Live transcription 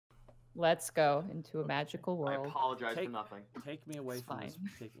Let's go into a magical world. I apologize for nothing. Take me away from this.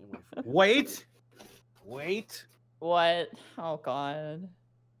 Take me away from Wait. Wait. What? Oh god.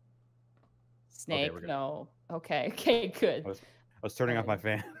 Snake? Okay, no. Okay. Okay. Good. I was turning off my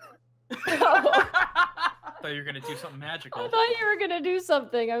fan. I thought you were gonna do something magical. I thought you were gonna do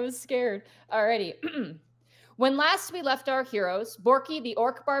something. I was scared. Alrighty. When last we left our heroes, Borky the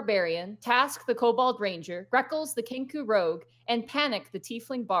Orc Barbarian, Task the Kobold Ranger, Greckles the Kenku Rogue, and Panic the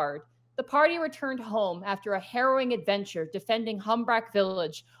Tiefling Bard, the party returned home after a harrowing adventure defending Humbrak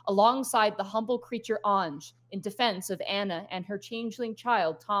Village alongside the humble creature Ange in defense of Anna and her changeling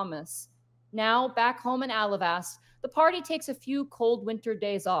child Thomas. Now, back home in Alivast, the party takes a few cold winter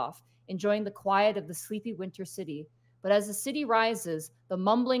days off, enjoying the quiet of the sleepy winter city. But as the city rises, the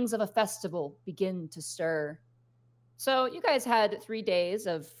mumblings of a festival begin to stir. So you guys had 3 days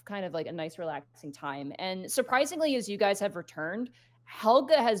of kind of like a nice relaxing time. And surprisingly, as you guys have returned,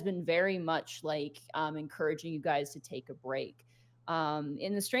 Helga has been very much like encouraging you guys to take a break.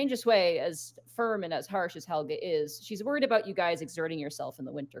 In the strangest way, as firm and as harsh as Helga is, she's worried about you guys exerting yourself in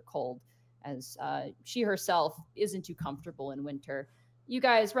the winter cold, as she herself isn't too comfortable in winter. You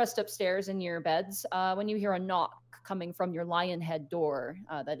guys rest upstairs in your beds when you hear a knock coming from your lion head door.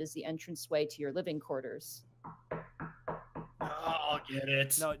 That is the entranceway to your living quarters. I'll get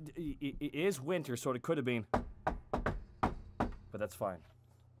it. No, it is winter, so it could have been. But that's fine.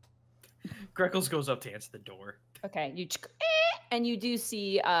 Greckles goes up to answer the door. Okay, and you do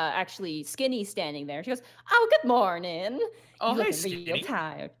see actually Skinny standing there. She goes, "Oh, good morning. Oh, You're hey, looking real Skinny.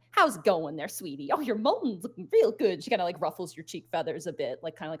 tired. How's it going there, sweetie? Oh, your molten's looking real good." She kind of like ruffles your cheek feathers a bit,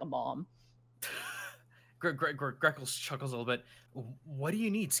 like kind of like a mom. Greckles chuckles a little bit. What do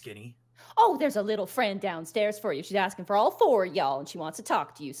you need, Skinny? "Oh, there's a little friend downstairs for you. She's asking for all 4 of y'all, and she wants to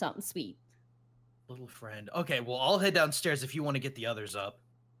talk to you. Something sweet." Little friend. Okay, well, I'll head downstairs if you want to get the others up.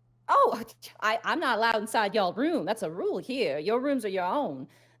 "Oh, I'm not allowed inside y'all room. That's a rule here. Your rooms are your own.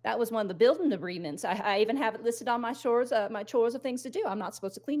 That was one of the building agreements. I even have it listed on my chores of things to do. I'm not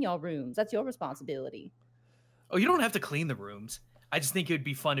supposed to clean y'all rooms. That's your responsibility." Oh, you don't have to clean the rooms. I just think it would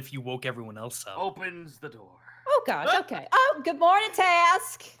be fun if you woke everyone else up. Opens the door. Oh, gosh, okay. Oh, good morning,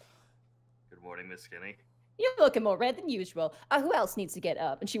 Task. Good morning, Miss Skinny. You're looking more red than usual. Who else needs to get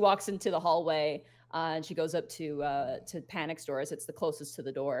up? And she walks into the hallway, and she goes up to Panic's door, as it's the closest to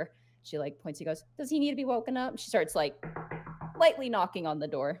the door. She like points. He goes, "Does he need to be woken up?" She starts like lightly knocking on the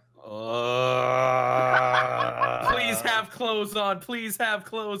door. Please have clothes on. Please have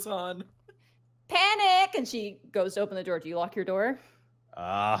clothes on. "Panic!" And she goes to open the door. Do you lock your door?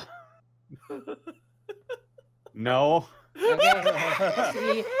 No.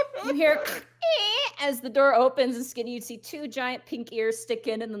 Okay. You hear as the door opens, and Skinny, you see 2 giant pink ears stick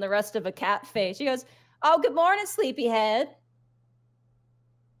in, and then the rest of a cat face. She goes, "Oh, good morning, sleepyhead."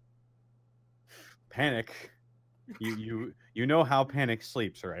 Panic. You know how Panic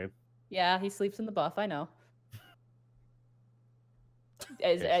sleeps, right? Yeah, he sleeps in the buff. I know.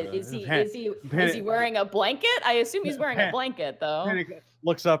 Is he wearing a blanket? I assume he's wearing a blanket, though. Panic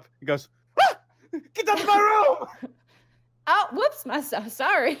looks up and goes, "Ah! Get out of my room!" "Oh, whoops,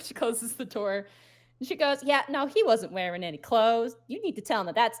 sorry." She closes the door. And she goes, "Yeah, no, he wasn't wearing any clothes. You need to tell him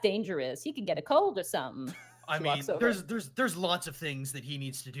that that's dangerous. He could get a cold or something." I mean, there's lots of things that he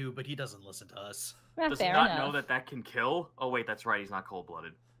needs to do, but he doesn't listen to us. Does he not know that can kill? Oh, wait, that's right. He's not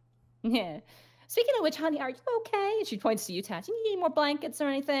cold-blooded. Yeah. "Speaking of which, honey, are you okay?" And she points to you, Tat. "You need any more blankets or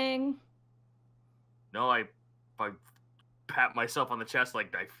anything?" No, I pat myself on the chest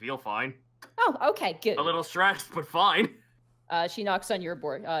like I feel fine. "Oh, okay, good." A little stressed, but fine. She knocks on your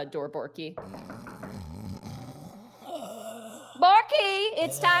door, Borky. "Borky,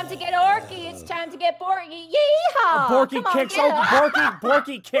 it's time to get orky. It's time to get Borky. Yeehaw!"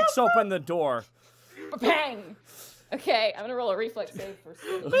 Borky kicks open the door. Bang! Okay, I'm gonna roll a reflex save for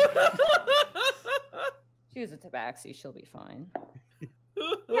Skinny. She's a tabaxi. She'll be fine.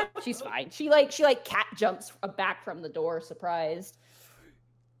 Yeah, she's fine. She cat jumps back from the door, surprised.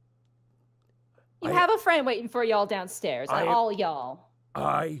 You have a friend waiting for y'all downstairs. All y'all.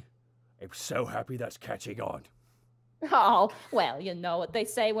 I am so happy that's catching on. Oh, well, you know what they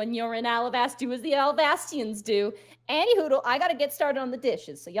say when you're in Alivast, do as the Alivastians do. Anywho, I gotta get started on the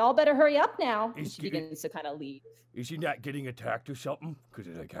dishes, so y'all better hurry up now. And she begins to kind of leave. Is he not getting attacked or something? Because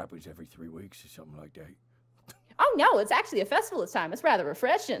it like happens every 3 weeks or something like that. Oh no, it's actually a festival this time. It's rather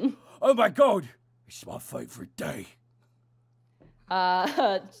refreshing. Oh my god! It's my favorite day.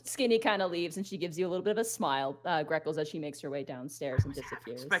 Skinny kind of leaves, and she gives you a little bit of a smile, Greckles, as she makes her way downstairs and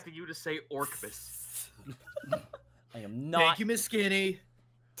disappears. I expected you to say Orcbus. I am not. Thank you, Miss Skinny.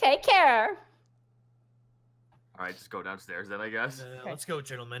 Take care. All right, just go downstairs then, I guess. Let's go,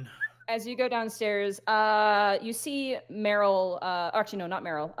 gentlemen. As you go downstairs, you see Meryl. Actually, no, not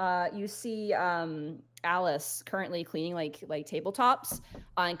Meryl. You see Alice currently cleaning like tabletops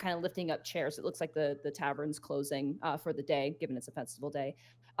and kind of lifting up chairs. It looks like the tavern's closing for the day, given it's a festival day.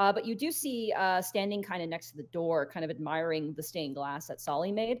 But you do see standing kind of next to the door, kind of admiring the stained glass that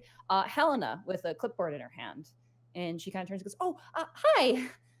Solly made, Helena with a clipboard in her hand. And she kind of turns and goes, "Oh, hi.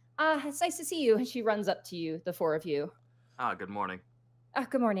 It's nice to see you." And she runs up to you, the four of you. Good morning.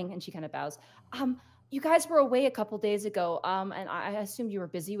 Good morning. And she kind of bows. You guys were away a couple days ago, and I assumed you were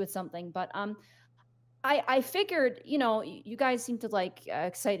busy with something, but I figured, you guys seem to like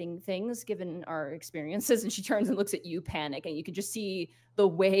exciting things given our experiences. And she turns and looks at you, Panic, and you can just see the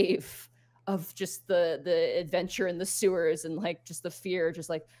wave of just the adventure in the sewers and like just the fear, just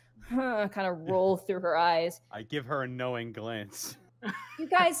like kind of roll through her eyes. I give her a knowing glance. You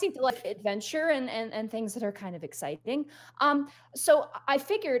guys seem to like adventure and things that are kind of exciting. So I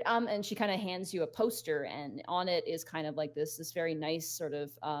figured, and she kind of hands you a poster, and on it is kind of like this very nice sort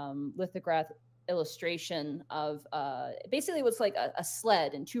of lithograph illustration of basically what's like a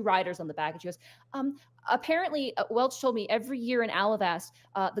sled and two riders on the back. And she goes, apparently Welch told me every year in Alivast,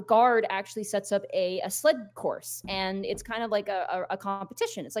 the guard actually sets up a sled course, and it's kind of like a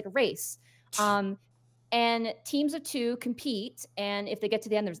competition. It's like a race. And teams of two compete, and if they get to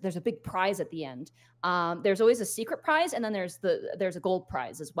the end, there's a big prize at the end. There's always a secret prize, and then there's a gold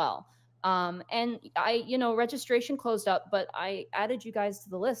prize as well. And registration closed up, but I added you guys to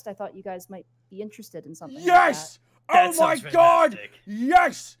the list. I thought you guys might be interested in something. Yes! That Oh my sounds God! fantastic.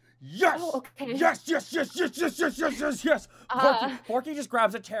 Yes! Yes! Oh, okay. Yes! Yes! Yes! Yes! Yes! Yes! Yes! Yes! Yes! Borky just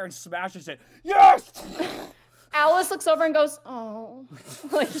grabs a chair and smashes it. Yes! Alice looks over and goes, "Oh,"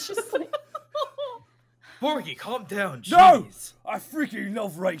 like she's like, Borky, calm down. No! Jeez. I freaking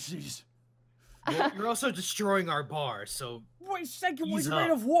love races. Well, you're also destroying our bar, so Wait, second Ease was up.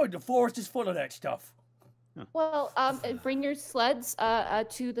 made of wood. The forest is full of that stuff. "Well, bring your sleds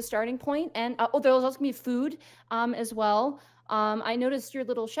to the starting point, and there's also gonna be food as well. I noticed your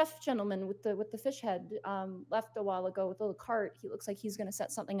little chef gentleman with the fish head left a while ago with a little cart. He looks like he's gonna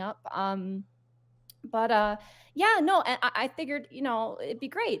set something up. Yeah, no, and I figured, it'd be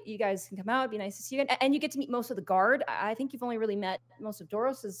great. You guys can come out. It'd be nice to see you again. And you get to meet most of the guard. I think you've only really met most of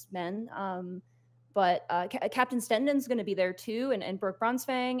Doros's men. But Captain Stendon's going to be there too, and Brooke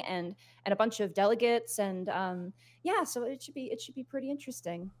Bronsfang and a bunch of delegates. And yeah, so it should be pretty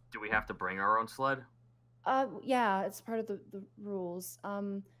interesting. Do we have to bring our own sled? Yeah, it's part of the rules.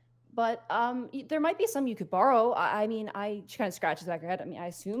 But there might be some you could borrow. She kind of scratches the back of her head. I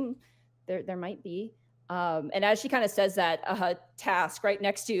assume there might be. And as she kind of says that, Task right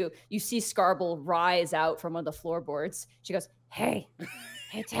next to you, you see Scarble rise out from one of the floorboards. She goes, hey,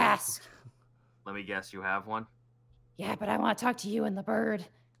 Task. Let me guess, you have one? Yeah, but I want to talk to you and the bird.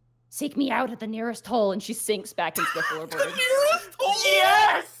 Seek me out at the nearest hole. And she sinks back into the floorboard.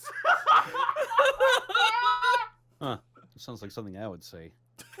 Yes! Huh. Sounds like something I would say.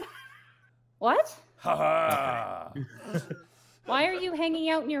 What? Ha ha! Why are you hanging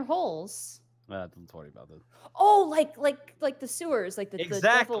out in your holes? Don't worry about it. Oh, like the sewers, like the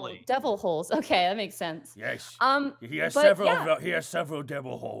Exactly. devil holes. Okay, that makes sense. Yes. He has but several. yeah. He has several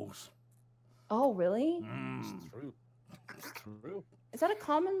devil holes. Oh, really? It's true. It's true. Is that a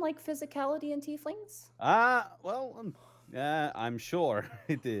common physicality in tieflings? I'm sure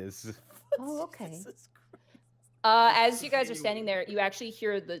it is. Oh, okay. As you guys are standing there, you actually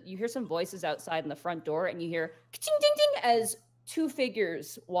hear some voices outside in the front door, and you hear ka-ting, ding, ding, as two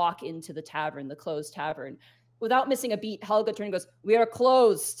figures walk into the tavern, the closed tavern. Without missing a beat, Helga turns and goes, "We are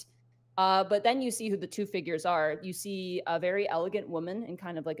closed." But then you see who the two figures are. You see a very elegant woman in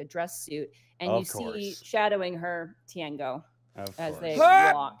kind of like a dress suit, and you see shadowing her Tiango as they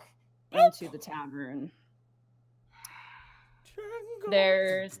walk into the tavern.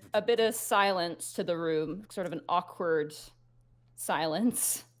 There's a bit of silence to the room, sort of an awkward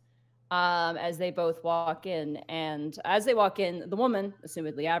silence, as they both walk in. And as they walk in, the woman,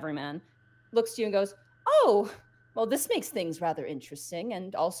 assumedly Averyman, looks to you and goes, "Oh, well, this makes things rather interesting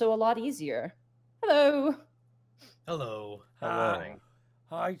and also a lot easier. Hello." hello. Hi.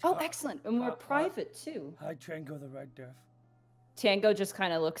 Hi. Oh, excellent. And we're private, too. Hi, Tango the Red Death. Tango just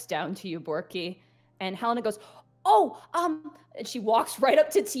kind of looks down to you, Borky. And Helena goes, "Oh, and she walks right up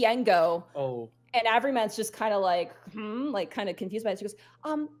to Tiango. Oh, And Averyman's just kind of like kind of confused by it. She goes,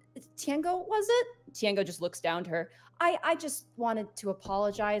 Tiango, was it? Tiengo just looks down to her. I just wanted to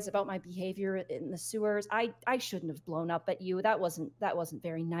apologize about my behavior in the sewers. I shouldn't have blown up at you. That wasn't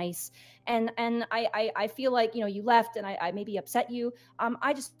very nice. And I feel like, you know, you left and I maybe upset you.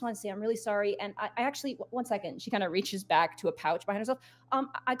 I just want to say I'm really sorry. And I actually, one second, she kind of reaches back to a pouch behind herself.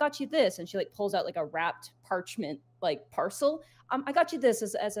 I got you this. And she like pulls out like a wrapped parchment like parcel. I got you this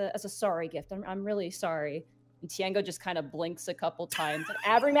as a sorry gift. I'm really sorry. And Tiengo just kind of blinks a couple times. And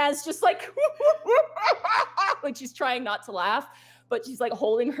Averyman's just like, like she's trying not to laugh, but she's like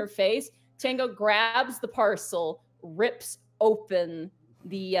holding her face. Tiengo grabs the parcel, rips open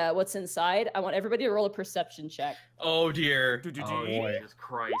the what's inside. I want everybody to roll a perception check. Oh dear. Oh, Jesus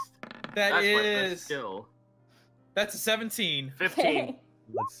Christ. That's my best skill. That's a 17. 15. Okay.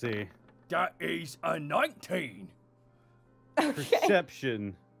 Let's see. That is a 19. Okay.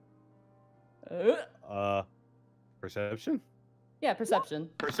 Perception. Perception? Yeah, perception.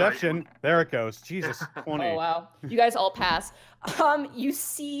 Perception. There it goes. Jesus, 20. Oh wow. You guys all pass. You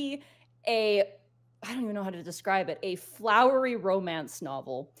see I don't even know how to describe it, a flowery romance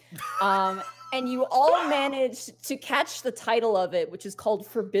novel. And you all managed to catch the title of it, which is called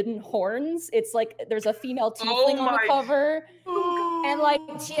Forbidden Horns. It's like there's a female tiefling on the cover. And like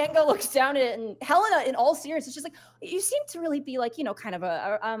Tiengo looks down at it, and Helena, in all seriousness, she's like, you seem to really be like, you know, kind of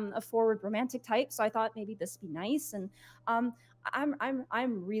a forward romantic type. So I thought maybe this would be nice. And I'm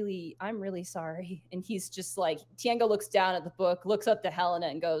really sorry. And he's just like, Tiengo looks down at the book, looks up to Helena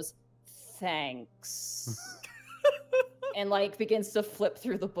and goes, thanks. And like begins to flip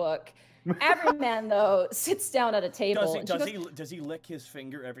through the book. Averyman though sits down at a table. Does he lick his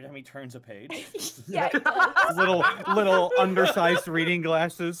finger every time he turns a page? Yeah, he does. little undersized reading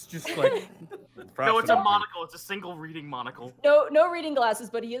glasses, just like. No, it's a monocle. It's a single reading monocle. No reading glasses,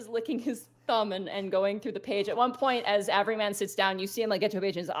 but he is licking his thumb and going through the page. At one point, as Averyman sits down, you see him like get to a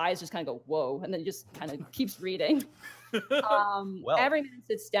page, and his eyes just kind of go whoa, and then he just kind of keeps reading. Well. Averyman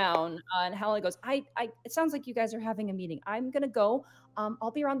sits down, and Helena goes, it sounds like you guys are having a meeting. I'm gonna go.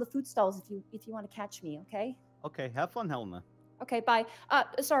 I'll be around the food stalls if you want to catch me, okay? Okay, have fun, Helena. Okay, bye.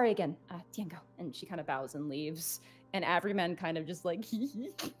 Sorry again, Tiengo. And she kind of bows and leaves. And Averyman kind of just like,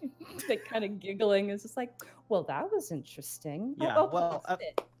 like kind of giggling. It's just like, well, that was interesting. Yeah, well,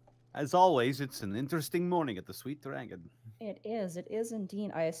 as always, it's an interesting morning at the Sweet Dragon. It is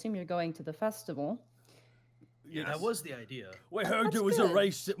indeed. I assume you're going to the festival. Yeah, that was the idea. We heard there was a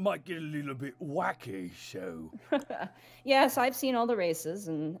race that might get a little bit wacky, so... Yes, I've seen all the races,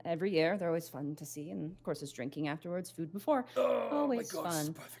 and every year they're always fun to see. And of course, there's drinking afterwards, food before. Always my God, fun. it's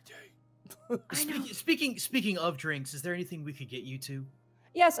a perfect day. Speaking of drinks, is there anything we could get you to?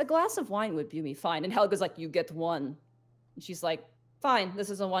 Yes, a glass of wine would be fine. And Helga's like, you get one. And she's like, fine, this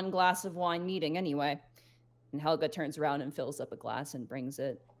is a 1 glass of wine meeting anyway. And Helga turns around and fills up a glass and brings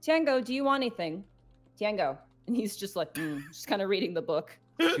it. Tiengo, do you want anything? Tiengo. And he's just like, just kind of reading the book.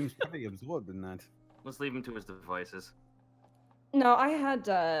 Seems pretty absorbed in that. Let's leave him to his devices. No, I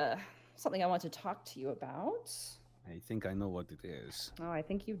had something I want to talk to you about. I think I know what it is. Oh, I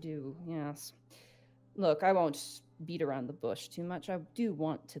think you do, yes. Look, I won't beat around the bush too much. I do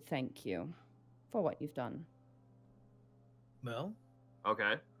want to thank you for what you've done. Well,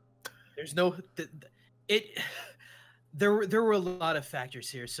 Okay. there's no there were a lot of factors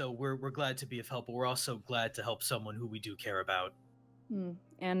here, so we're glad to be of help, but we're also glad to help someone who we do care about.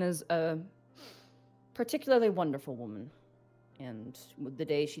 Anna's a particularly wonderful woman. And the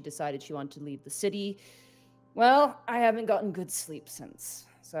day she decided she wanted to leave the city, well, I haven't gotten good sleep since.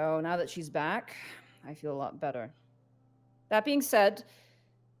 So now that she's back, I feel a lot better. That being said,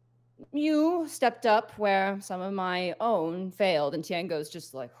 you stepped up where some of my own failed, and Tiengo's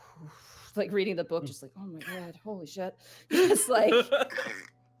just like reading the book, just like, oh my God, holy shit. Just like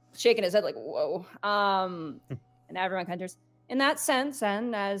shaking his head like, whoa. And everyone kind of just, in that sense,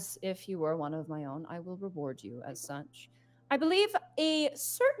 and as if you were one of my own, I will reward you as such. I believe a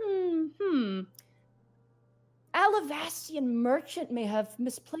certain, Alivastian merchant may have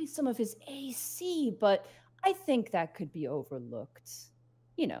misplaced some of his AC, but I think that could be overlooked,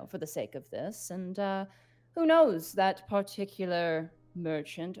 you know, for the sake of this. And who knows, that particular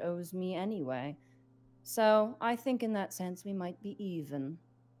merchant owes me anyway. So I think in that sense we might be even.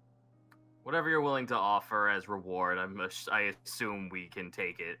 Whatever you're willing to offer as reward, I assume we can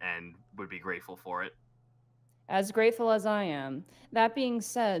take it and would be grateful for it. As grateful as I am. That being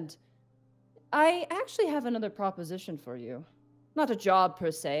said, I actually have another proposition for you. Not a job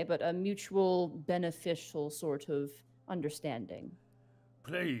per se, but a mutual beneficial sort of understanding.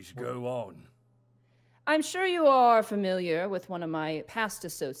 Please go on. I'm sure you are familiar with one of my past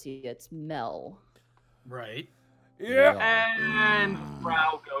associates, Mel. Right. Yeah. And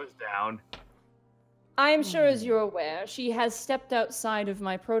brow goes down. I'm sure, as you're aware, she has stepped outside of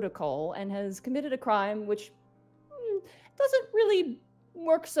my protocol and has committed a crime which doesn't really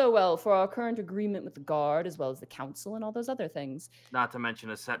work so well for our current agreement with the guard, as well as the council and all those other things. Not to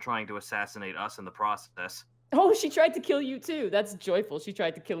mention trying to assassinate us in the process. Oh, she tried to kill you too. That's joyful. She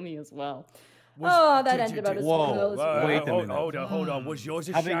tried to kill me as well. That ended about as well as Wait a minute. Hold on. Was yours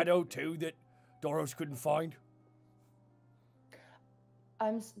a shadow too that Doros couldn't find?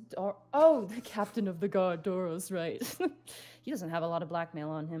 The captain of the guard, Doros, right. He doesn't have a lot of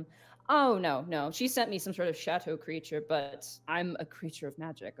blackmail on him. Oh, no. She sent me some sort of chateau creature, but I'm a creature of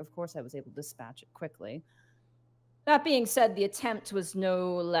magic. Of course I was able to dispatch it quickly. That being said, the attempt was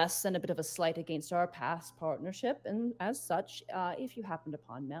no less than a bit of a slight against our past partnership, and as such, if you happened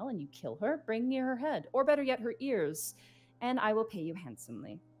upon Mel and you kill her, bring me her head, or better yet, her ears, and I will pay you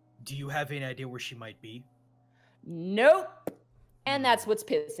handsomely. Do you have any idea where she might be? Nope. And that's what's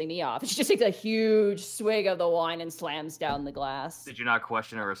pissing me off. She just takes a huge swig of the wine and slams down the glass. Did you not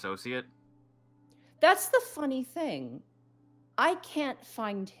question her associate? That's the funny thing. I can't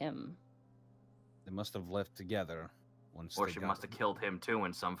find him. They must have left together. Or she must have killed him too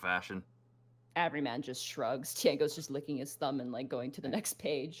in some fashion. Everyman just shrugs. Tiango's just licking his thumb and like going to the next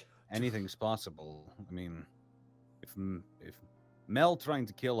page. Anything's possible. I mean, if Mel trying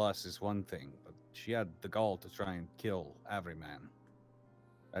to kill us is one thing, but she had the gall to try and kill Everyman.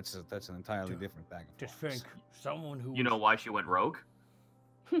 That's an entirely different bag of Just worms. think, someone who You know why she went rogue?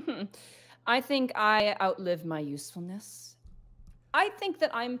 I think I outlived my usefulness. I think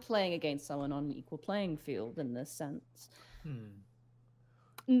that I'm playing against someone on an equal playing field in this sense.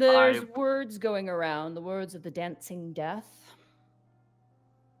 There's words going around, the words of the dancing death.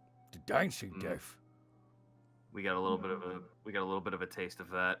 The dancing death. We got a little bit of a taste of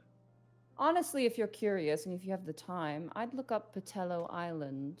that. Honestly, if you're curious and if you have the time, I'd look up Patello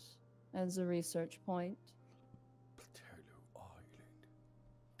Island as a research point. Patello Island.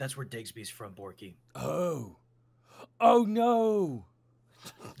 That's where Digsby's from, Borky. Oh no!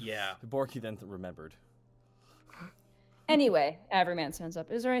 Yeah. Borky then remembered. Anyway, Everyman stands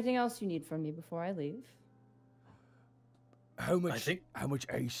up. Is there anything else you need from me before I leave? How much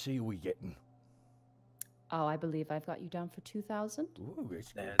AC are we getting? Oh, I believe I've got you down for 2,000. Ooh,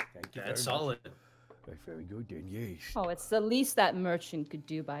 that's good. Thank you very That's much. solid. That's very good then, yes. Oh, it's the least that merchant could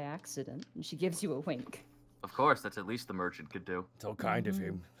do by accident. And she gives you a wink. Of course, that's at least the merchant could do. So kind of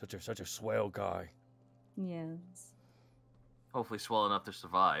him. Such a swell guy. Yes. Hopefully swell enough to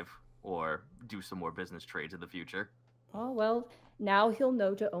survive, or do some more business trades in the future. Oh, well, now he'll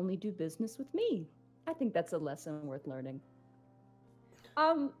know to only do business with me. I think that's a lesson worth learning.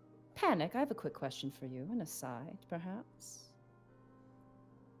 Panic, I have a quick question for you. An aside, perhaps?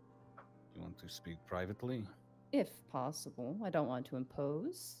 You want to speak privately? If possible. I don't want to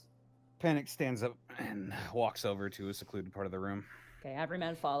impose. Panic stands up and walks over to a secluded part of the room. Okay,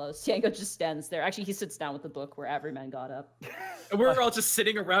 Everyman follows. Tiango just stands there. Actually, he sits down with the book where Everyman got up. And we're all just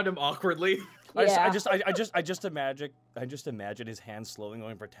sitting around him awkwardly. I just imagine his hands slowly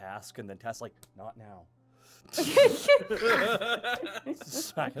going for Task, and then Task like, not now. He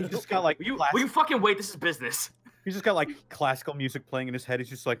just got like Will you fucking wait? This is business. He's just got like classical music playing in his head. He's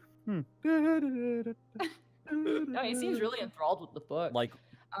just like, No, he seems really enthralled with the book. Like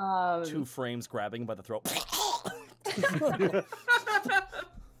 2 frames grabbing him by the throat.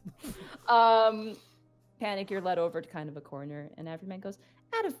 Panic, you're led over to kind of a corner, and Everyman goes,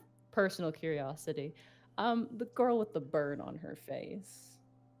 out of personal curiosity, the girl with the burn on her face.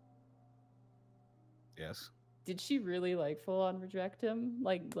 yes. Did she really like full on reject him?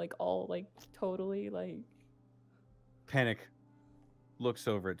 Like all like totally like Panic looks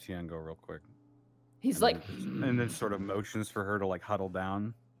over at Tiango real quick. he's and like then, and then sort of motions for her to like huddle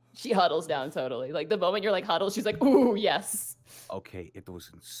down. she huddles down totally. Like the moment you're like huddled, she's like, ooh, yes. Okay, it was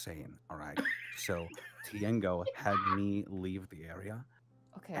insane. All right. So Tiango had me leave the area,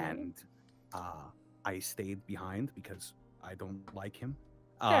 Okay. and I stayed behind because I don't like him.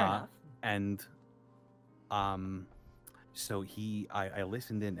 Fair enough. And so I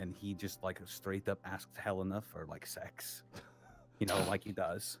listened in, and he just like straight up asked Helena for like sex, you know, like he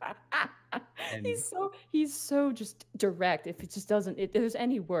does. And he's so just direct. If there's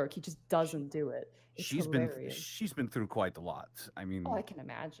any work, he just doesn't do it. It's hilarious. she's been through quite a lot. I mean, Oh, I can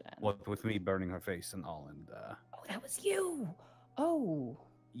imagine. what with me burning her face and all, and Oh, that was you. Oh,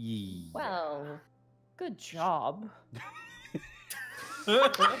 yeah. well, good job.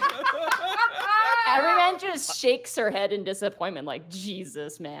 Everyone just shakes her head in disappointment, like,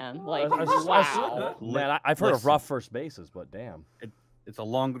 Jesus, man. Like, wow. Man, I've heard of Listen. rough first bases, but damn. It's a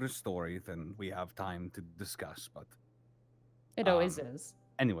longer story than we have time to discuss, but It always is.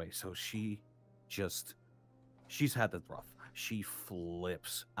 anyway, so she she's had it rough. She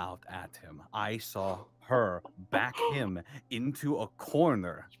flips out at him. I saw her back him into a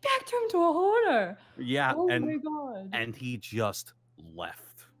corner. You backed him to a corner. Yeah, Oh my god. and he just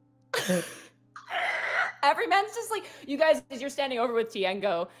left. Everyman's just like, you guys, as you're standing over with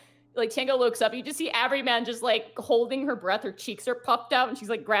Tiengo, like Tiengo looks up, you just see Everyman just like holding her breath, her cheeks are puffed out, and she's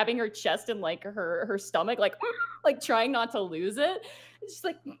like grabbing her chest and like her stomach, like trying not to lose it. And she's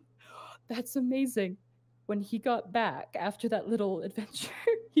like, that's amazing. When he got back after that little adventure,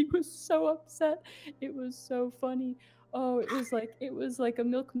 he was so upset. It was so funny. Oh, it was like a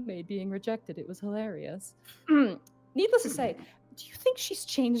milkmaid being rejected. It was hilarious. Needless to say, do you think she's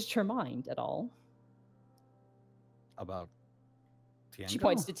changed her mind at all? About Tiengo? She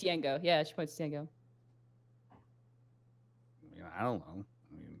points to Tiengo. Yeah, she points to Tiengo. I mean, I don't know.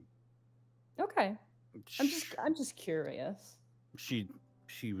 I mean, okay. I'm just curious.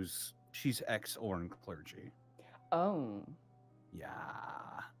 She's ex-Orn clergy. Oh. Yeah.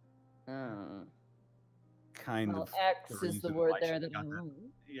 Oh. Kind well, of. X is the word there that I want.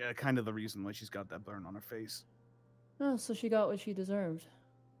 Yeah, kind of the reason why she's got that burn on her face. Oh, so she got what she deserved.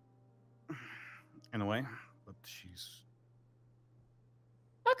 In a way, but she's...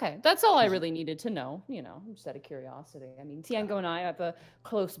 Okay, that's all I really needed to know, just out of curiosity. I mean, Tiengo and I have a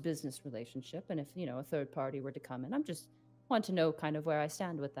close business relationship, and if, a third party were to come in, I'm just want to know kind of where I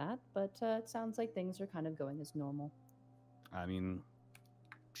stand with that, but it sounds like things are kind of going as normal. I mean,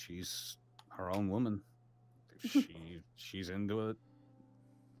 she's her own woman. She's into it.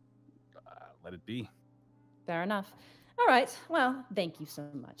 Let it be. Fair enough. All right. Well, thank you so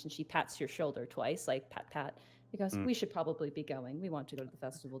much. And she pats your shoulder twice, like pat, because we should probably be going. We want to go to the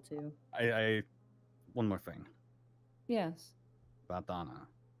festival too. One more thing. Yes. About Donna.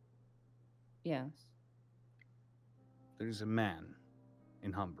 Yes. There's a man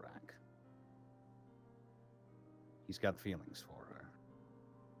in Humbrak. He's got feelings for her.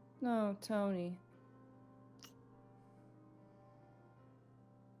 No, Tony.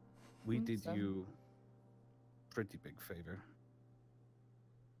 We did you a pretty big favor.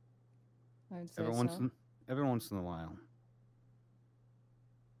 I'd say every once in a while,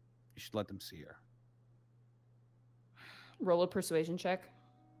 you should let them see her. Roll a persuasion check.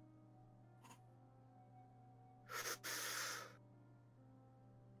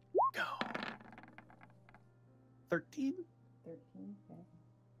 Go. 13? 13, okay.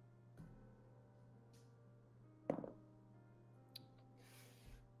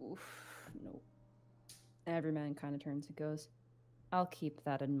 Oof, nope. Everyman kind of turns and goes, I'll keep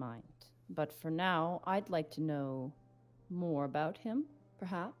that in mind. But for now, I'd like to know more about him,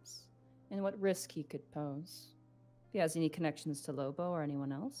 perhaps, and what risk he could pose. If he has any connections to Lobo or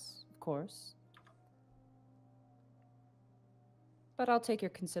anyone else, of course. But I'll take your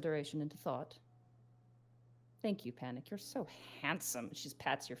consideration into thought. Thank you, Panic. You're so handsome. She just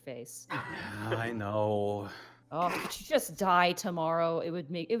pats your face. I know. Oh, could you just die tomorrow? It would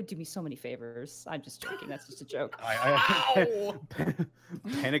do me so many favors. I'm just joking. That's just a joke.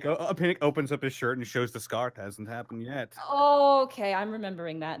 Panic opens up his shirt and shows the scar. It hasn't happened yet. Okay, I'm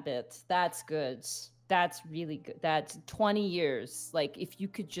remembering that bit. That's good. That's really good. That's 20 years. Like, if you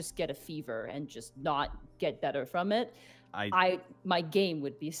could just get a fever and just not get better from it, my game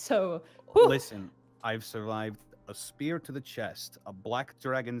would be so... Whew. Listen, I've survived a spear to the chest, a black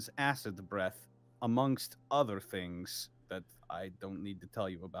dragon's acid breath, amongst other things that I don't need to tell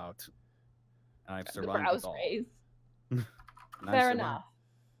you about. And I've survived it all. Fair enough.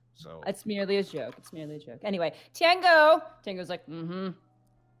 So it's merely a joke. It's merely a joke. Anyway, Tiengo! Tiengo's like,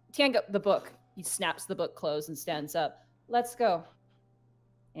 Tiengo, the book. He snaps the book closed and stands up. Let's go.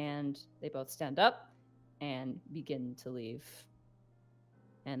 And they both stand up and begin to leave.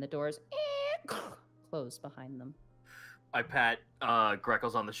 And the doors close behind them. I pat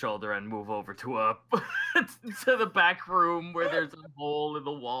Greckles on the shoulder and move over to to the back room where there's a hole in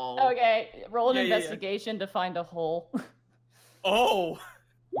the wall. Okay, roll an investigation to find a hole. Oh,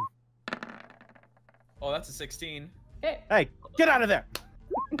 that's a 16. Okay. Hey, get out of there!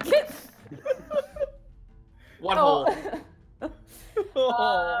 One hole.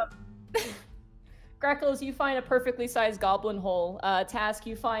 Greckles, you find a perfectly sized goblin hole. Task,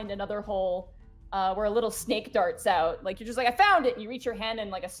 you find another hole where a little snake darts out. Like, you're just like, I found it! And you reach your hand and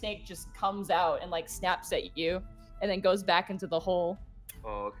like a snake just comes out and like snaps at you and then goes back into the hole.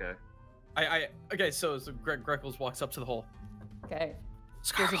 Oh, okay. Okay, so Greckles walks up to the hole. Okay.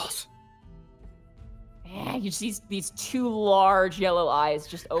 Scargles. You see these two large yellow eyes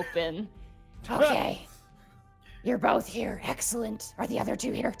just open. Okay. You're both here. Excellent. Are the other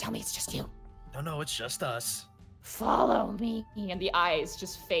two here? Tell me it's just you. No, it's just us. Follow me. And the eyes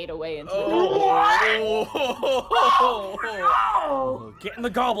just fade away into the Oh, get in the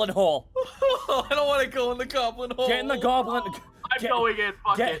goblin hole. I don't want to go in the goblin hole. Get in the goblin. I'm going in.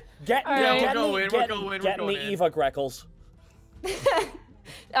 Fuck it. Get in the Eva Greckles.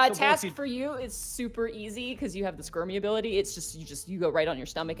 Task for you is super easy because you have the squirmy ability. It's just you go right on your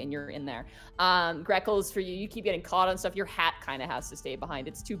stomach and you're in there. Greckles, for you, you keep getting caught on stuff. Your hat kind of has to stay behind.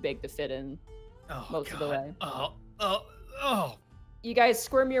 It's too big to fit in most of the way. Oh. You guys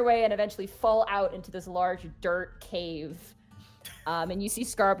squirm your way and eventually fall out into this large dirt cave. And you see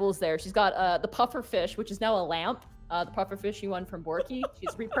Scarbles there. She's got the puffer fish, which is now a lamp. The puffer fish you won from Borky.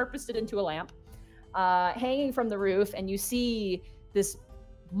 She's repurposed it into a lamp. Hanging from the roof, and you see this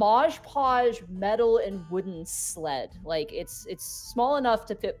Mod Podge metal and wooden sled. Like it's small enough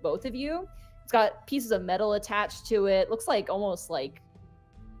to fit both of you. It's got pieces of metal attached to it. Looks like almost like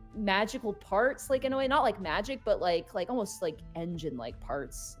magical parts, like in a way, not like magic, but like almost like engine-like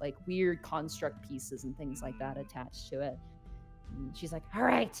parts, like weird construct pieces and things like that attached to it. And she's like, "All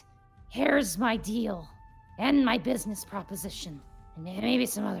right, here's my deal and my business proposition, and maybe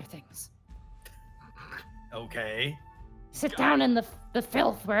some other things. Okay. Sit down in the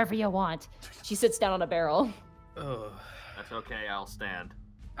filth wherever you want." She sits down on a barrel. Ugh. That's okay. I'll stand.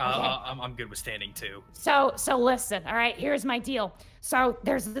 I'm good with standing too. So listen, all right, here's my deal. So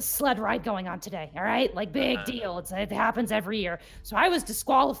there's this sled ride going on today, all right? Like, big deal. It happens every year. So I was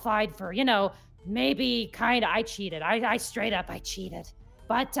disqualified for, maybe kind of, I cheated. I straight up, I cheated.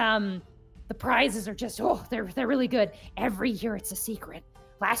 But the prizes are just, they're really good. Every year it's a secret.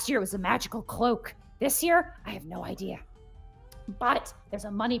 Last year it was a magical cloak. This year, I have no idea. But there's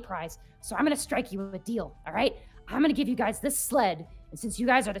a money prize. So I'm going to strike you a deal, all right? I'm going to give you guys this sled. And since you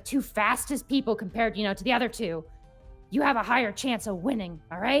guys are the two fastest people compared, to the other two, you have a higher chance of winning,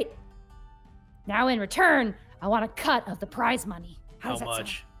 all right? Now, in return, I want a cut of the prize money. How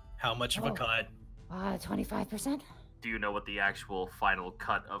much? How much of a cut? 25%. Do you know what the actual final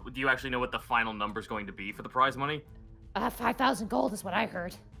cut of? Do you actually know what the final number is going to be for the prize money? 5,000 gold is what I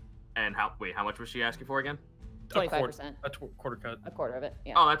heard. And how much was she asking for again? 25%. A quarter cut. A quarter of it.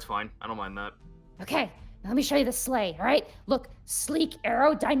 Yeah. Oh, that's fine. I don't mind that. Okay, now let me show you the sleigh, all right? Look, sleek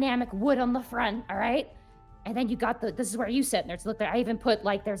aerodynamic wood on the front, all right? And then you got this is where you sit. And I even put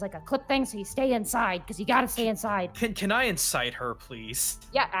there's like a clip thing so you stay inside, because you gotta stay inside. Can I incite her, please?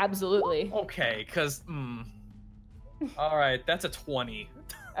 Yeah, absolutely. Okay, because, all right, that's a 20.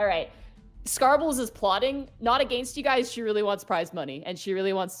 All right. Scarbles is plotting, not against you guys. She really wants prize money, and she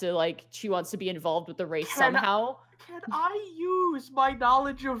really wants to be involved with the race somehow. Can I use my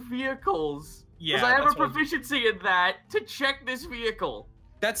knowledge of vehicles? Yeah, because I have a proficiency in that to check this vehicle.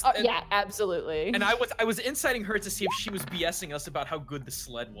 Yeah, absolutely. And I was inciting her to see if she was BSing us about how good the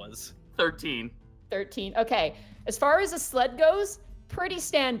sled was. 13. 13. Okay. As far as the sled goes, pretty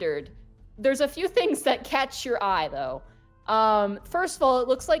standard. There's a few things that catch your eye, though. First of all, it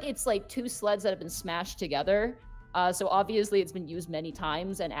looks like it's like two sleds that have been smashed together. So obviously it's been used many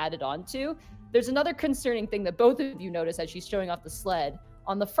times and added onto. There's another concerning thing that both of you notice as she's showing off the sled.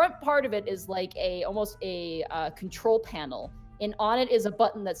 On the front part of it is like almost a control panel. And on it is a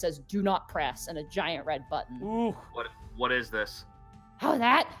button that says "Do not press" and a giant red button. Ooh. What is this? Oh,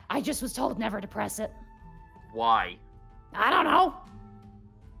 that? I just was told never to press it. Why? I don't know.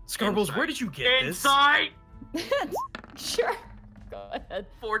 Scarbles, where did you get this? Inside! Sure. Go ahead.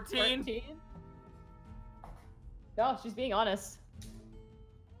 14? No, she's being honest.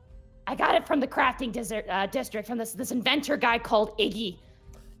 I got it from the crafting district, from this inventor guy called Iggy.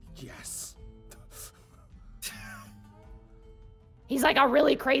 Yes. He's like a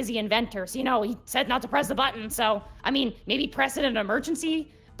really crazy inventor. So, he said not to press the button. So, I mean, maybe press it in an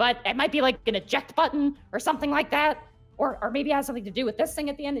emergency, but it might be like an eject button or something like that. Or maybe it has something to do with this thing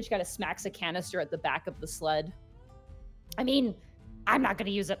at the end. And she kind of smacks a canister at the back of the sled. I mean, I'm not going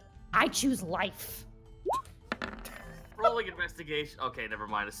to use it. I choose life. Rolling investigation. Okay, never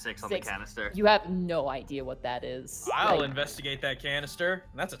mind. A 6 on the canister. You have no idea what that is. I'll investigate that canister.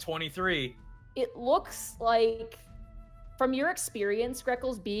 That's a 23. It looks like, from your experience,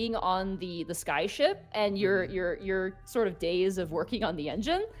 Greckles, being on the skyship and your sort of days of working on the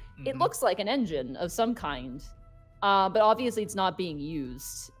engine, it looks like an engine of some kind. But obviously it's not being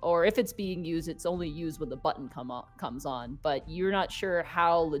used. Or if it's being used, it's only used when the button comes on. But you're not sure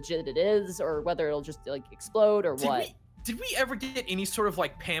how legit it is or whether it'll just explode or what. Did we ever get any sort of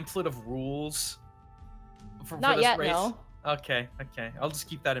pamphlet of rules for Not this yet, race? no. Okay. I'll just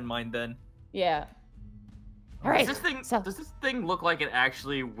keep that in mind then. Yeah. All right. Does this thing look like it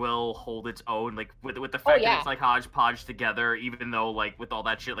actually will hold its own, with the fact that it's hodgepodge together, even though with all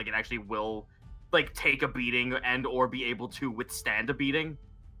that shit, it actually will like take a beating and or be able to withstand a beating?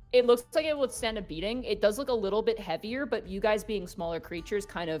 It looks like it would stand a beating. It does look a little bit heavier, but you guys being smaller creatures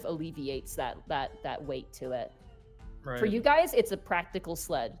kind of alleviates that weight to it. Right. For you guys, it's a practical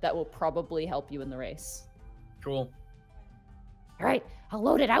sled that will probably help you in the race. Cool. All right, I'll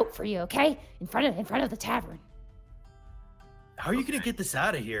load it out for you, okay? In front of the tavern. How are you gonna get this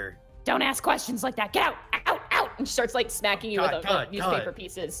out of here? Don't ask questions like that. Get out! Out! Out! And she starts like smacking you with like, newspaper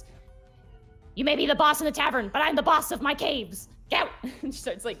pieces. You may be the boss of the tavern, but I'm the boss of my caves. Get out! And she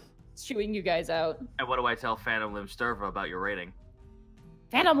starts like shooing you guys out. And what do I tell Phantom Limb Sturva about your rating?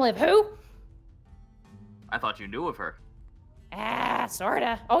 Phantom Live who? I thought you knew of her.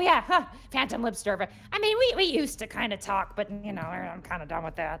 Sorta. Oh yeah, huh. Phantom Lip Sturver. I mean, we used to kind of talk, but you know, I'm kind of done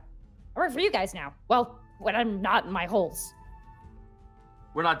with that. I work for you guys now. Well, when I'm not in my holes.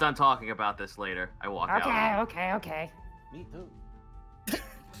 We're not done talking about this later. I walk out. Okay. Me too.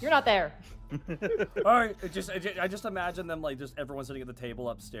 You're not there. All right, I just imagine them like just everyone sitting at the table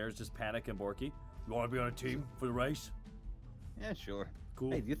upstairs, just Panic and Borky. You want to be on a team for the race? Yeah, sure.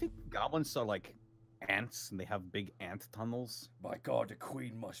 Cool. Hey, do you think goblins are like ants and they have big ant tunnels? My God, the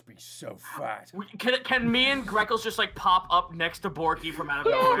queen must be so fat. Can me and Greckles just like pop up next to Borky from out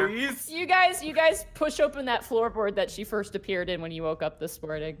of nowhere? You guys push open that floorboard that she first appeared in when you woke up this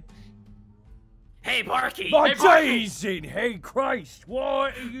morning. Hey, Borky! My Hey, Borky! Jason! Hey, Christ!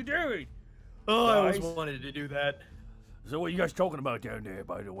 What are you doing? Oh, I always Guys? wanted to do that. So what are you guys talking about down there,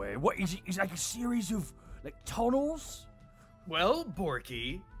 by the way? What is it? Is it like a series of like tunnels? Well,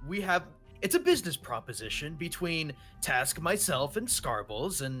 Borky, it's a business proposition between Task, myself, and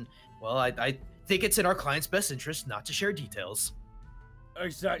Scarbles, and, well, I think it's in our client's best interest not to share details.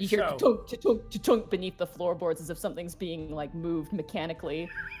 Is that You hear so? tunk beneath the floorboards as if something's being like moved mechanically.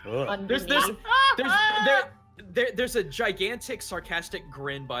 There's underneath. there's a gigantic sarcastic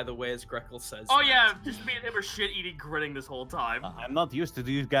grin, by the way, as Greckles says. Oh that. yeah, just me and him are shit-eating, grinning this whole time. I'm not used to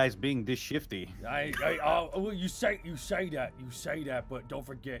these guys being this shifty. Well, you say that, but don't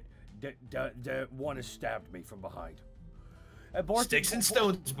forget that one has stabbed me from behind. And Borky, Sticks and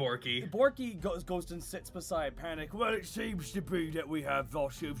stones, Borky. Borky goes and sits beside Panic. Well, it seems to be that we have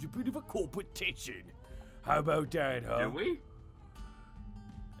ourselves a bit of a competition. How about that, huh? Do we?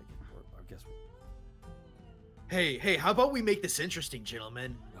 I guess. Hey, how about we make this interesting,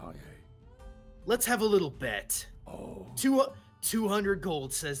 gentlemen? Oh, yeah. Let's have a little bet. Oh. 200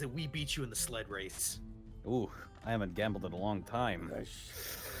 gold says that we beat you in the sled race. Ooh, I haven't gambled in a long time.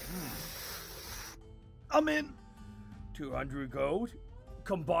 I'm in. 200 gold,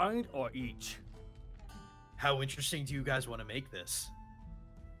 combined or each? How interesting do you guys want to make this?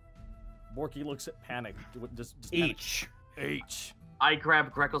 Borky looks at Panic. Just Each. Panic. Each. I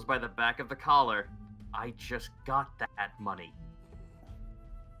grab Greckles by the back of the collar. I just got that money.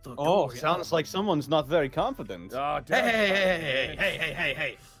 Look, Oh, don't worry, sounds like someone's not very confident. Oh, damn.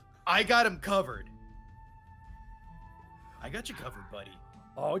 Hey. I got him covered. I got you covered, buddy.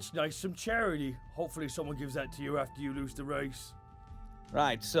 Oh, it's nice. Some charity. Hopefully someone gives that to you after you lose the race.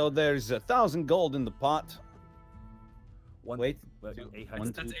 Right, so there's 1,000 gold in the pot. Wait, 800. 1,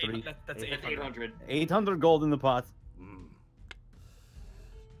 2, That's 3. That's 800. 800. 800 gold in the pot.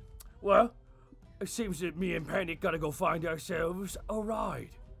 Well, it seems that me and Panic gotta go find ourselves a ride.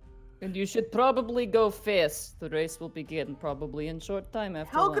 And you should probably go fast. The race will begin probably in short time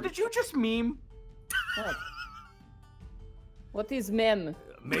after Helga, lunch. did you just meme? What is mem?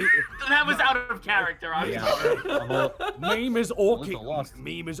 That was out of character. I'm sorry. Meme is little Orky. lost.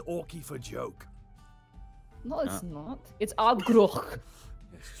 Meme is Orky for joke. No, it's not. It's agroch.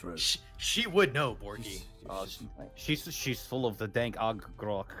 Yes, true. She would know, Borky. She's full of the dank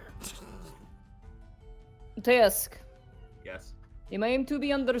grok. Task. Yes. Am I to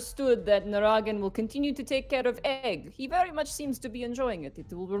be understood that Naragan will continue to take care of Egg? He very much seems to be enjoying it.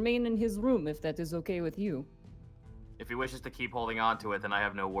 It will remain in his room if that is okay with you. If he wishes to keep holding on to it, then I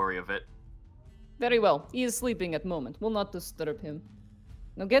have no worry of it. Very well. He is sleeping at the moment. We'll not disturb him.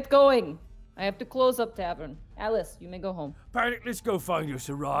 Now get going. I have to close up tavern. Alice, you may go home. Panic, let's go find us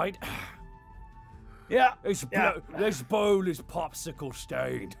a ride. Yeah. Let's bowl this popsicle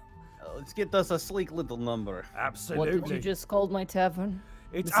stand. Let's get us a sleek little number. Absolutely. What did you just call my tavern?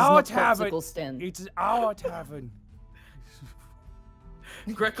 It's This is our not tavern. popsicle stand. It's our tavern.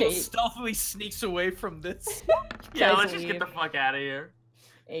 Greckles Okay. stealthily sneaks away from this. Yeah, Guys let's just get leave. the fuck out of here.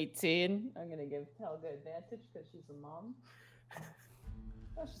 18. I'm gonna give Helga advantage because she's a mom.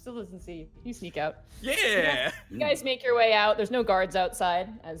 Oh, she still doesn't see you. You sneak out. Yeah. You guys make your way out. There's no guards outside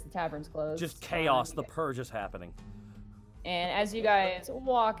as the tavern's closed. Just chaos. The purge is happening. And as you guys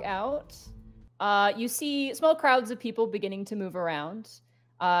walk out, you see small crowds of people beginning to move around.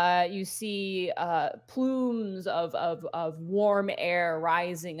 You see plumes of warm air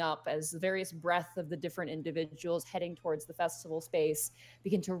rising up as the various breath of the different individuals heading towards the festival space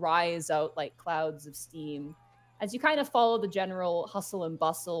begin to rise out like clouds of steam. As you kind of follow the general hustle and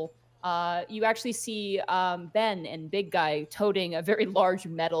bustle, you actually see Ben and Big Guy toting a very large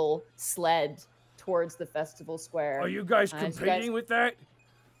metal sled towards the festival square. Are you guys competing with that?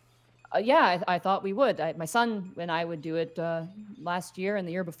 Yeah, I thought we would. My son and I would do it last year and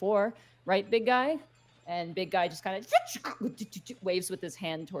the year before. Right, Big Guy? And Big Guy just kind of waves with his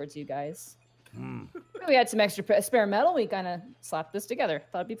hand towards you guys. We had some extra spare metal. We kind of slapped this together.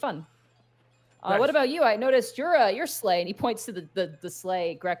 Thought it'd be fun. What about you? I noticed your sleigh, and he points to the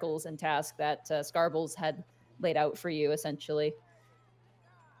sleigh, Greckles and Task, that Scarbles had laid out for you, essentially.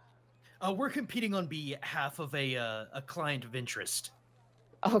 We're competing on behalf of a client of interest.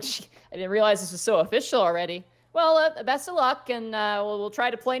 Oh, I didn't realize this was so official already. Well, best of luck, and we'll try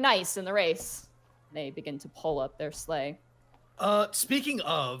to play nice in the race. They begin to pull up their sleigh. Speaking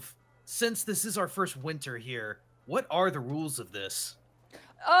of, since this is our first winter here, what are the rules of this?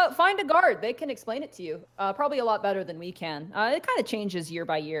 Find a guard. They can explain it to you. Probably a lot better than we can. It kind of changes year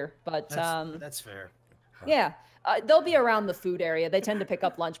by year, but that's fair. Yeah. They'll be around the food area. They tend to pick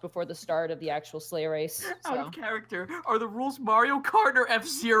up lunch before the start of the actual sleigh race. Out of character. Are the rules Mario Kart or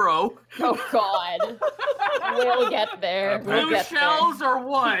F-Zero? Oh, God. We'll get there. Blue shells or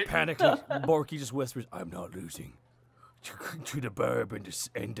what? Panicking, Borky just whispers, I'm not losing. To the burb and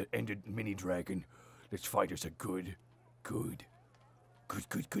the mini dragon. Let's fight us a good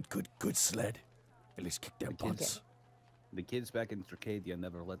sled. And let's kick their butts. Okay. The kids back in Tricadia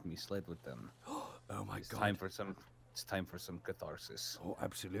never let me sled with them. Oh my God! It's time for some catharsis. Oh,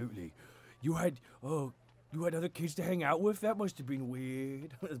 absolutely. You had other kids to hang out with. That must have been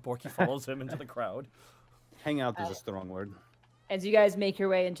weird. As Borky follows him into the crowd. Hang out is a strong word. As you guys make your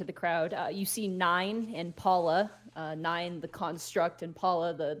way into the crowd, you see Nine and Paula. Nine, the construct, and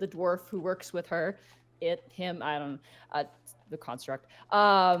Paula, the dwarf who works with her. The construct.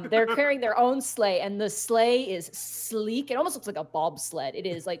 They're carrying their own sleigh, and the sleigh is sleek. It almost looks like a bobsled. It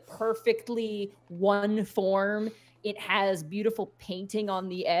is like perfectly one form. It has beautiful painting on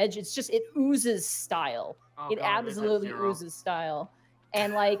the edge. It oozes style. It absolutely oozes style.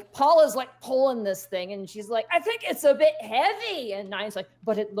 And like Paula's like pulling this thing, and she's like, I think it's a bit heavy. And Nine's like,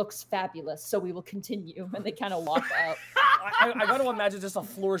 but it looks fabulous, so we will continue. And they kind of walk out. I got to imagine just a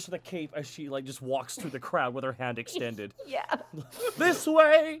flourish of the cape as she like just walks through the crowd with her hand extended. Yeah. This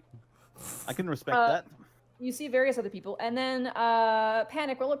way. I can respect that. You see various other people, and then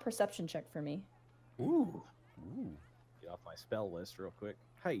Panic, roll a perception check for me. Ooh. Get off my spell list real quick.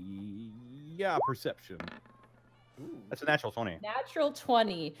 Hey, yeah, perception. Ooh, that's a natural 20. Natural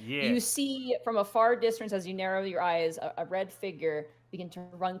 20. Yeah. You see from a far distance as you narrow your eyes a red figure begin to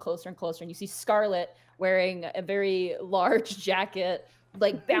run closer and closer, and you see Scarlet wearing a very large jacket,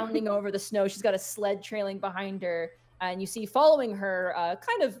 like bounding over the snow. She's got a sled trailing behind her, and you see following her,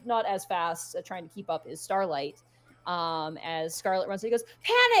 kind of not as fast, trying to keep up, is Starlight. As Scarlet runs, he goes,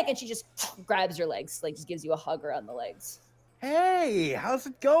 Panic! And she just grabs your legs, like just gives you a hug around the legs. Hey, how's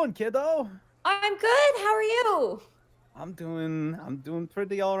it going, kiddo? I'm good. How are you? I'm doing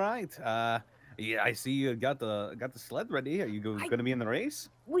pretty all right. Yeah, I see you got the sled ready. Are you going to be in the race?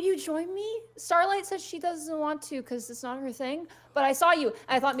 Will you join me? Starlight says she doesn't want to because it's not her thing. But I saw you, and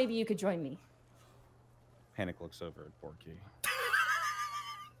I thought maybe you could join me. Panic looks over at Borky.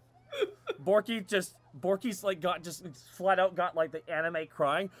 Borky's like got just flat out got like the anime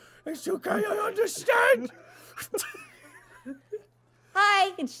crying. It's okay, I understand.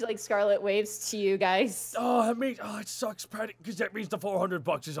 Hi, and she like Scarlet waves to you guys. It sucks, Panic, because that means the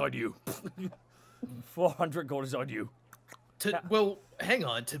 $400 is on you. 400 gold is on you. Well, hang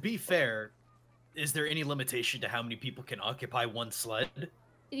on. To be fair, is there any limitation to how many people can occupy one sled?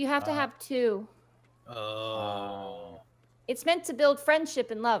 You have to have two. Oh. It's meant to build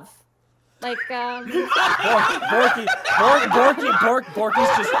friendship and love. Like, Borky's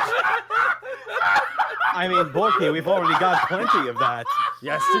just. I mean, Borky, we've already got plenty of that.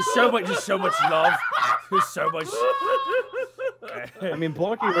 Yes, there's so much love. There's so much. I mean,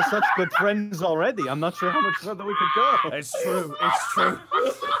 Borky, we're such good friends already. I'm not sure how much further we could go. It's true.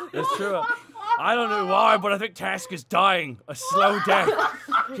 I don't know why, but I think Task is dying a slow death.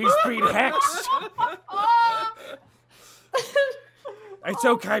 He's been hexed. It's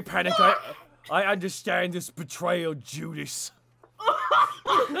okay, Panic. I understand this betrayal, Judas.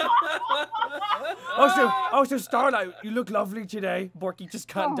 Also, Starlight, you look lovely today. Borky just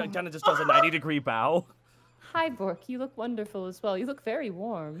kind of just does a 90-degree bow. Hi, Bork. You look wonderful as well. You look very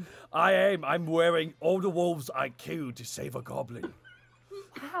warm. I am. I'm wearing all the wolves I killed to save a goblin.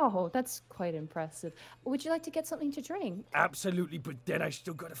 Wow, that's quite impressive. Would you like to get something to drink? Absolutely, but then I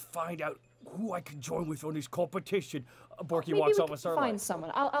still gotta find out who I can join with on this competition. Borky Maybe walks we up can with Starlight. find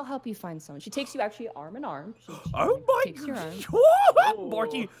someone. I'll help you find someone. She takes you actually arm in arm. She Oh my takes your arm.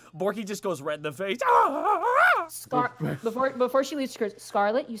 Borky just goes red in the face. Before she leaves, she goes,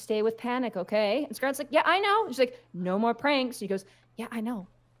 Scarlet, you stay with Panic, okay? And Scarlet's like, yeah, I know. And she's like, no more pranks. She goes, yeah, I know.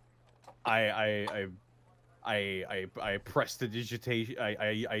 I pressed the digitation.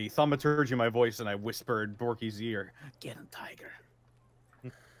 I thaumaturgy my voice and I whispered Borky's ear. Get him, Tiger.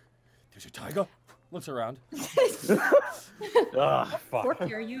 There's a tiger. Looks around. Fuck.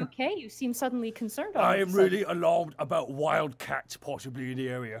 Borky, are you okay? You seem suddenly concerned. I am really alarmed about wild cats possibly in the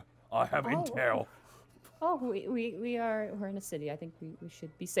area. I have intel. Oh, we're in a city. I think we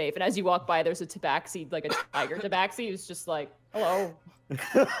should be safe. And as you walk by, there's a tabaxi, like a tiger tabaxi, who's just like, hello.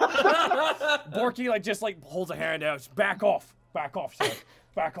 Borky just holds a hand out. Back off, sir.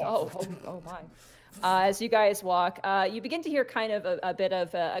 Back off. Oh my. As you guys walk, you begin to hear kind of a bit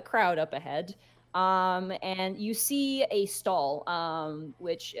of a crowd up ahead. And you see a stall,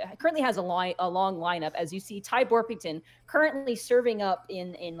 which currently has a long lineup, as you see Ty Borpington currently serving up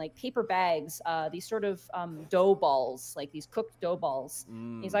in like paper bags, these sort of dough balls, like these cooked dough balls.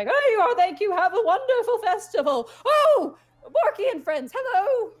 He's like, "Oh, you are, thank you. Have a wonderful festival. Oh, Borky and friends,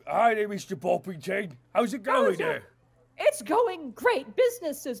 hello. Hi there, Mr. Borpington. How's it going there? It's going great.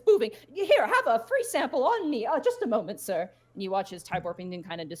 Business is booming. Here, have a free sample on me. Just a moment, sir." And you watch as Ty Borpington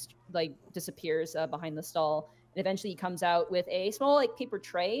kind of disappears behind the stall. And eventually he comes out with a small paper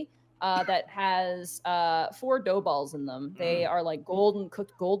tray that has 4 dough balls in them. They are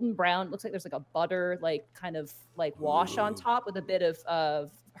cooked golden brown. Looks like there's a butter kind of wash on top with a bit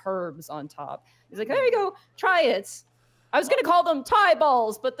of herbs on top. He's like, there you go, try it. I was gonna call them Thai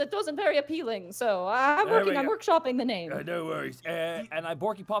balls, but that wasn't very appealing. So I'm workshopping the name. No worries. And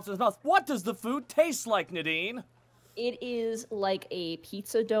Borky pops in his mouth. What does the food taste like, Nadine? It is like a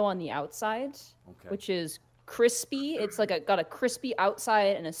pizza dough on the outside, which is crispy. It's got a crispy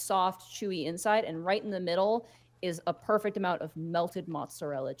outside and a soft, chewy inside, and right in the middle is a perfect amount of melted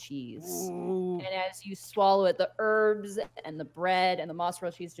mozzarella cheese. Ooh. And as you swallow it, the herbs and the bread and the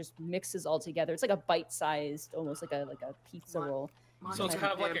mozzarella cheese just mixes all together. It's like a bite-sized, almost like a pizza roll. So it's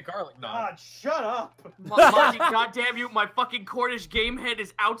kind of like a garlic knot. God, shut up! Monty, goddamn you! My fucking Cornish game head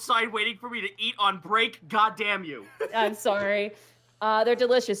is outside waiting for me to eat on break. Goddamn you! I'm sorry. They're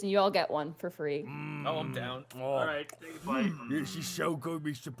delicious, and you all get one for free. Oh, I'm down. All right, take a bite. This is so good,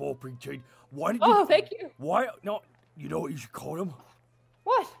 Mr. Borpington. Why did you? Thank you. Why? No, you know what you should call them?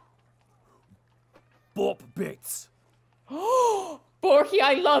 What? Bop bits. Borky,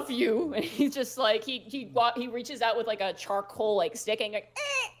 I love you. And he's just he reaches out with a charcoal stick and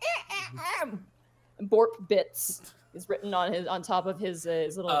Borp bits is written on top of his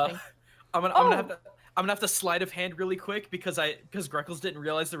little thing. I'm gonna have to sleight of hand really quick because Greckles didn't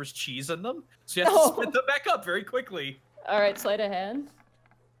realize there was cheese in them, so you have to split them back up very quickly. All right, sleight of hand.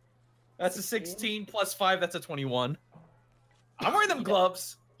 That's a 16 plus 5. That's a 21. I'm wearing them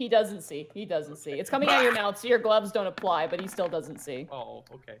gloves. He doesn't see. It's coming out of your mouth, so your gloves don't apply, but he still doesn't see. Oh,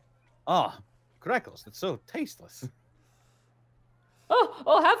 okay. Greckles, that's so tasteless.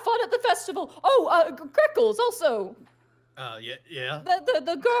 Oh, have fun at the festival. Greckles also. Yeah.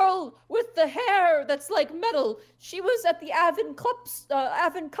 The girl with the hair that's like metal. She was at the Avon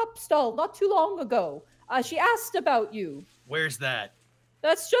Cup stall not too long ago. She asked about you. Where's that?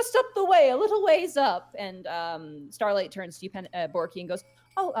 That's just up the way, a little ways up. And Starlight turns to you, Borky, and goes,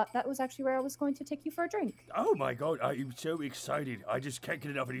 that was actually where I was going to take you for a drink. Oh my god, I'm so excited. I just can't get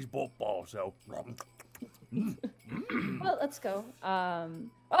enough of these bop balls, so... Well, let's go.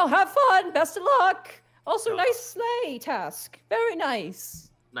 Have fun. Best of luck. Also, nice sleigh, Task. Very nice.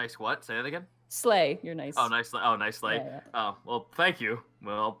 Nice what? Say that again? Sleigh. You're nice. Oh, nice sleigh. Oh, nice sleigh. Yeah. Oh, well, thank you.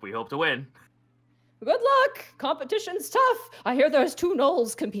 Well, we hope to win. Good luck. Competition's tough. I hear there's 2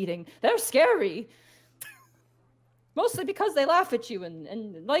 gnolls competing. They're scary. Mostly because they laugh at you,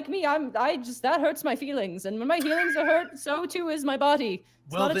 and like me, that hurts my feelings. And when my feelings are hurt, so too is my body.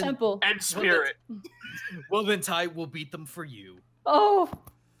 It's not a temple. And spirit. Well then, Ty, will beat them for you. Oh,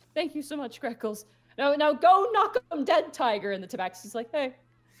 thank you so much, Greckles. Now go knock them dead, Tiger. And the Tabaxi's like, hey.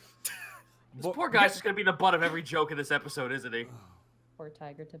 This poor guy's just gonna be the butt of every joke in this episode, isn't he? Poor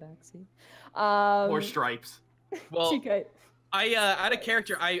Tiger Tabaxi. Poor Stripes. Well, out of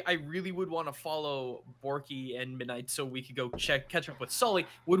character, I really would want to follow Borky and Midnight so we could go catch up with Sully.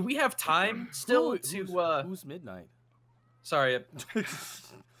 Would we have time still Who's Midnight? Sorry,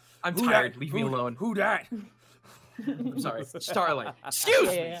 I'm tired. Leave me alone. Who that? I'm sorry, Starlight. Excuse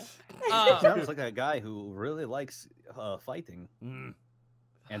me. Sounds like a guy who really likes fighting.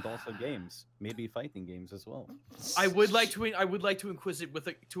 And also games, maybe fighting games as well. I would like to inquise it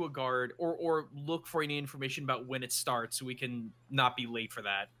to a guard or look for any information about when it starts so we can not be late for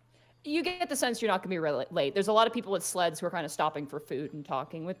that. You get the sense you're not going to be really late. There's a lot of people with sleds who are kind of stopping for food and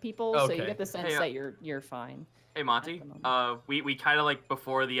talking with people, so you Okay. get the sense that you're fine. Hey Monty, At the moment. we kind of like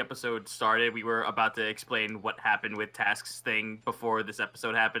before the episode started, we were about to explain what happened with Task's thing before this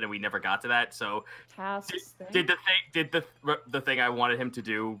episode happened, and we never got to that. So Tasks thing? did the thing I wanted him to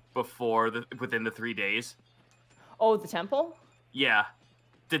do within the 3 days? Oh, the temple? Yeah,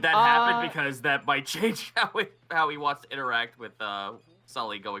 did that happen? Because that might change how he wants to interact with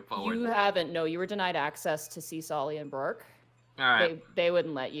Sully going forward. You haven't. No, you were denied access to see Solly and Burke. All right. They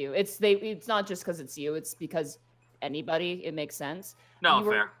wouldn't let you. It's not just because it's you. It's because anybody. It makes sense. No,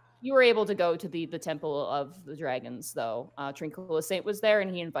 fair. You were able to go to the Temple of the Dragons, though. Trincola Saint was there, and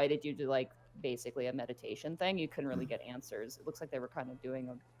he invited you to like basically a meditation thing. You couldn't really get answers. It looks like they were kind of doing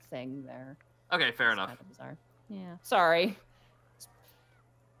a thing there. Okay, fair It's enough. kind of bizarre. Yeah. Sorry.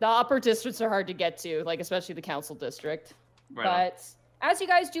 The upper districts are hard to get to, like especially the council district. Right on. But as you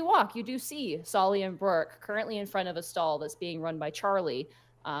guys do walk, you do see Solly and Burke currently in front of a stall that's being run by Charlie.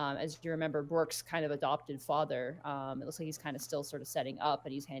 As you remember, Burke's kind of adopted father. It looks like he's kind of still sort of setting up,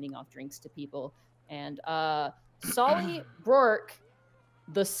 and he's handing off drinks to people. And Solly, Burke,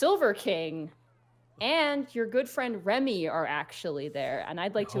 the Silver King, and your good friend Remy are actually there. And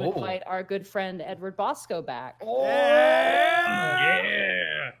I'd like to invite our good friend Edward Bosco back.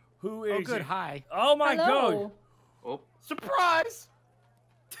 Yeah! Who is Oh, good. it? Hi. Oh my god! Hello. Oh, Surprise!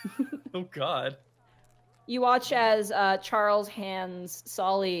 Oh God. You watch as Charles hands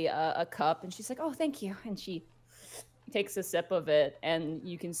Solly a cup, and she's like, "Oh, thank you." And she takes a sip of it, and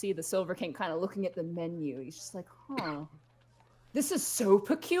you can see the Silver King kind of looking at the menu. He's just like, "Huh, this is so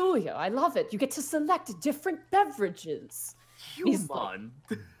peculiar. I love it. You get to select different beverages." He's like- human.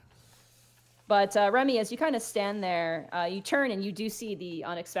 But Remy, as you kind of stand there, you turn and you do see the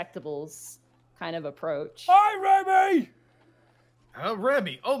Unexpectables kind of approach. Hi, Remy!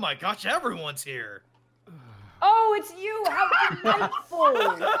 Remy. Oh my gosh, everyone's here. Oh, it's you! How delightful!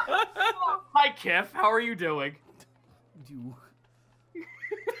 Hi, Kiff. How are you doing? You.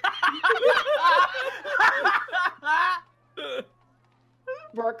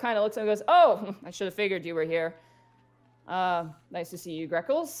 Bork kind of looks at him and goes, "Oh, I should have figured you were here. Nice to see you,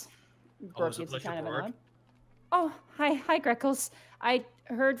 Greckles." Always a gives you pleasure, a Bork. nod. "Oh, hi, Greckles. I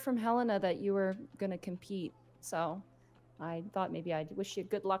heard from Helena that you were gonna compete, so I thought maybe I'd wish you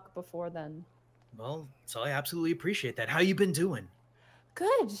good luck before then." Well, so I absolutely appreciate that. How you been doing?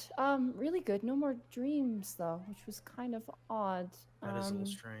 Good. Really good. No more dreams though, which was kind of odd. That is a little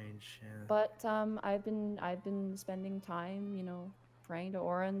strange. Yeah. But I've been spending time, praying to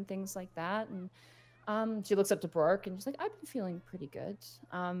Aura and things like that. And she looks up to Bork and she's like, "I've been feeling pretty good."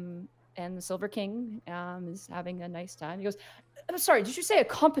 And the Silver King is having a nice time. He goes, "I'm sorry, did you say a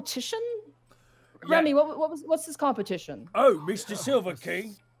competition?" Yeah. Remy, what's this competition? Oh, Mr. Silver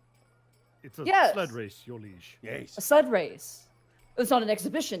King. It's a Yes. sled race, your liege. Yes. A sled race. It's not an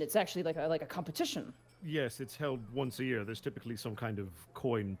exhibition. It's actually like a competition. Yes, it's held once a year. There's typically some kind of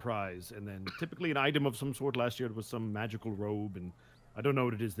coin prize, and then typically an item of some sort. Last year it was some magical robe, and I don't know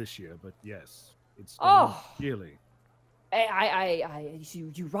what it is this year, but yes, it's done Oh. yearly.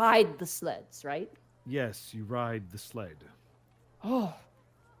 You ride the sleds, right? Yes, you ride the sled. Oh,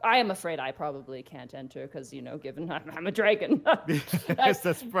 I am afraid I probably can't enter because, given I'm a dragon. Yes,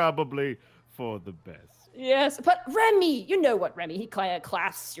 that's probably for the best. Yes, but Remy, you know what, Remy? He kind of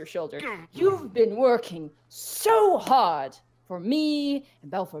clasps your shoulder. You've been working so hard for me and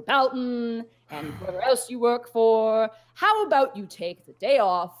Belfort Belton and whoever else you work for. How about you take the day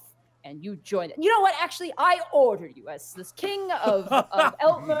off and you join it? You know what? Actually, I order you as this king of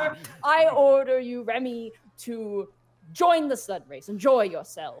Eltmer. I order you, Remy, to join the sled race. Enjoy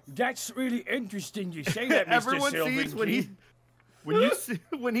yourself. That's really interesting you say that, Mr. Everyone Silver sees when King.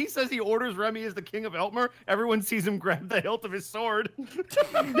 when he says he orders Remy as the king of Eltmer, everyone sees him grab the hilt of his sword.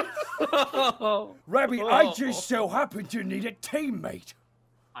 Remy, I just so happen to need a teammate.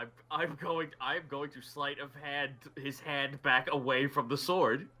 I'm going to sleight of hand his hand back away from the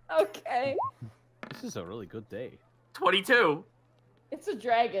sword. Okay. This is a really good day. 22. It's a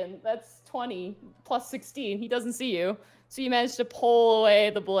dragon. That's 20 plus 16. He doesn't see you. So you managed to pull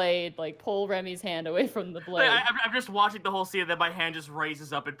away the blade, like pull Remy's hand away from the blade. I'm just watching the whole scene, and then my hand just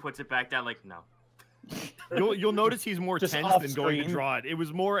raises up and puts it back down. Like, no. You'll notice he's more Just tense off than going to screen. draw it. It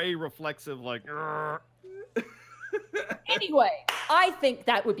was more a reflexive, like. Anyway, I think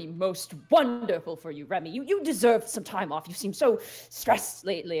that would be most wonderful for you, Remy. You deserve some time off. You seem so stressed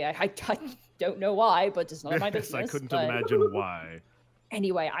lately. I don't know why, but it's none of my Yes, business. I couldn't but imagine why.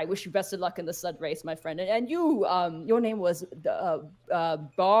 Anyway, I wish you best of luck in the sled race, my friend. And you, your name was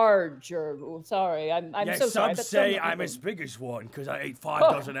Barge, or sorry, I'm Yeah, so sorry. some but say don't- I'm as big as one because I ate 5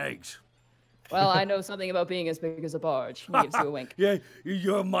 Oh. dozen eggs. Well, I know something about being as big as a barge. He gives you a wink. Yeah,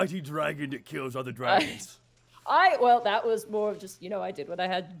 you're a mighty dragon that kills other dragons. Well, that was more of just, I did what I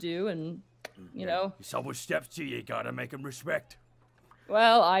had to do, and, If someone steps to you, you gotta make them respect.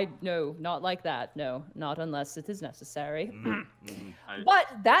 well, no, not like that. No, not unless it is necessary. But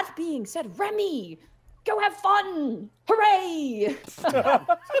that being said, Remy, go have fun! Hooray!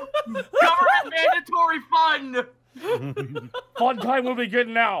 Government mandatory fun! Fun time will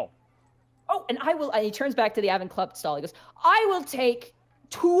begin now. Oh, and and he turns back to the Avon Club stall. He goes, I will take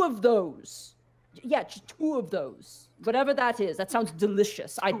 2 of those. Yeah, just 2 of those. Whatever that is. That sounds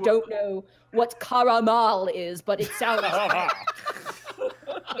delicious. I don't know what caramel is, but it sounds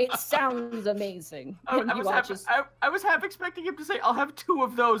it sounds amazing. I And you was all half, just I was half expecting him to say, I'll have 2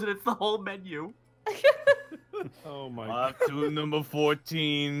 of those, and it's the whole menu. Oh my god. 2 number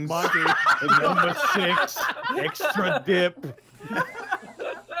 14s. Monty. Number 6. Extra dip.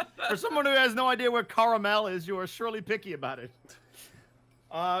 For someone who has no idea what caramel is, you are surely picky about it.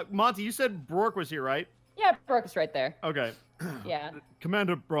 Monty, you said Brork was here, right? Yeah, Brooke's right there. Okay. Yeah.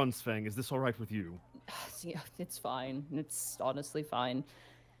 Commander Bronzefang, is this all right with you? Yeah, it's fine. It's honestly fine.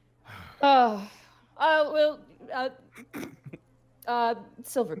 Well,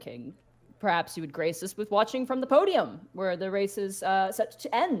 Silver King, perhaps you would grace us with watching from the podium where the race is set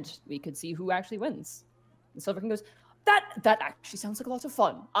to end. We could see who actually wins. And Silver King goes, that actually sounds like a lot of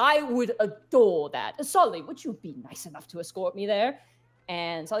fun. I would adore that. Sully, would you be nice enough to escort me there?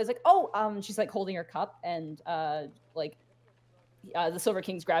 And Sully's like, she's like holding her cup, and the Silver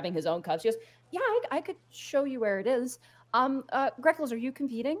King's grabbing his own cup. She goes, yeah, I could show you where it is. Greckles, are you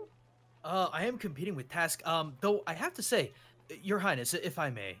competing? I am competing with Task. Though I have to say, Your Highness, if I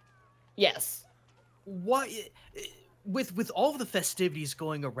may. Yes. Why, with all of the festivities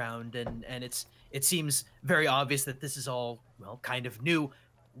going around, and it seems very obvious that this is all, well, kind of new.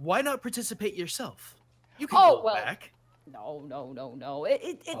 Why not participate yourself? You can go back. No.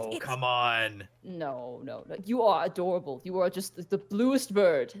 Come on. No. You are adorable. You are just the bluest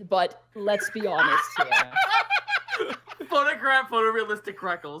bird. But let's be honest here. Photorealistic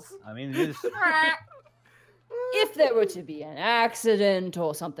Greckles. I mean, it is. If there were to be an accident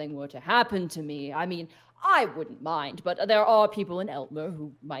or something were to happen to me, I mean, I wouldn't mind, but there are people in Elmer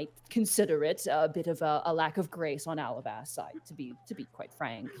who might consider it a bit of a lack of grace on Alivast's side, to be quite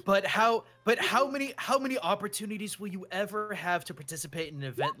frank. But how many opportunities will you ever have to participate in an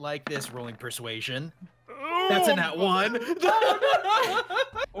event like this? Rolling persuasion. That's in that one.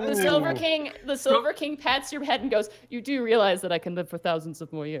 The Silver King pats your head and goes, "You do realize that I can live for thousands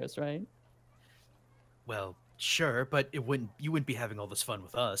of more years, right?" Well, sure, but you wouldn't be having all this fun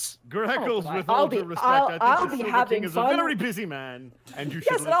with us. Greckles, Oh, with I'll all be- due respect, I'll- I I'll think be the Silver having King is fun. a very busy man, and you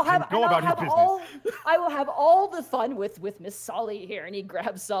should Yes, and I'll have go about his business. I will have all the fun with Miss Solly here, and he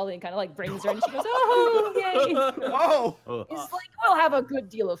grabs Solly and kind of like brings her, and she goes, "Oh, yay!" Oh, He's like, "We'll have a good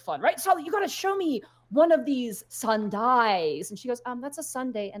deal of fun, right? Solly, you gotta show me one of these sundaes." And she goes, "That's a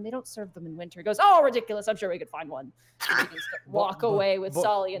Sunday, and they don't serve them in winter." He goes, "Oh, ridiculous! I'm sure we could find one." And he can walk away with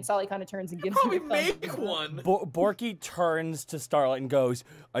Solly, and Solly kind of turns and gives him Probably a make thumbs up. one. Borky turns to Starlight and goes,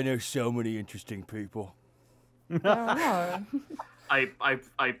 I know so many interesting people. Oh. I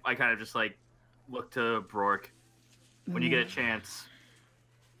kind of just like look to Brork. When you get a chance,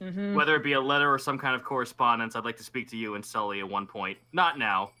 Mhm. whether it be a letter or some kind of correspondence, I'd like to speak to you and Sully at one point. Not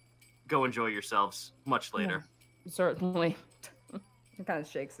now. Go enjoy yourselves. Much later. Certainly. He kind of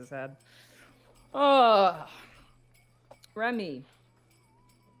shakes his head. Oh, Remy,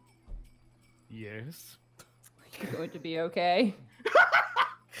 yes. you going to be okay?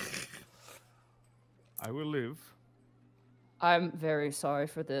 I will live. I'm very sorry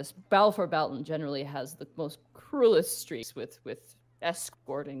for this. Balfour Belton generally has the most cruelest streaks with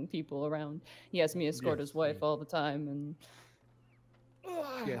escorting people around. He has me escort his wife all the time, and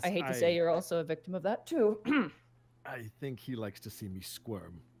Yes, I hate to say you're also a victim of that too. I think he likes to see me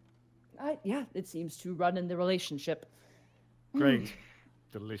squirm. Yeah, it seems to run in the relationship. Great.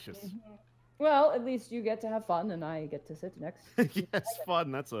 Delicious. Well, at least you get to have fun, and I get to sit next. Yes,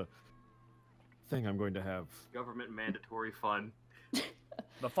 fun. That's a thing I'm going to have. Government mandatory fun.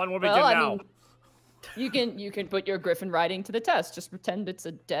 The fun will begin Well, I now. mean, you can put your griffin riding to the test. Just pretend it's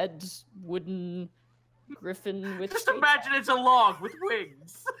a dead wooden griffin with. Just straight- imagine it's a log with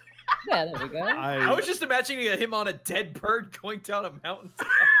wings. Yeah, there we go. I was just imagining him on a dead bird going down a mountain.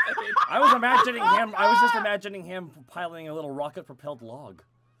 I was imagining him. I was just imagining him piloting a little rocket-propelled log.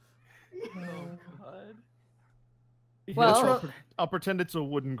 Oh God. Well, I'll pretend it's a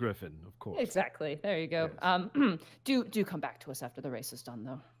wooden griffin, of course. exactly. There you go. Yes. Do come back to us after the race is done,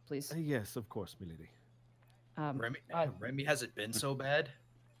 though, please. Yes, of course, milady. Remy, has it been so bad?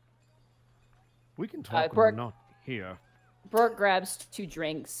 We can talk Bork- when you're not here. Bork grabs 2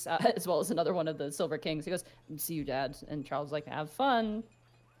 drinks, as well as another one of the Silver Kings. He goes, "See you, Dad." And Charles is like, "Have fun."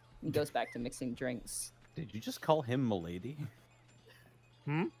 He goes back to mixing drinks. Did you just call him milady?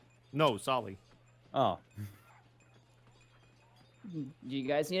 No, Solly. Oh. Do you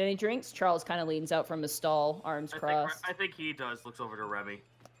guys need any drinks? Charles kind of leans out from his stall, arms crossed. I think he does. Looks over to Remy.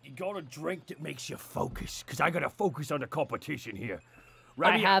 You got a drink that makes you focus, because I got to focus on the competition here.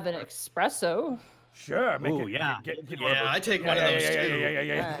 I have an espresso. Sure, make Ooh, it. yeah. Yeah, I take one of those too.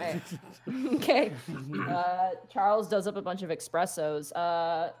 Yeah. Alright. Okay. Charles does up a bunch of espressos.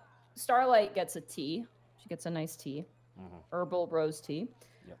 Starlight gets a tea. She gets a nice tea. Herbal rose tea.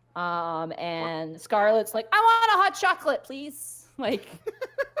 Yep. And Scarlett's like, "I want a hot chocolate, please." Like,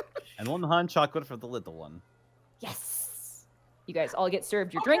 And 1 hot chocolate for the little one. yes. You guys all get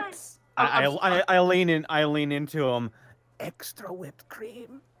served your drinks. I lean into him. Extra whipped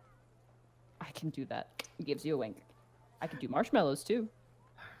cream. I can do that. He gives you a wink. I can do marshmallows too.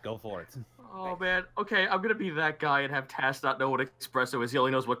 Go for it. Oh man. Okay, I'm gonna be that guy and have Task not know what espresso is. He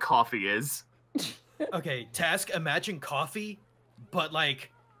only knows what coffee is. Okay, Task, imagine coffee, but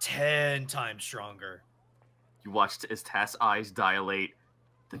like 10 times stronger. You watch as Task's eyes dilate.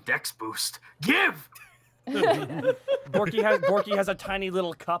 The dex boost. Give. Borky has a tiny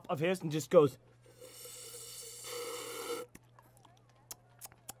little cup of his and just goes.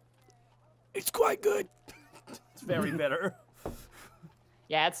 It's quite good. It's very bitter.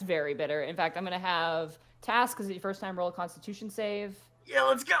 Yeah, it's very bitter. In fact, I'm gonna have Task, because it's your first time, roll a Constitution save, Yeah,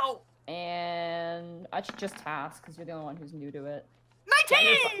 let's go. and actually just Task, because you're the only one who's new to it.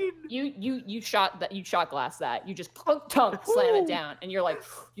 19. You shot glass that. You just slam it down, and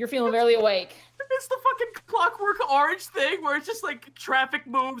you're feeling barely awake. It's the fucking Clockwork Orange thing where it's just like traffic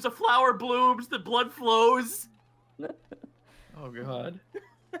moves, a flower blooms, the blood flows, Oh god.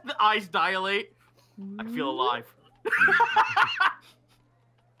 the eyes dilate. I feel alive.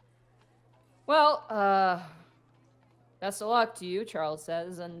 Well, best of luck to you, Charles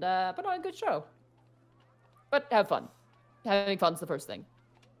says, and put on a good show. But have fun. Having fun's the first thing.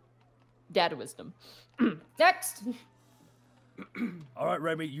 Dad wisdom. Next. All right,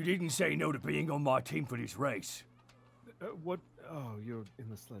 Remy, you didn't say no to being on my team for this race. What? Oh, you're in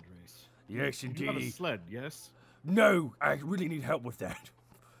the sled race. Yes, You have a indeed. sled, yes? No, I really need help with that.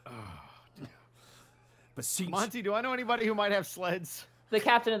 Oh, But since Monty, do I know anybody who might have sleds? The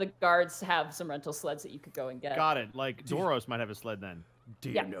captain of the guards have some rental sleds that you could go and get. Got it. Like, Doros might have a sled then. do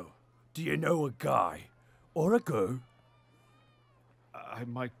Yeah. you know a guy or a girl? I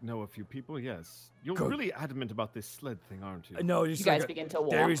might know a few people, yes. You're Good. really adamant about this sled thing, aren't you? No, it's You like guys begin to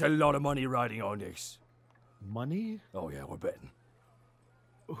walk. there is a lot of money riding on this. Money? Oh yeah, we're betting.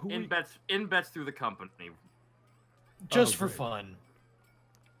 Who In bets through the company. Just Oh, for great. fun.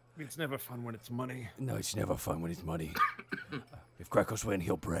 It's never fun when it's money. No, it's never fun when it's money. If Greckles win,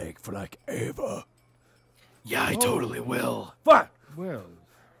 he'll brag for like ever. Yeah, I totally will. What? Well,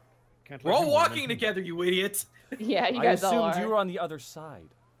 can't We're let all him walking win. together, you idiots. Yeah, you I guys all assumed are. you were on the other side.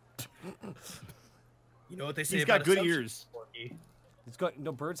 You know what they say He's about got good assumptions, ears. Borky? It's got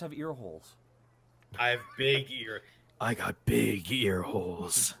no birds have ear holes. I got big ear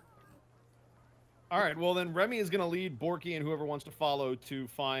holes. All right, well then Remy is going to lead Borky and whoever wants to follow to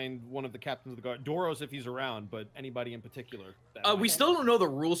find one of the captains of the guard. Doros if he's around, but anybody in particular. that We might- still don't know the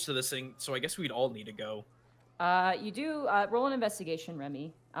rules to this thing, so I guess we'd all need to go. You do roll an investigation,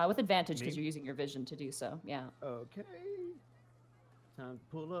 Remy, with advantage because Me? you're using your vision to do so. Yeah. Okay. Time to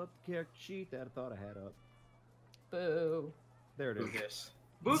pull up the character sheet that I thought I had up. Boo. There it is. This.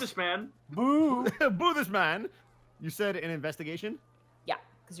 Boo this man. Boo! Boo this man! You said an investigation? Yeah,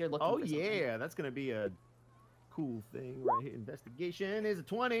 because you're looking. Oh for something. yeah, that's gonna be a cool thing right here. Investigation is a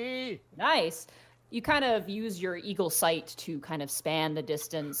 20. Nice. You kind of use your eagle sight to kind of span the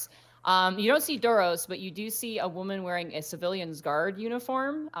distance. You don't see Doros, but you do see a woman wearing a civilian's guard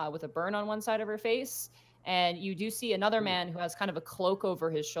uniform with a burn on one side of her face. And you do see another man who has kind of a cloak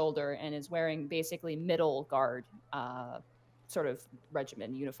over his shoulder and is wearing basically middle guard sort of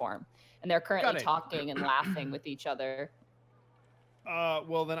regiment uniform. And they're currently it. talking and laughing with each other.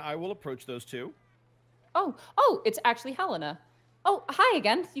 Well then I will approach those two. Oh, it's actually Helena. Oh, hi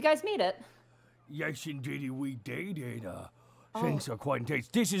again. You guys made it. Yes, indeed, we did. And things are quite intense.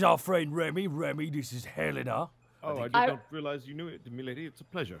 This is our friend Remy. Remy, this is Helena. Oh, I did I- not realize you knew it, milady. It's a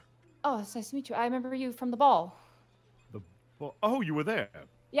pleasure. Oh, it's nice to meet you. I remember you from the ball. Oh, you were there.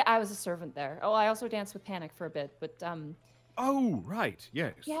 Yeah, I was a servant there. Oh, I also danced with Panic for a bit, but Oh, right.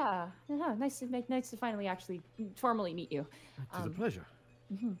 Yes. yeah, nice to finally actually formally meet you. It is a pleasure.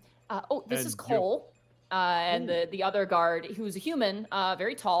 Oh, this is And you're- Cole, and the other guard, who's a human,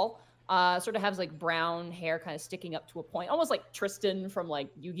 very tall, sort of has like brown hair, kind of sticking up to a point, almost like Tristan from like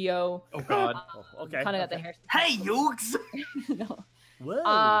Yu-Gi-Oh. Oh God. Okay. Kind of got the hair. Hey, Yugs! No.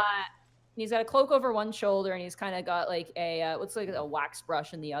 Whoa. He's got a cloak over one shoulder, and he's kind of got like a looks like a wax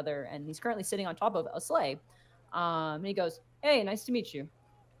brush in the other, and he's currently sitting on top of a sleigh. And he goes, "Hey, nice to meet you."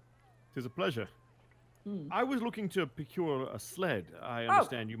 It is a pleasure. Hmm. I was looking to procure a sled. I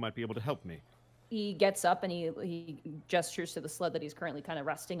understand you might be able to help me. He gets up and he gestures to the sled that he's currently kind of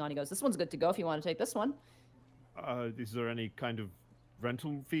resting on. He goes, "This one's good to go if you want to take this one." Is there any kind of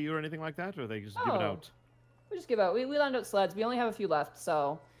rental fee or anything like that, or they just give it Oh. out? We just give out. We lend out sleds. We only have a few left,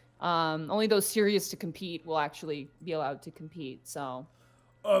 so only those serious to compete will actually be allowed to compete. So.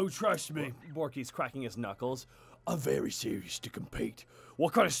 Oh, trust me. Borky's cracking his knuckles. I'm very serious to compete.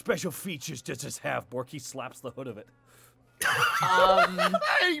 What kind of special features does this have? Borky slaps the hood of it.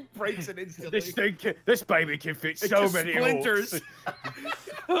 He breaks it instantly. This baby can fit so many splinters.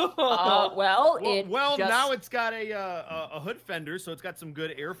 Well, it Well, just, now it's got a hood fender, so it's got some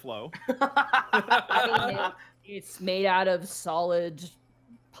good airflow. I mean, it's made out of solid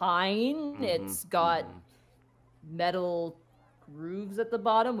pine. It's got metal grooves at the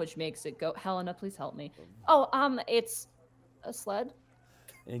bottom, which makes it go. Helena, please help me. Oh, it's a sled.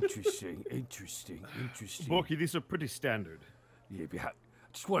 Interesting. Borky, these are pretty standard. Yeah, but I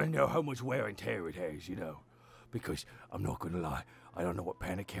just want to know how much wear and tear it has, you know. Because I'm not going to lie, I don't know what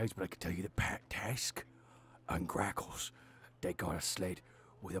Panic has, but I can tell you that Task and Greckles, they got a sled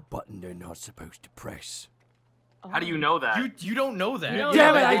with a button they're not supposed to press. How do you know that? You don't know that. don't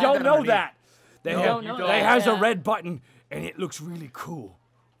Damn know it, I that. don't know that. They don't know they that, has a yeah. red button, and it looks really cool.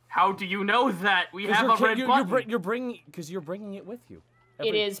 How do you know that? We have a red you're button. you're bringing it with you.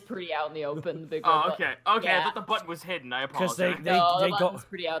 It is pretty out in the open. The big Oh, red okay. button. Okay, I Yeah. thought the button was hidden. I Because apologize. they No, the they button's got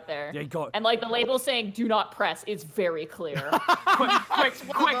pretty out there. they got And like the label saying "Do not press" is very clear.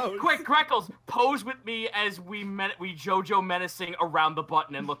 quick, Greckles, pose with me as we JoJo menacing around the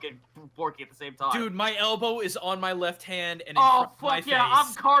button and look at Borky at the same time. Dude, my elbow is on my left hand and in oh front of my fuck yeah, I'm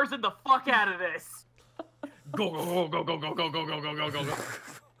face. carsing the fuck out of this. Go go go go go go go go go go go go.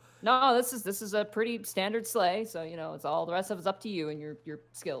 No, this is a pretty standard sleigh, so you know it's all the rest of it's up to you and your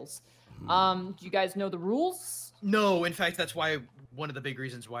skills. Do you guys know the rules? No, in fact, that's why one of the big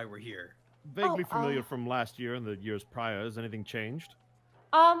reasons why we're here. Vaguely familiar from last year and the years prior. Has anything changed?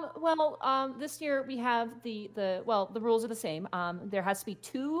 This year we have the rules are the same. There has to be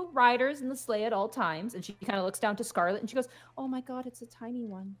 2 riders in the sleigh at all times, and she kind of looks down to Scarlet and she goes, "Oh my God, it's a tiny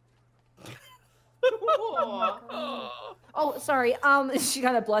one." Oh, sorry. She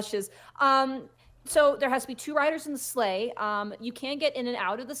kind of blushes. So there has to be 2 riders in the sleigh. You can get in and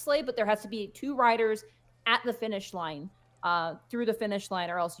out of the sleigh, but there has to be 2 riders at the finish line, through the finish line,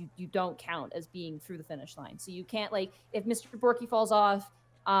 or else you don't count as being through the finish line. So you can't, like, if Mr. Borky falls off,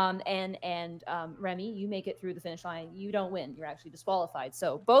 and Remy, you make it through the finish line, you don't win. You're actually disqualified.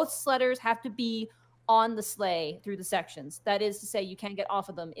 So both sledders have to be on the sleigh through the sections. That is to say, you can get off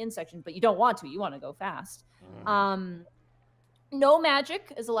of them in sections, but you don't want to. You want to go fast. No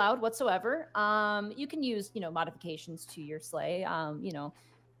magic is allowed whatsoever. You can use, modifications to your sleigh,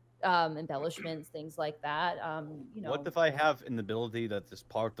 embellishments, things like that. What if I have an ability that is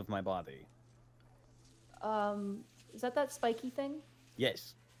part of my body? Is that spiky thing?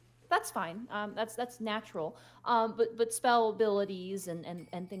 Yes. That's fine. That's natural. But spell abilities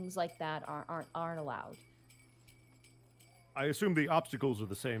and things like that aren't allowed. I assume the obstacles are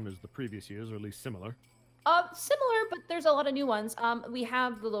the same as the previous years, or at least similar. Similar, but there's a lot of new ones. We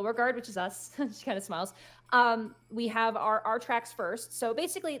have the lower guard, which is us. She kind of smiles. We have our tracks first. So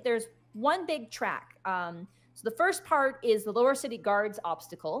basically, there's one big track. So the first part is the lower city guard's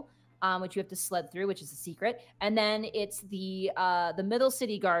obstacle, which you have to sled through, which is a secret. And then it's the middle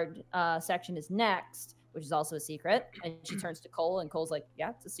city guard section is next, which is also a secret. And she turns to Cole, and Cole's like,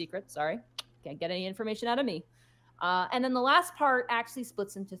 "Yeah, it's a secret. Sorry, can't get any information out of me." And then the last part actually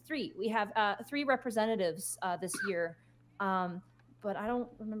splits into 3. We have 3 representatives this year, but I don't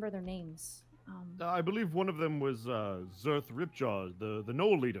remember their names. I believe one of them was Zerth Ripjaw, the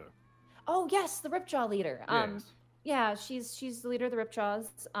Knoll leader. Oh yes, the Ripjaw leader. Yes. Yeah, she's the leader of the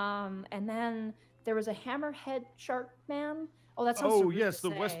Ripjaws. And then there was a Hammerhead Shark Man. Oh, that sounds so rude yes, to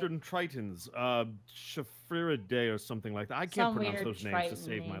the say. Western Tritons, Shafiridae or something like that. I can't Some pronounce weird those names Triton to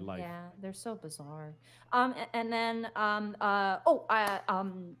save my name. life. Yeah, they're so bizarre. And then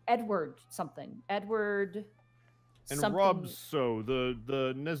Edward something. Edward. And something. Robso,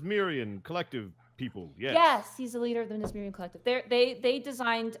 the Nesmirian collective people. Yes. Yes, he's the leader of the Nesmirian collective. They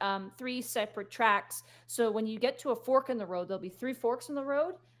designed 3 separate tracks. So when you get to a fork in the road, there'll be 3 forks in the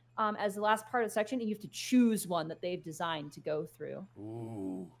road as the last part of the section, and you have to choose one that they've designed to go through.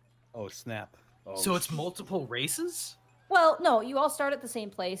 Ooh. Oh snap! Oh, So it's multiple races? Well, no, you all start at the same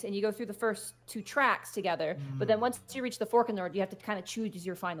place, and you go through the first 2 tracks together. But then once you reach the fork in the road, you have to kind of choose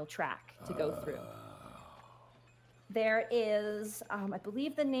your final track to go through. There is, I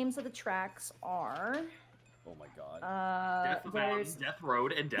believe the names of the tracks are. Oh my god. Death Mountain, Death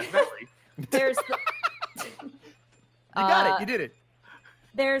Road, and Death Valley. There's the. You got it. You did it.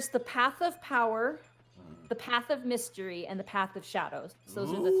 There's the Path of Power, the Path of Mystery, and the Path of Shadows. So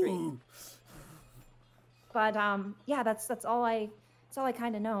those are the 3. But yeah, that's all I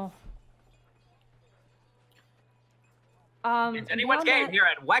kind of know. It's anyone's game here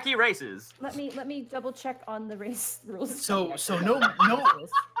at Wacky Races. Let me double check on the race rules. So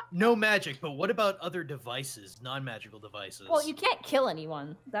no magic, but what about other devices, non-magical devices? Well, you can't kill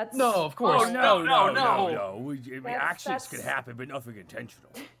anyone. That's No, of course. Oh, no. Actions can happen, but nothing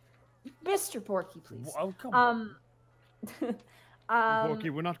intentional. Mr. Borky, please. Oh, come on. Borky,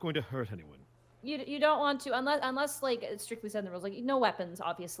 we're not going to hurt anyone. You don't want to unless like it's strictly said in the rules, like no weapons,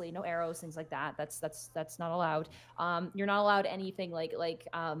 obviously, no arrows, things like that. That's not allowed. You're not allowed anything like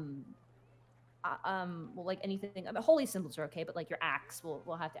anything. I mean, holy symbols are okay, but like your axe,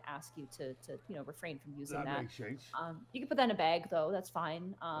 we'll have to ask you to refrain from using that. Makes sense. You can put that in a bag though. That's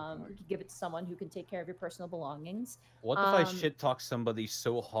fine. You can give it to someone who can take care of your personal belongings. What if I shit talk somebody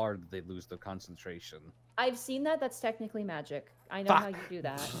so hard they lose their concentration? I've seen that. That's technically magic. I know how you do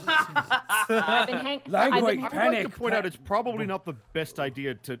that. I'd like to point out it's probably not the best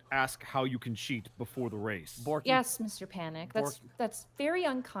idea to ask how you can cheat before the race. Borky. Yes, Mr. Panic. That's very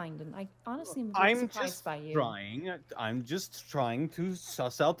unkind, and I honestly am I'm surprised just by you. I'm just trying to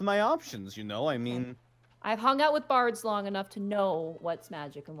suss out my options, I mean... I've hung out with bards long enough to know what's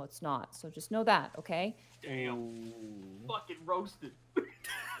magic and what's not, so just know that, okay? Damn. Fucking roasted.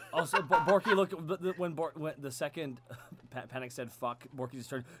 Also, Borky, look, when the second Panic said fuck, Borky just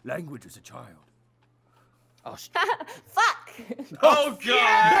turned, language as a child. Oh, Fuck! Oh,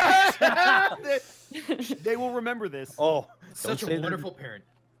 God! They will remember this. Oh, Such a wonderful parent.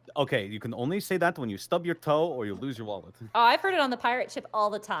 Okay, you can only say that when you stub your toe or you lose your wallet. Oh, I've heard it on the pirate ship all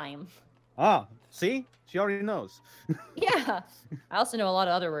the time. Ah, see? She already knows. Yeah. I also know a lot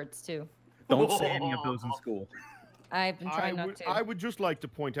of other words, too. Don't say any of those in school. I've been trying not to. I would just like to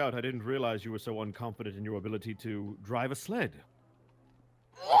point out, I didn't realize you were so unconfident in your ability to drive a sled.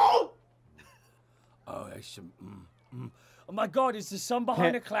 Oh, that's some... Oh my god, is the sun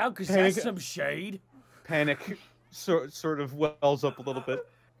behind a cloud? Because that's some shade. Panic sort of wells up a little bit.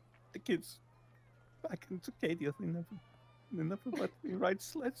 The kids back in Cicadia, they never let me ride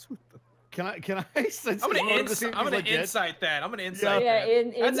sleds with them. Can I? I'm gonna insight that. I'm gonna insight Yeah,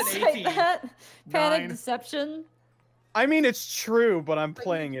 that. That's an insight 18. that. Panic 9. Deception. I mean, it's true, but I'm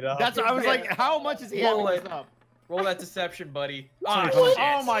playing it up. I was like, how much is he Roll adding it. up? Roll that deception, buddy.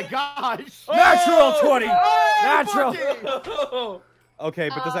 Oh my gosh! Natural 20! Oh, Natural! Borky! Okay,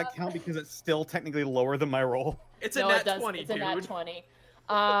 but does that count because it's still technically lower than my roll? It's a No, nat it does. 20, It's dude. a nat 20.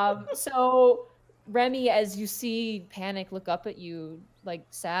 So Remy, as you see Panic look up at you, like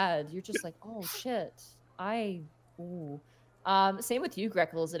sad, you're just like, oh shit. Same with you,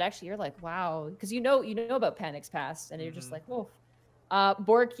 Greckles. It actually, you're like, wow, because you know about Panic's past, and you're just like, whoa.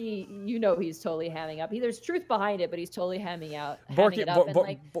 Borky, he's totally hamming up. There's truth behind it, but he's totally hamming it up.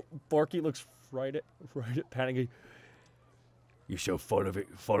 Borky looks right at Panic. You're so full of it,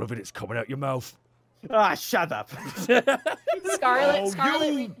 it's coming out your mouth. Ah, shut up.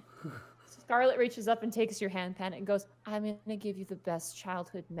 Scarlet reaches up and takes your hand, Panic, and goes, I'm gonna give you the best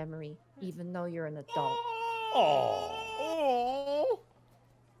childhood memory, even though you're an adult. Oh.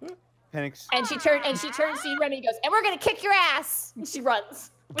 Panic's. And she turns to you, Remy, and goes, and we're gonna kick your ass. And she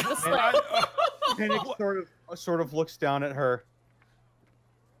runs with the sled. Panic sort of looks down at her,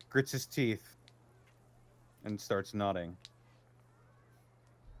 grits his teeth, and starts nodding.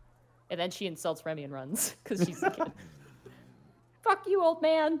 And then she insults Remy and runs because she's a kid. Fuck you, old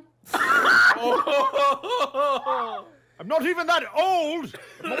man. I'm not even that old.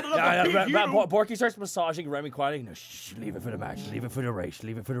 Borky starts massaging Remy quietly. No, leave it for the match. Leave it for the race.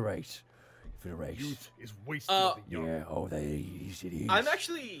 Leave it for the race. For the race. Youth is wasted. Yeah. Oh, it is. I'm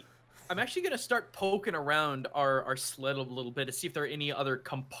actually gonna start poking around our sled a little bit to see if there are any other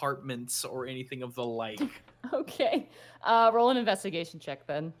compartments or anything of the like. Okay. Roll an investigation check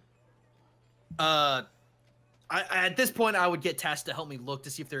then. I At this point, I would get Tess to help me look to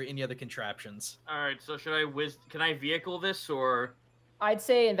see if there are any other contraptions. All right, so should I can I vehicle this or? I'd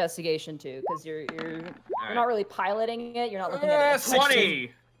say investigation too, because you're not really piloting it. You're not looking at it.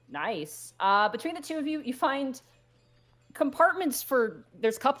 20. Nice. Between the two of you, you find compartments for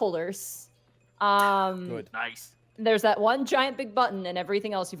there's cup holders. Good. Nice. There's that one giant big button, and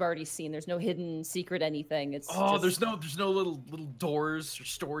everything else you've already seen. There's no hidden secret anything. It's just... there's no little doors or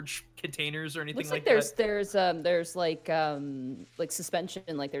storage containers or anything looks like that. There's like suspension,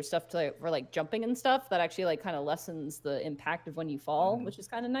 like there's stuff for like jumping and stuff that actually like kind of lessens the impact of when you fall, which is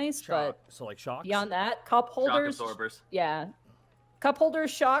kind of nice. But so like shocks. Beyond that, cup holders, shock absorbers. Yeah, cup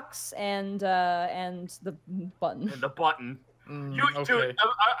holders, shocks, and the button. And the button. Okay. Dude,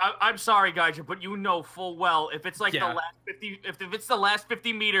 I'm sorry, guys, but you know full well if it's like the last 50, if it's the last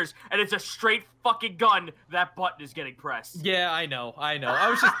 50 meters and it's a straight fucking gun, that button is getting pressed. Yeah, I know. I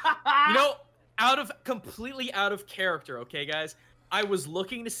was just, completely out of character. Okay, guys. I was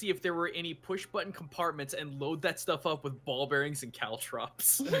looking to see if there were any push button compartments and load that stuff up with ball bearings and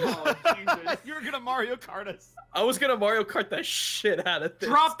caltrops. Oh, Jesus. You were gonna Mario Kart us. I was gonna Mario Kart the shit out of this.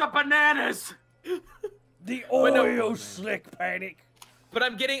 Drop the bananas. The oil slick panic. But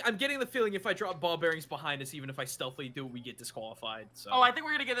I'm getting the feeling if I drop ball bearings behind us, even if I stealthily do, we get disqualified. So. Oh, I think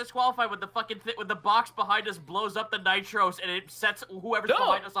we're gonna get disqualified when the fucking when the box behind us blows up the nitros and it sets whoever's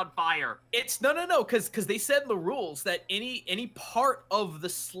behind us on fire. It's no, because they said in the rules that any part of the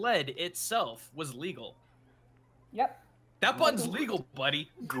sled itself was legal. Yep. That button's legal,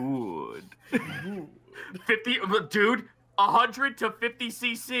 buddy. Good. 50, dude. 100 to 50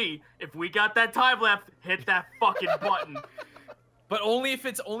 cc. If we got that time left, hit that fucking button. But only if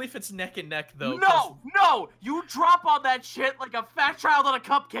it's neck and neck though. No, you drop on that shit like a fat child on a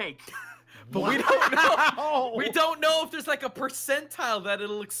cupcake. But we don't know. We don't know if there's like a percentile that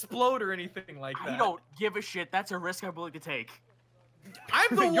it'll explode or anything like that. I don't give a shit. That's a risk I'm willing to take.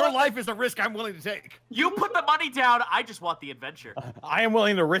 Your life is a risk I'm willing to take. You put the money down. I just want the adventure. I am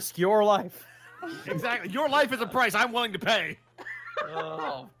willing to risk your life. Exactly. Your life is a price I'm willing to pay.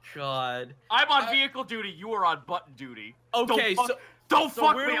 Oh, God. I'm on vehicle duty. You are on button duty. Okay, don't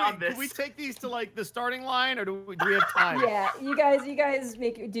fuck me on this. Can we take these to like the starting line, or do we have time? Yeah, you guys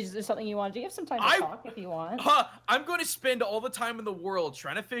make. Is there something you want to do? You have some time to talk if you want. I'm going to spend all the time in the world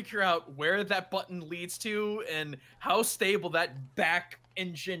trying to figure out where that button leads to and how stable that back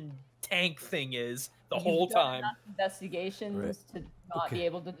engine tank thing is the whole time. Enough investigations to not be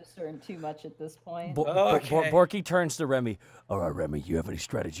able to discern too much at this point. Borky turns to Remy. All right, Remy, you have any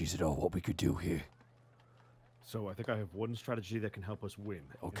strategies at all? What we could do here? So I think I have one strategy that can help us win.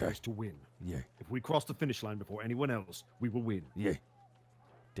 Okay. And that's to win. Yeah. If we cross the finish line before anyone else, we will win. Yeah.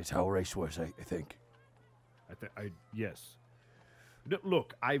 That's how a race works, I think. Yes. No,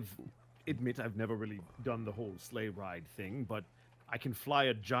 look, I've never really done the whole sleigh ride thing, but I can fly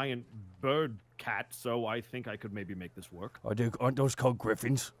a giant bird cat, so I think I could maybe make this work. Aren't those called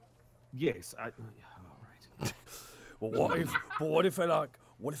griffins? Yes. All right. Well, what if I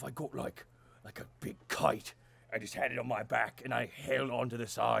got like a big kite? I just had it on my back and I held onto the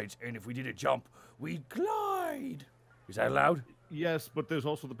sides, and if we did a jump, we'd glide. Is that allowed? Yes, but there's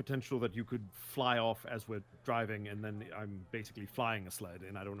also the potential that you could fly off as we're driving, and then I'm basically flying a sled,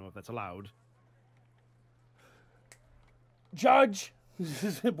 and I don't know if that's allowed. Judge!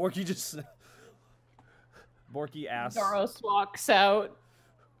 Borky asks. Doros walks out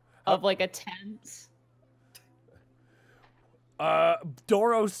of like a tent.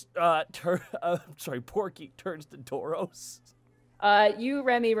 Borky turns to Doros. You,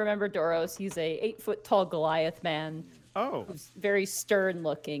 Remy, remember Doros. He's a 8-foot tall Goliath man. Oh. Who's very stern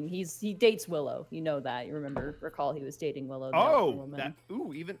looking. He dates Willow. You know that. You recall he was dating Willow.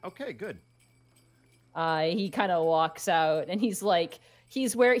 Okay, good. He kind of walks out and he's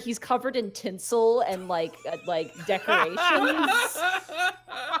covered in tinsel and like decorations.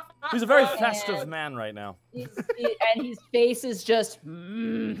 He's a very festive man right now. And his face is just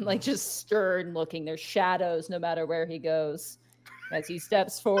just stern looking. There's shadows no matter where he goes. As he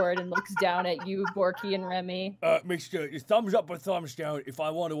steps forward and looks down at you, Borky and Remy. Mister, thumbs up or thumbs down if I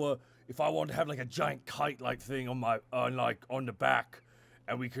want to have like a giant kite-like thing on the back,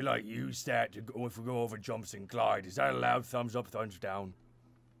 and we could like use that to go if we go over jumps and glide. Is that allowed? Thumbs up, thumbs down.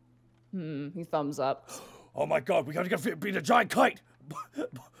 He thumbs up. Oh my God, we gotta beat a giant kite.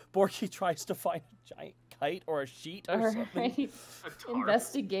 Borky tries to find a giant kite or a sheet or something. Right.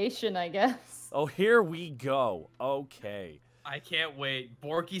 Investigation, I guess. Oh, here we go. Okay. I can't wait.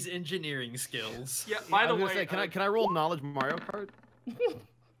 Borky's engineering skills. Yeah, by the way, can I roll knowledge Mario Kart?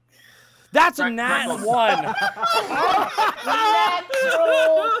 That's a nat Greckles. 1.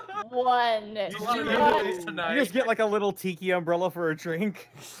 Natural 1. There's a lot of You good got days tonight. You just get like a little tiki umbrella for a drink.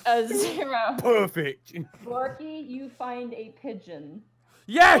 a 0. Perfect. Borky, you find a pigeon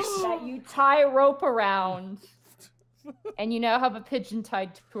Yes! that you tie a rope around. And you now have a pigeon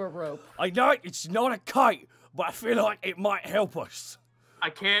tied to a rope. I know it's not a kite, but I feel like it might help us. I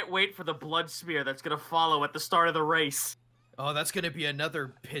can't wait for the blood smear that's gonna follow at the start of the race. Oh, that's gonna be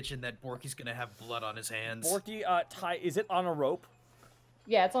another pigeon that Borky's gonna have blood on his hands. Borky, is it on a rope?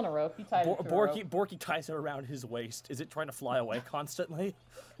 Yeah, it's on a rope. You tied it to a rope. Borky ties it around his waist. Is it trying to fly away constantly?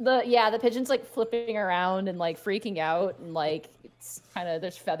 The pigeon's like flipping around and like freaking out and like it's kind of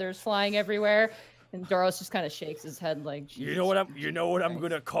there's feathers flying everywhere. And Doros just kind of shakes his head like. You know what I'm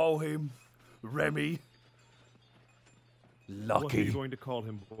gonna call him, Remy. What are Lucky. you going to call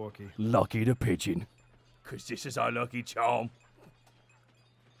him, Borky? Lucky the pigeon. 'Cause this is our lucky charm.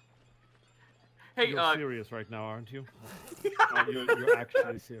 Hey, You're serious right now, aren't you? You're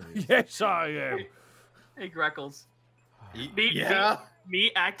actually serious. Yes, I am. hey, Greckles. Yeah.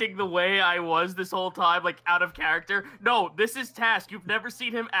 Me acting the way I was this whole time, like out of character. No, this is Task. You've never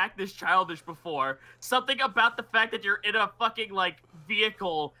seen him act this childish before. Something about the fact that you're in a fucking like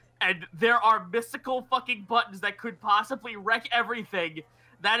vehicle and there are mystical fucking buttons that could possibly wreck everything.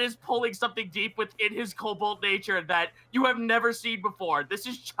 That is pulling something deep within his kobold nature that you have never seen before. This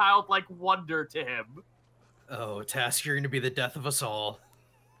is childlike wonder to him. Oh, Task, you're gonna be the death of us all.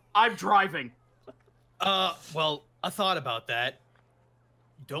 I'm driving. Well, I thought about that.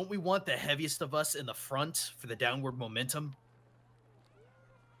 Don't we want the heaviest of us in the front for the downward momentum?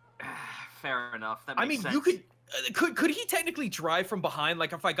 Fair enough. That I makes mean, sense. you could he technically drive from behind?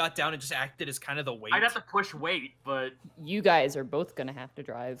 Like if I got down and just acted as kind of the weight? I'd have to push weight, but You guys are both gonna have to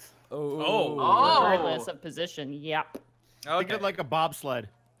drive, oh. regardless of position. Yep. Think of it like a bobsled.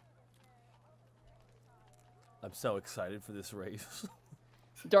 I'm so excited for this race.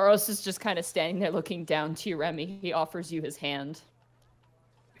 Doros is just kind of standing there looking down to you, Remy. He offers you his hand.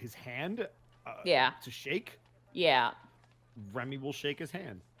 His hand? Yeah. To shake? Yeah. Remy will shake his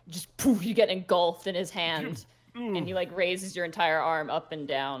hand. Just poof, you get engulfed in his hand, and he like raises your entire arm up and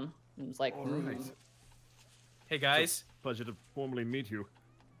down. And it's like, All right. Hey guys, Pleasure to formally meet you.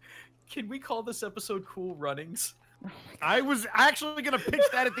 can we call this episode "Cool Runnings"? I was actually gonna pitch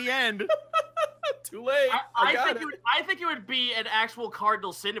that at the end. Too late. I think it would be an actual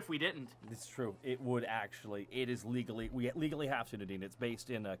cardinal sin if we didn't. It's true. It would actually. It is legally. We legally have to, Nadine. It's based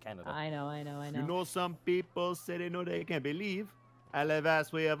in Canada. I know. You know, some people say they know they can't believe.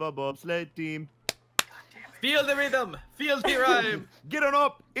 Alivast, we have a bobsled team. Feel the rhythm. Feel the rhyme. Get on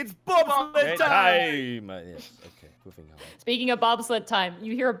up. It's bobsled time. Yes. Okay. Moving on. Speaking of bobsled time,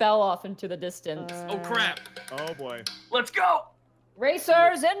 you hear a bell off into the distance. Oh crap. Oh boy. Let's go.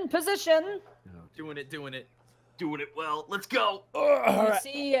 Racers in position. Doing it. Doing it well. Let's go. You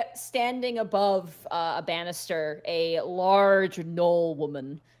see standing above a banister a large gnoll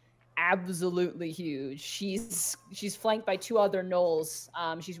woman, absolutely huge. She's flanked by two other gnolls.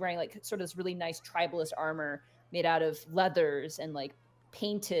 She's wearing like sort of this really nice tribalist armor made out of leathers and like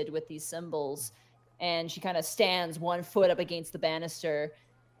painted with these symbols. And she kind of stands one foot up against the banister,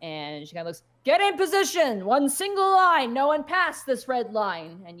 and she kind of looks. Get in position. One single line. No one past this red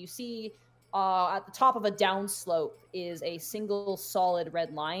line. And you see. At the top of a downslope is a single solid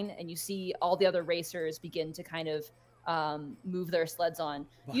red line, and you see all the other racers begin to kind of move their sleds on.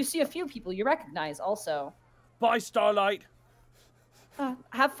 You see a few people you recognize also. Bye, Starlight.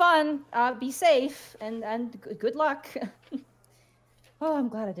 Have fun, be safe, and good luck. Oh, I'm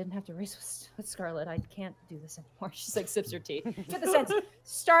glad I didn't have to race with Scarlet. I can't do this anymore. She's like sips her tea. Get the sense,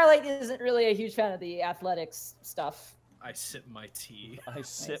 Starlight isn't really a huge fan of the athletics stuff. I sip my tea. I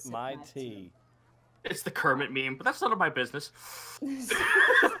sip my tea. It's the Kermit meme, but that's none of my business.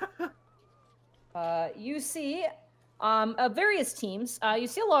 You see various teams. You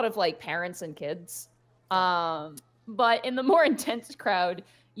see a lot of like parents and kids. But in the more intense crowd,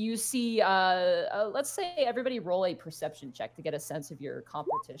 you see, let's say everybody roll a perception check to get a sense of your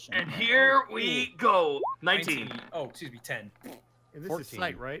competition. And here we go. 19. Oh, excuse me, 10. And this 14. is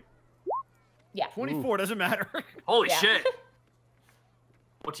sight, right? Yeah. 24 doesn't matter. Holy Yeah. shit.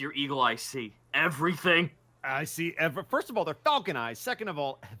 What's your eagle eye see? Everything. I see. First of all, they're falcon eyes. Second of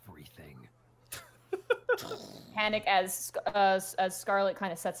all, everything. Panic as Scarlet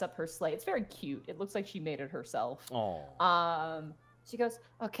kind of sets up her sleigh. It's very cute. It looks like she made it herself. Oh. She goes,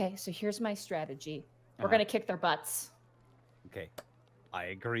 okay, so here's my strategy. We're gonna kick their butts. Okay, I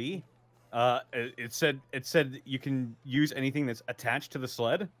agree. It said you can use anything that's attached to the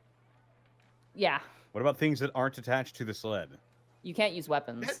sled. Yeah. What about things that aren't attached to the sled? You can't use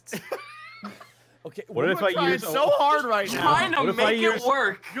weapons. Okay. What if I trying use so hard right now? Trying to make it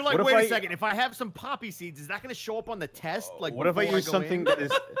work. You're like, wait a second. If I have some poppy seeds, is that going to show up on the test? Like, what if I before use go something in? that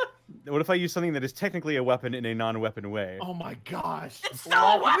is? What if I use something that is technically a weapon in a non-weapon way? Oh my gosh! It's still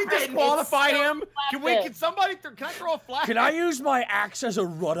a Can we weapon. disqualify It's him? Can somebody? Can I throw a flag? Can I use my axe as a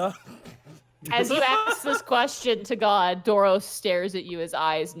rudder? As you ask this question to God, Doros stares at you, his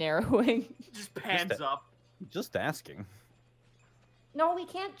eyes narrowing. Just pans up. Just asking. No, we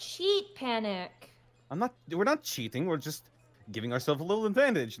can't cheat, Panic. We're not cheating. We're just giving ourselves a little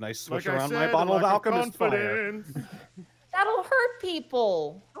advantage. And I switch Like I around my said, bottle of lack alchemist fire. confidence. That'll hurt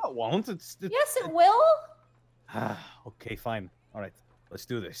people. No, it won't. Yes, it will. Okay, fine. All right, let's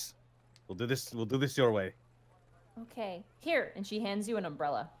do this. We'll do this. We'll do this your way. Okay, here. And she hands you an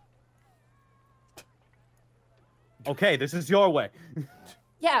umbrella. Okay, this is your way.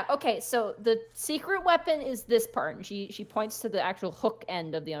 Yeah, okay, so the secret weapon is this part, and she points to the actual hook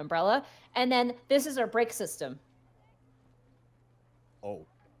end of the umbrella, and then this is our brake system. Oh.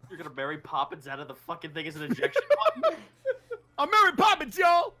 You're gonna Mary Poppins out of the fucking thing as an injection button? I'm Mary Poppins,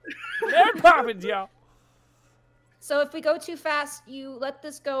 y'all. Mary Poppins, y'all. So if we go too fast, you let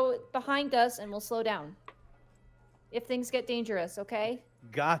this go behind us, and we'll slow down. If things get dangerous, okay?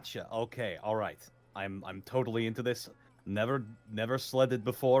 Gotcha. Okay. All right. I'm totally into this. Never sledded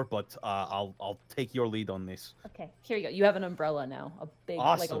before, but I'll take your lead on this. Okay, here you go. You have an umbrella now. A big, like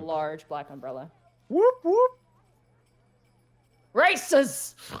a Awesome. large black umbrella. Whoop whoop.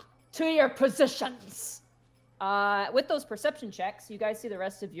 Racers to your positions. With those perception checks, you guys see the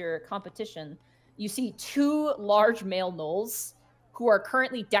rest of your competition. You see two large male gnolls who are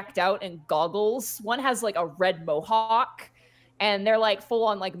currently decked out in goggles. One has like a red mohawk, and they're like full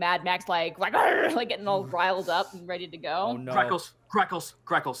on like Mad Max, like getting all riled up and ready to go. Oh no.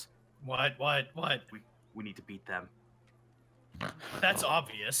 Greckles. What? We need to beat them. That's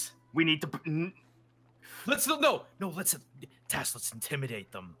obvious. We need to. Let's let's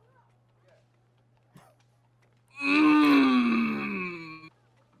intimidate them.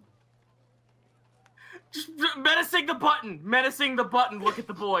 Just menacing the button. Look at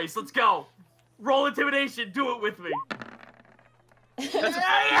the boys. Let's go. Roll intimidation. Do it with me. That's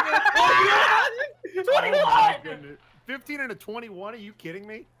a 21. 15 and a 21. Are you kidding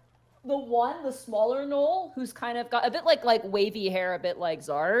me? The smaller gnoll, who's kind of got a bit like wavy hair, a bit like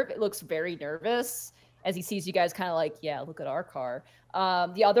Zarv, it looks very nervous as he sees you guys kind of like, yeah, look at our car.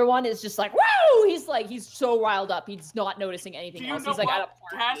 The other one is just like, woo! He's so riled up. He's not noticing anything Do you else. know He's like, what? at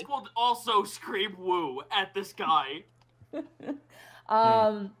a party. Task will also scream woo at this guy.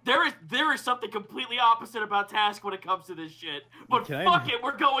 There is something completely opposite about Task when it comes to this shit. But fuck it,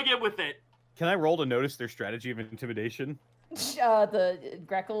 we're going in with it. Can I roll to notice their strategy of intimidation? The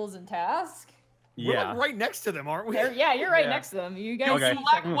Greckles and Task. We're Yeah. like right next to them, aren't we? Yeah, you're right next to them. You guys Okay. see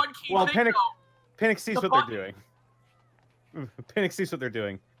Select one key Well, thing, Panic sees The what button. they're doing. Panic sees what they're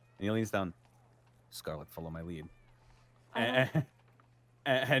doing, and he leans down. Scarlet, follow my lead.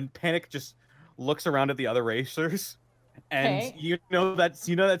 And Panic just looks around at the other racers, and Okay. you know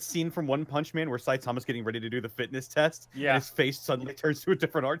that scene from One Punch Man where Saitama's getting ready to do the fitness test, Yeah. and his face suddenly turns to a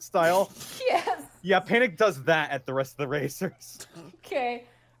different art style. Yes. Yeah, Panic does that at the rest of the racers. Okay.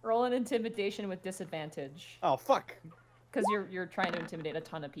 Roll an intimidation with disadvantage, Oh fuck! because you're trying to intimidate a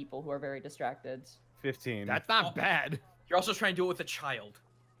ton of people who are very distracted. 15. That's not bad. You're also trying to do it with a child.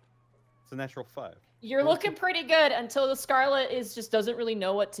 It's a natural 5. You're looking pretty good until the Scarlet doesn't really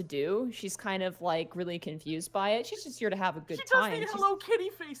know what to do. She's kind of like really confused by it. She's just here to have a good She does time. the She's- Hello Kitty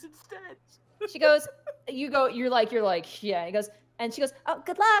face instead. She goes, you're like, yeah. He goes, and she goes, oh,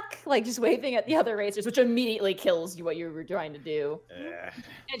 good luck, like just waving at the other racers, which immediately kills you what you were trying to do.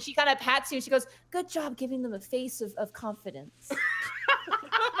 And she kind of pats you, and she goes, good job giving them a face of confidence.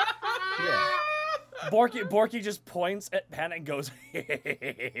 Yeah. Borky just points at Panic and goes,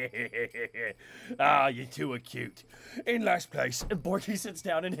 ah, you're too acute. In last place. And Borky sits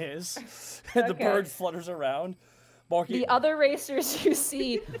down in his, and the Okay. bird flutters around. Borky, The other racers you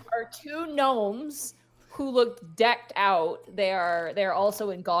see are two gnomes who look decked out. They're also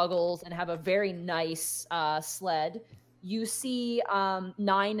in goggles and have a very nice sled. You see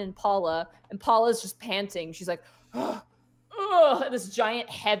Nine and Paula's just panting. She's like, ugh, this giant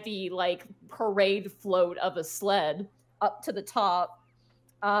heavy like parade float of a sled up to the top.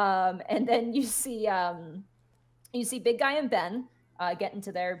 And then you see Big Guy and Ben get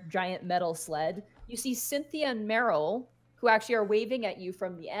into their giant metal sled. You see Cynthia and Meryl, who actually are waving at you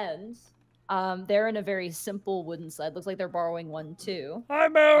from the end. They're in a very simple wooden sled. Looks like they're borrowing one too. hi,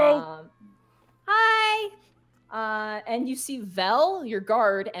 Meryl. Hi. And you see Vel, your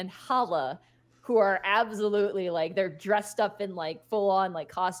guard, and Hala, who are absolutely like they're dressed up in like full on like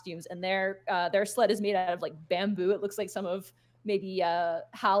costumes, and their sled is made out of like bamboo. It looks like some of maybe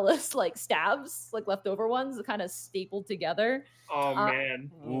Hallis like stabs, like leftover ones, kind of stapled together. Oh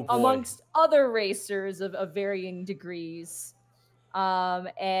man. Amongst other racers of varying degrees.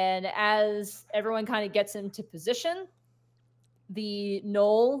 And as everyone kind of gets into position, the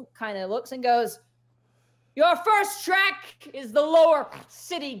Knoll kind of looks and goes, "Your first track is the lower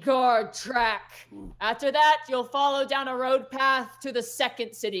city guard track. After that, you'll follow down a road path to the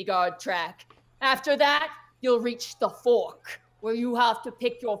second city guard track. After that, you'll reach the fork, where you have to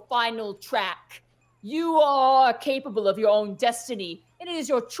pick your final track. You are capable of your own destiny, and it is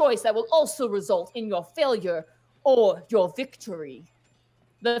your choice that will also result in your failure or your victory.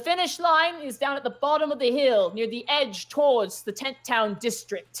 The finish line is down at the bottom of the hill, near the edge towards the Tent Town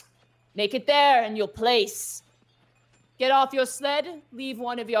district. Make it there and you'll place. Get off your sled, leave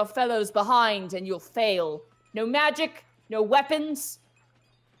one of your fellows behind, and you'll fail. No magic, no weapons.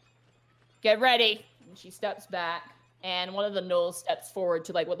 Get ready." And she steps back, and one of the gnolls steps forward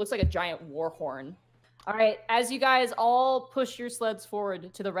to like what looks like a giant war horn. All right, as you guys all push your sleds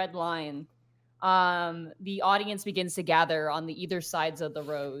forward to the red line, the audience begins to gather on the either sides of the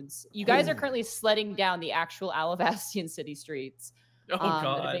roads. You guys are currently sledding down the actual Alivastian city streets.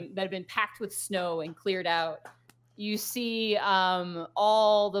 God. That have been packed with snow and cleared out. You see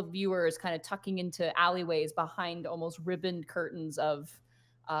all the viewers kind of tucking into alleyways behind almost ribboned curtains of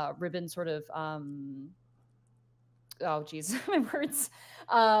ribbon sort of oh geez, my words.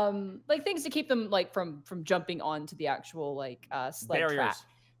 Like things to keep them like from jumping onto the actual like sled track.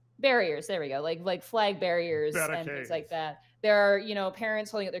 Barriers, there we go. Like flag barriers and things like that. There are, you know,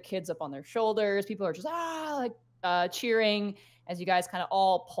 parents holding up their kids up on their shoulders. People are just cheering as you guys kind of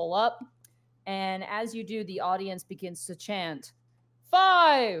all pull up. And as you do, the audience begins to chant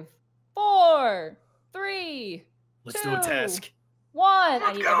 5, 4, 3, Let's 2, do a task. 1.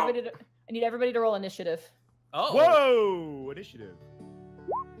 I need everybody to roll initiative. Oh. Whoa! Initiative.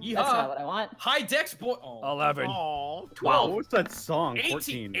 Yeehaw. That's not what I want. High dex boy. Oh. 11. Oh, 12. What was that song? 18.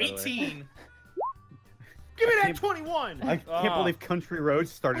 14. by the way. 18. give me that 21. I can't believe Country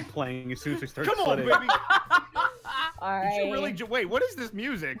Roads started playing as soon as we started Come on, sledding. baby. All right. Did you really wait, what is this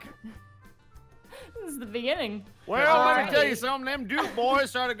music? This is the beginning. Well, let me tell you Alrighty. something. Them Duke boys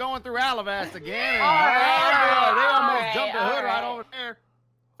started going through Alivast again. And Alright, they almost alright, jumped the hood right alright. over there.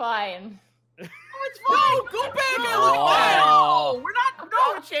 Fine. It's fine. Go back and Oh, we're not.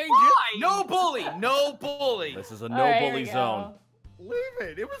 No, Change why? No bully. No bully. This is a All no right, here bully we zone. go. Leave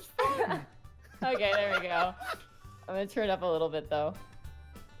it. It was fun. Okay, there we go. I'm gonna turn it up a little bit though.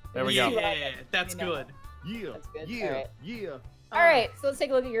 There we go. Yeah, that's You know. good. Yeah. That's good. Yeah. Alright. Yeah. All right, so let's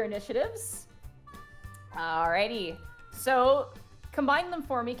take a look at your initiatives. Alrighty. So combine them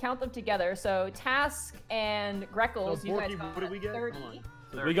for me, count them together. So Task and Greckles, So, you guys Borky, got what did we get? 30. Hold on.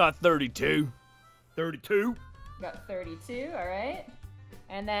 So we got 32. 32. You got 32, all right.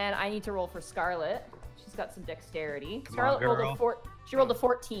 And then I need to roll for Scarlet. She's got some dexterity. Come on, Scarlet rolled girl. she rolled a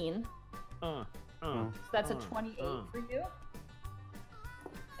 14. Uh. So that's a 28 for you.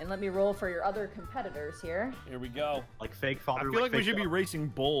 And let me roll for your other competitors here. Here we go. Like fake I father. feel like we fake should be dog. racing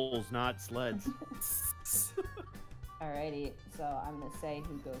bulls, not sleds. Alrighty, so I'm gonna say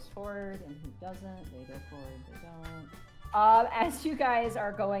who goes forward and who doesn't. They go forward, they don't. As you guys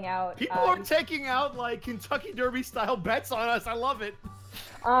are going out, People are taking out like Kentucky Derby style bets on us. I love it.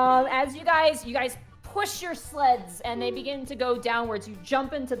 as you guys push your sleds and they begin to go downwards, you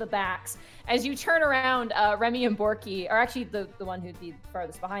jump into the backs. As you turn around, Remy and Borky, or actually the one who'd be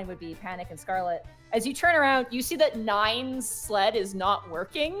farthest behind would be Panic and Scarlet. As you turn around, you see that 9's sled is not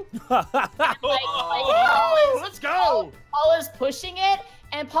working. Let's go. Paula's pushing it,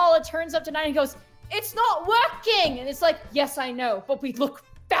 and Paula turns up to 9 and goes, "It's not working!" And it's like, "Yes, I know, but we look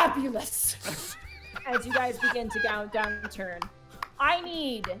fabulous." As you guys begin to downturn. I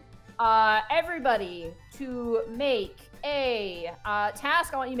need everybody to make a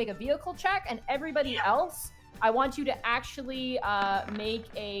task. I want you to make a vehicle check, and everybody else, I want you to actually make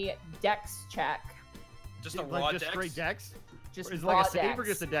a dex check. Just a Like raw just dex. straight dex? Just Or is it raw like a save dex. or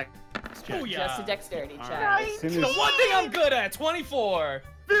just a dex check? Oh, yeah. Just a dexterity All check. right. As soon The as- one thing I'm good at. 24.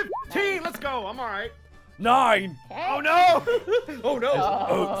 15. Let's go. I'm all right. 9. Okay. Oh no. Oh no.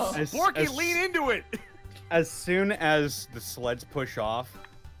 Oh. Borky, lean into it. As soon as the sleds push off,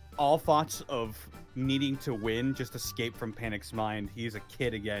 all thoughts of needing to win just escape from Panic's mind. He's a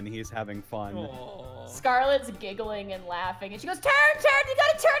kid again. He's having fun. Aw. Scarlet's giggling and laughing, and she goes, "Turn! You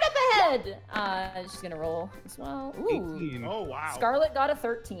gotta turn up ahead!" She's gonna roll as well. Ooh. 18. Oh wow. Scarlet got a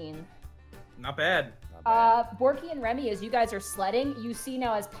 13. Not bad. Borky and Remy, as you guys are sledding, you see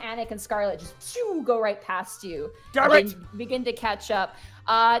now as Panic and Scarlet just go right past you. Begin to catch up.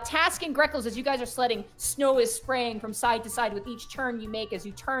 Task and Greckles, as you guys are sledding, snow is spraying from side to side with each turn you make as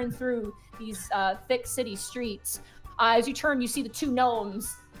you turn through these thick city streets. As you turn, you see the two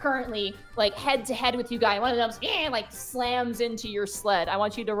gnomes currently like head to head with you guys. One of them like slams into your sled. I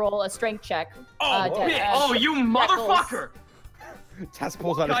want you to roll a strength check. Oh, you motherfucker! Task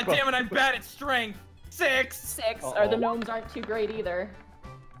pulls out his God damn it, I'm bad at strength. 6. Or the gnomes aren't too great either.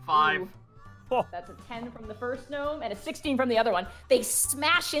 5. Ooh. That's a 10 from the first gnome and a 16 from the other one. They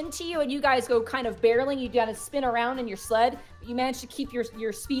smash into you and you guys go kind of barreling. You gotta spin around in your sled. But you manage to keep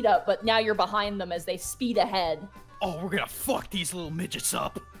your speed up, but now you're behind them as they speed ahead. Oh, we're gonna fuck these little midgets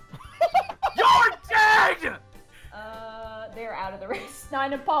up. You're dead! They're out of the race.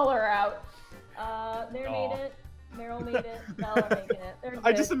 Nine and Paula are out. They made it. Meryl made it. Bella making it. They're good.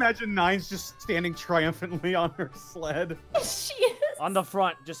 I just imagine Nine's just standing triumphantly on her sled. She is. On the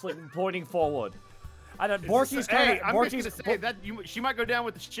front, just like pointing forward. And then Borky's Hey, I'm just gonna say that she might go down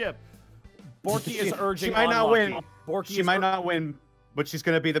with the ship. Borky is urging. She might not win. Borky She might not win, but she's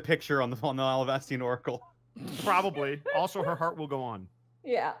gonna be the picture on the Alivastian Oracle. Probably. Also, her heart will go on.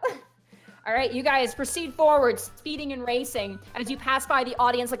 Yeah. All right, you guys proceed forward, speeding and racing. As you pass by the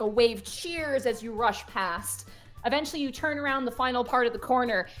audience, like a wave cheers as you rush past. Eventually, you turn around the final part of the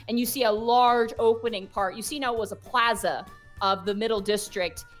corner, and you see a large opening part. You see now it was a plaza of the middle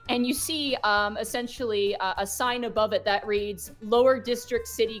district, and you see essentially a sign above it that reads Lower District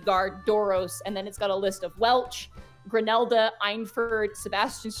City Guard Doros, and then it's got a list of Welch, Grenelda, Einford,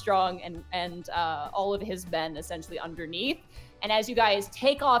 Sebastian Strong, and all of his men essentially underneath. And as you guys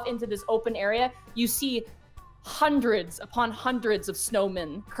take off into this open area, you see hundreds upon hundreds of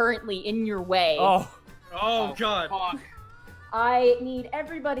snowmen currently in your way. Oh God. Fuck. I need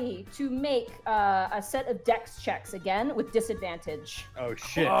everybody to make a set of dex checks again with disadvantage. Oh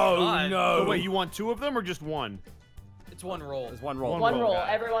shit. Oh God. no. So wait, you want 2 of them or just 1? It's 1 roll. There's one roll. One roll. got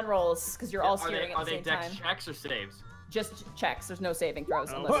it. Everyone rolls because you're all steering Are at the they same dex time. checks or saves? Just checks. There's no saving throws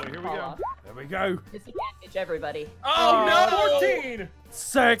Oh, unless here you we fall go. off. There we go. Disadvantage, everybody. Oh no! 14!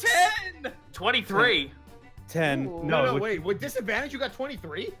 6. 10! 23. 10. Ooh. No, with- wait. With disadvantage, you got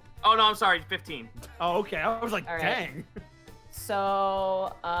 23? Oh no, I'm sorry, 15. Oh, okay. I was like, All right. dang.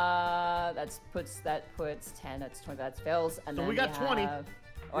 So that puts 10. That's 20. That fails. And So then we got 20.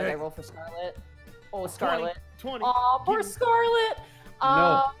 Oh, they roll for Scarlet. Oh, Scarlet. 20. Oh, poor Give- Scarlet.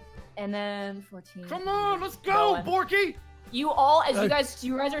 No. And then 14. Come on, let's go, Going. Borky! You all, as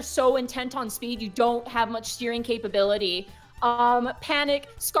you guys are so intent on speed, you don't have much steering capability. Panic.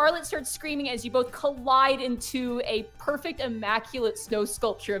 Scarlet starts screaming as you both collide into a perfect, immaculate snow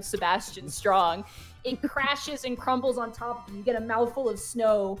sculpture of Sebastian Strong. It crashes and crumbles on top of you. You get a mouthful of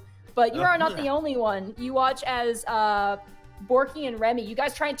snow, but you are not the only one. You watch as Borky and Remy, you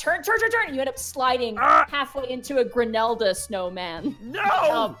guys try and turn. You end up sliding halfway into a Grenelda snowman.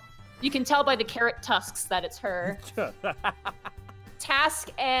 No! You can tell by the carrot tusks that it's her. Task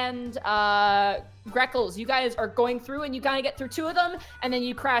and Greckles, you guys are going through and you kind of get through 2 of them, and then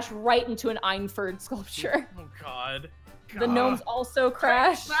you crash right into an Einford sculpture. Oh God. The gnomes also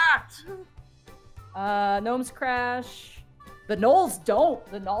crash. That! Gnomes crash. The gnolls don't.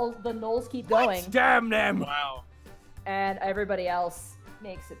 The gnolls keep going. Damn them. Wow. And everybody else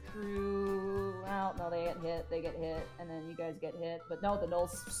makes it through. Well, no, they get hit, and then you guys get hit. But no, the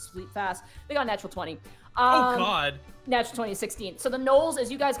gnolls sleep fast. They got natural 20. Oh God. Natural 20, 16. So the gnolls,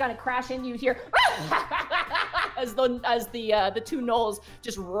 as you guys kind of crash in, you hear as the 2 gnolls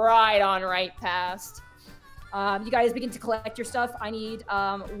just ride on right past. You guys begin to collect your stuff. I need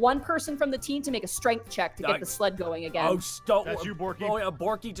 1 person from the team to make a strength check to get the sled going again. Oh, stop. That's you, Borky. Oh, yeah,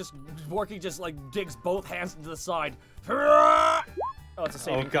 Borky just like digs both hands into the side. Oh, it's a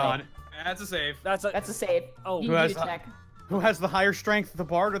saving throw. God. That's a save. That's a save. Oh, You Who need has to check. Who has the higher strength, the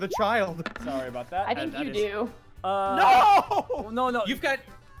bard or the child? sorry about that. I think That you is- do. No! No. You've got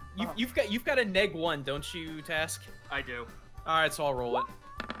a neg 1, don't you, Task? I do. All right, so I'll roll it.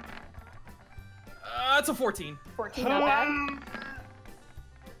 It's a 14. 14, not bad.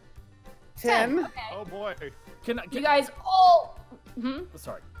 10. Okay. Oh boy. You guys all...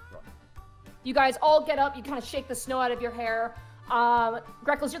 Sorry. You guys all get up. You kind of shake the snow out of your hair.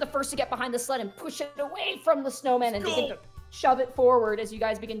 Greckles, you're the first to get behind the sled and push it away from the snowman and begin to shove it forward as you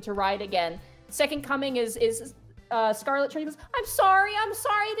guys begin to ride again. Second coming is Scarlet turning. Goes, I'm sorry.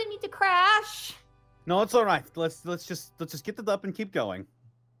 I didn't mean to crash. No, it's all right. Let's just get it up and keep going.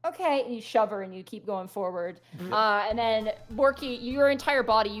 Okay, and you shove her and you keep going forward. And then Borky, your entire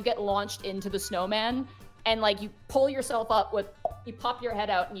body, you get launched into the snowman, and like you pull yourself up with You pop your head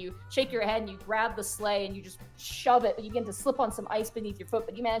out and you shake your head and you grab the sleigh and you just shove it. You begin to slip on some ice beneath your foot,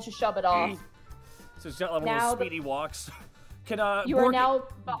 but you manage to shove it off. So it's got like one of those speedy walks. Can you are now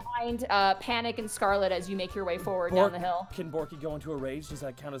behind Panic and Scarlet as you make your way forward down the hill. Can Borky go into a rage? Does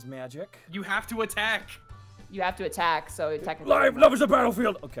that count as magic? You have to attack. You have to attack, so technically. Love is a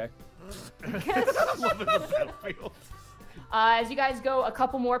battlefield. Okay. Love is a battlefield. As you guys go, a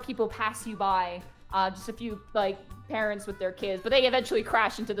couple more people pass you by. Just a few like parents with their kids, but they eventually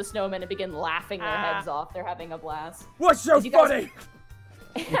crash into the snowman and begin laughing their heads off. They're having a blast. What's so funny?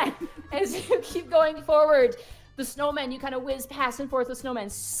 As you keep going forward, the snowman, you kind of whiz past and forth, the snowman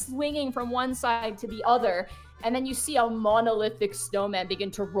swinging from one side to the other, and then you see a monolithic snowman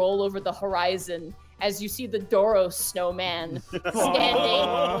begin to roll over the horizon as you see the Doros snowman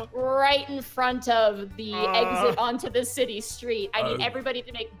standing right in front of the exit onto the city street. I need everybody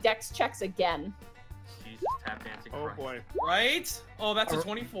to make dex checks again. Jesus, tap dancing. Oh boy. Right? Oh, that's a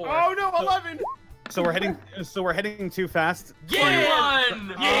 24. Oh no, 11. So we're heading. So we're heading too fast. Yeah!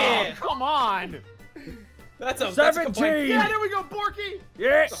 21! Yeah! Oh, come on. That's a 17. Yeah, there we go, Borky.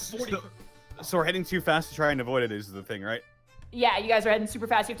 Yes. So we're heading too fast to try and avoid it. Is the thing, right? Yeah, you guys are heading super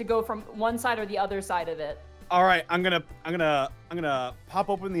fast. You have to go from one side or the other side of it. All right, I'm gonna pop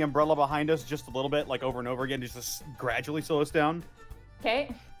open the umbrella behind us just a little bit, like over and over again, just to gradually slow us down.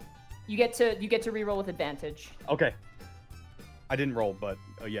 Okay. You get to reroll with advantage. Okay. I didn't roll, but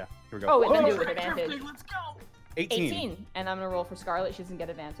yeah, here we go. Oh, and then do it with advantage. Let's go! 18. And I'm gonna roll for Scarlet. She doesn't get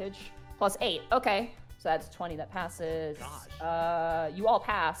advantage. Plus 8. Okay. So that's 20 that passes. Gosh. You all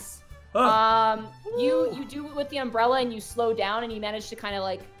pass. You do it with the umbrella and you slow down and you manage to kind of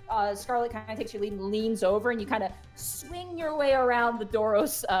like Scarlet kind of takes your lead and leans over and you kind of swing your way around the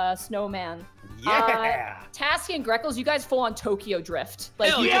Doros snowman. Yeah. Task and Greckles, you guys full on Tokyo drift.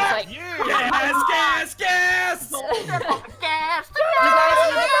 Like Hell you yeah! just like Gas!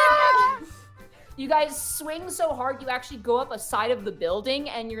 you guys swing so hard you actually go up a side of the building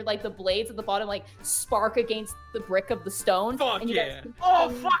and you're like the blades at the bottom like spark against the brick of the stone. Fuck and you yeah. guys Oh,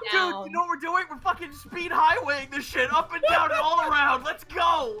 come fuck, down. dude! You know what we're doing? We're fucking speed highwaying this shit up and down and all around. Let's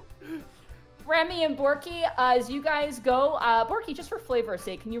go! Remy and Borky, as you guys go, Borky, just for flavor's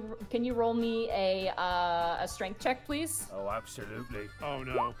sake, can you roll me a strength check, please? Oh, absolutely. Oh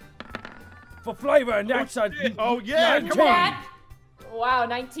no. For flavor, and that's a. Oh yeah, 19. come on. Wow,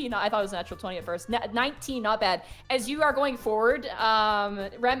 19. I thought it was a natural 20 at first. 19, not bad. As you are going forward,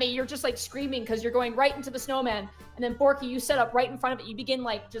 Remy, you're just like screaming because you're going right into the snowman. And then Borky, you set up right in front of it. You begin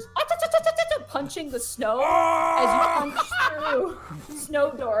like just punching the snow as you punch through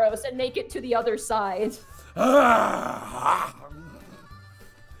snow Doros and make it to the other side. My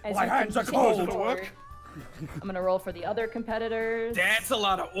hands are cold. I'm gonna roll for the other competitors. That's a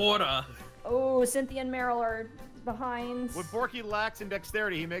lot of order. Oh, Cynthia and Meryl are behind. What Borky lacks in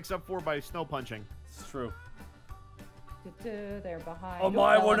dexterity, he makes up for by snow punching. It's true. They're behind. Oh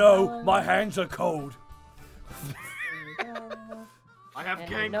my, no, my hands are cold. I have And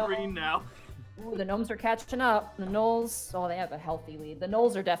gangrene now. Ooh, the gnomes are catching up. The gnolls, oh, they have a healthy lead. The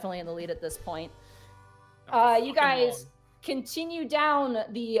gnolls are definitely in the lead at this point. You guys continue down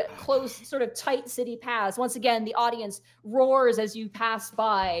the close, sort of tight city paths. Once again, the audience roars as you pass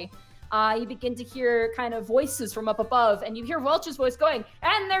by. You begin to hear kind of voices from up above, and you hear Welch's voice going,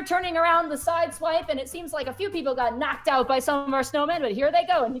 and they're turning around the side swipe, and it seems like a few people got knocked out by some of our snowmen, but here they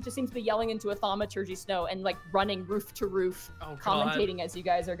go, and he just seems to be yelling into a thaumaturgy snow and like running roof to roof, commentating as you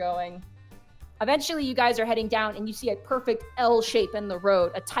guys are going. Eventually, you guys are heading down, and you see a perfect L shape in the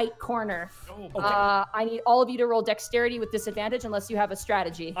road, a tight corner. Oh, okay. I need all of you to roll dexterity with disadvantage unless you have a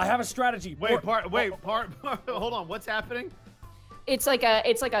strategy. I have a strategy. Hold on. What's happening? It's like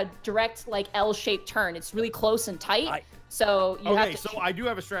a direct like L-shaped turn. It's really close and tight. So you have to. So I do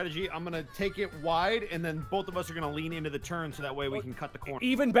have a strategy. I'm gonna take it wide, and then both of us are gonna lean into the turn, so that way we can cut the corner.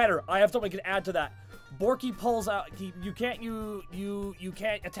 Even better. I have something I can add to that. Borky pulls out. You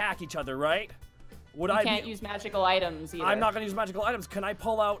can't attack each other, right? You can't use magical items either. I'm not gonna use magical items. Can I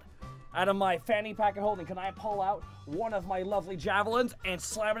pull out of my fanny pack of holding? Can I pull out one of my lovely javelins and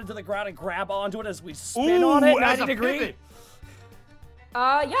slam it into the ground and grab onto it as we spin on it 90 degrees? Pivot.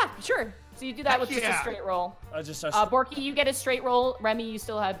 Yeah, sure. So you do that with just a straight roll. Borky, you get a straight roll. Remy, you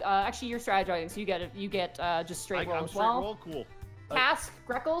still have. Actually, you're strategizing, so you get just straight roll as well. Roll, cool. Task,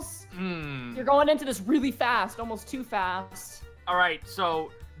 Greckles. You're going into this really fast, almost too fast. All right,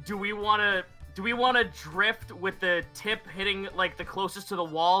 so do we want to drift with the tip hitting like the closest to the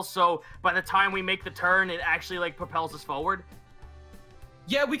wall, so by the time we make the turn, it actually like propels us forward?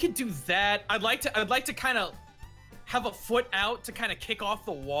 Yeah, we could do that. I'd like to kind of have a foot out to kind of kick off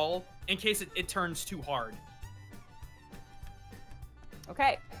the wall in case it turns too hard.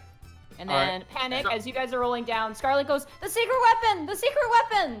 Okay. And All then Panic, as you guys are rolling down, Scarlet goes, the secret weapon! The secret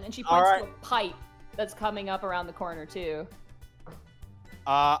weapon! And she points to a pipe that's coming up around the corner, too.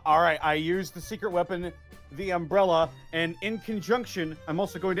 All right, I use the secret weapon, the umbrella, and in conjunction, I'm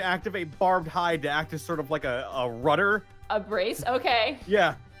also going to activate barbed hide to act as sort of like a rudder. A brace? Okay.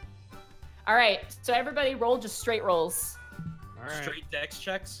 Yeah. All right, so everybody roll just straight rolls. All right. Straight dex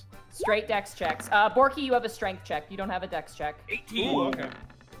checks. Straight dex checks. Borky, you have a strength check. You don't have a dex check. 18. Ooh, okay.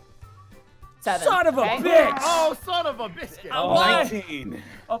 7. Son of a okay? bitch! Oh, son of a biscuit! Oh, why? 19.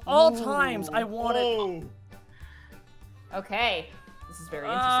 Of all times, I wanted. Oh. Okay. This is very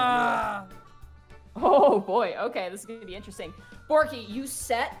interesting. Ah. Oh boy, okay, this is gonna be interesting. Borky, you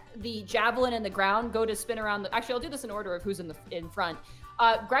set the javelin in the ground, go to spin around the... Actually, I'll do this in order of who's in front.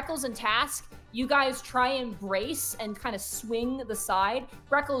 Greckles and Task, you guys try and brace and kind of swing the side.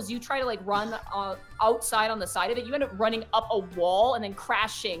 Greckles, you try to like run outside on the side of it. You end up running up a wall and then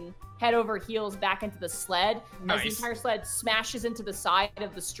crashing head over heels back into the sled. Nice. As the entire sled smashes into the side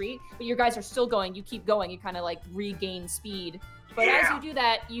of the street. But you guys are still going, you keep going, you kind of like regain speed. But as you do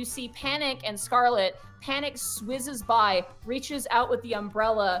that, you see Panic and Scarlet. Panic swizzes by, reaches out with the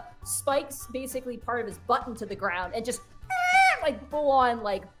umbrella, spikes basically part of his button to the ground, and just like full on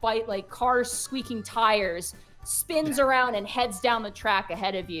like bite like cars squeaking tires, spins around and heads down the track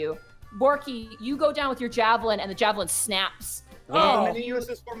ahead of you. Borky, you go down with your javelin and the javelin snaps. Oh, many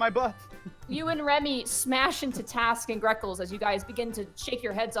uses for my butt. You and Remy smash into Task and Greckles as you guys begin to shake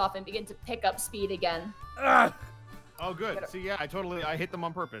your heads off and begin to pick up speed again. Oh, good. See, yeah, I hit them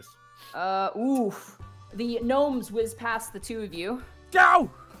on purpose. Oof. The gnomes whiz past the two of you.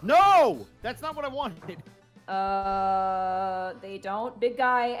 Go! No! That's not what I wanted. They don't. Big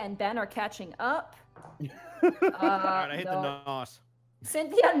Guy and Ben are catching up. All right, I hit the nos.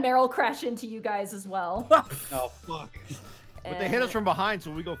 Cynthia and Meryl crash into you guys as well. Oh, fuck. But they hit us from behind,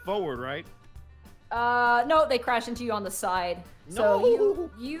 so we go forward, right? No, they crash into you on the side. No.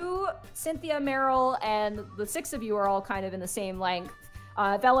 So you, Cynthia, Meryl, and the 6 of you are all kind of in the same length.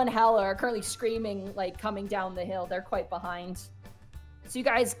 Vel and Hel are currently screaming, like, coming down the hill. They're quite behind. So you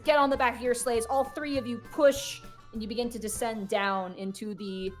guys get on the back of your sleighs. All 3 of you push, and you begin to descend down into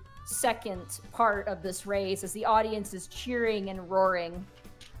the second part of this race as the audience is cheering and roaring.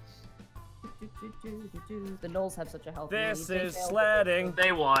 The Knolls have such a healthy lead. This is sledding.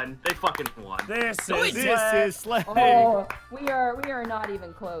 They won. They fucking won. This This is sledding. Oh, we are not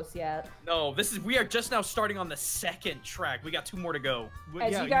even close yet. No, we are just now starting on the second track. We got 2 more to go.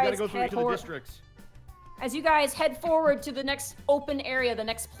 As Yeah, you you guys gotta go through head each of the forward- districts. As you guys head forward to the next open area, the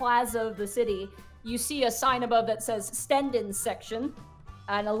next plaza of the city, you see a sign above that says Stendon's section,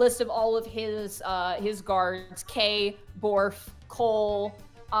 and a list of all of his guards: Kay, Borf, Cole,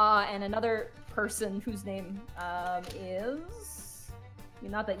 and another person whose name is.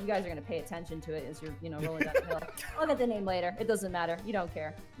 Not that you guys are gonna pay attention to it as you're, rolling down the hill. I'll get the name later. It doesn't matter. You don't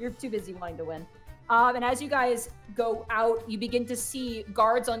care. You're too busy wanting to win. And as you guys go out, you begin to see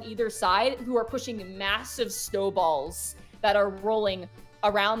guards on either side who are pushing massive snowballs that are rolling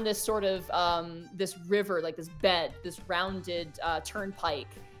around this sort of this river, like this bed, this rounded turnpike,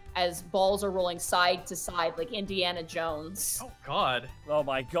 as balls are rolling side to side like Indiana Jones. Oh, God. Oh,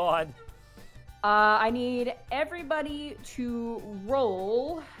 my God. I need everybody to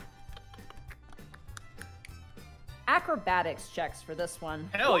roll acrobatics checks for this one.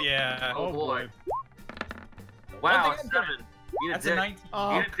 Hell yeah. Oh, boy. One Wow, thing 7. Eat a That's dick. a 19.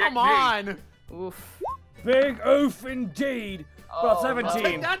 Oh, You come dick me. on. Oof. Big oof indeed. Got Oh, 17.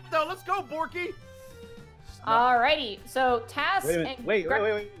 Take that, though. Let's go, Borky. Alrighty, so Task Wait a minute. and Wait.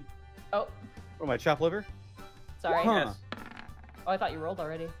 Oh, What am I, chopped liver? sorry. Huh. Oh, I thought you rolled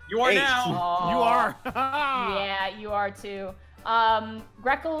already. You are 8. now. Oh, You are. Yeah, you are too.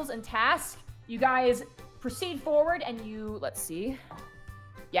 Greckles and Task, you guys proceed forward and you, let's see.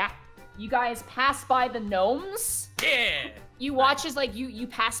 Yeah, you guys pass by the gnomes. Yeah. You watch as like you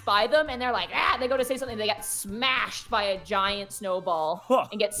pass by them and they're like, they go to say something. They get smashed by a giant snowball Huh.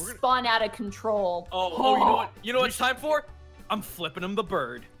 and get spun out of control. Oh, you know what? You know what it's time for? I'm flipping him the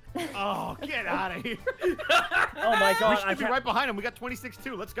bird. Oh, get out of here. Oh, my God. We should be right behind him. We got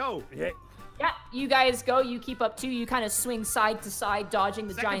 26-2. Let's go. Yeah. Yeah, you guys go. You keep up too. You kind of swing side to side, dodging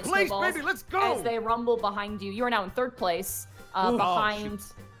the Second giant place, snowballs baby. Let's go. as they rumble behind you. You are now in 3rd place, Ooh.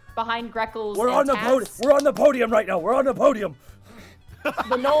 behind Greckles. We're and on the Task. podium. We're on the podium right now. We're on the podium.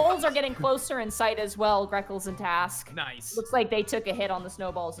 The Knolls are getting closer in sight as well. Greckles and Task. Nice. Looks like they took a hit on the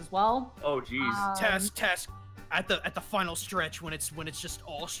snowballs as well. Oh, jeez. Task. At the final stretch when it's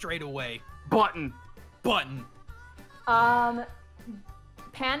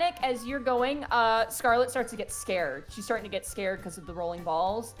Panic, as you're going, Scarlet starts to get scared. She's starting to get scared because of the rolling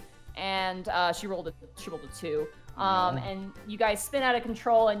balls, and she rolled a 2. And you guys spin out of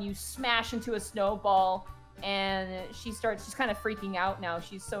control, and you smash into a snowball, and she's kind of freaking out now.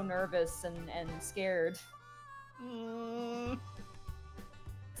 She's so nervous and scared. It's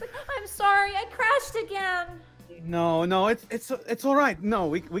like, I'm sorry, I crashed again. No, it's all right. No,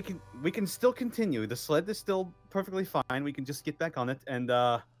 we can still continue. The sled is still perfectly fine. We can just get back on it and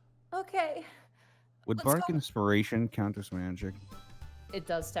Okay. Would Let's bark go. inspiration count as magic? It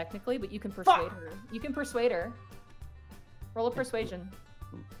does technically, but you can persuade her. You can persuade her. Roll a persuasion.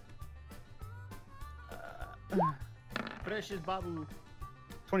 Precious Babu.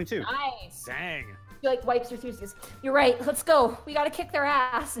 22. Nice. Dang. She like wipes her tears. She goes, "You're right. Let's go. We gotta kick their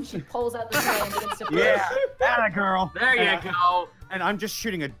ass." And she pulls out the gun and begins to push. Yeah, that girl. There you go. And I'm just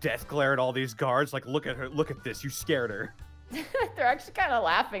shooting a death glare at all these guards. Like, look at her. Look at this. You scared her. They're actually kind of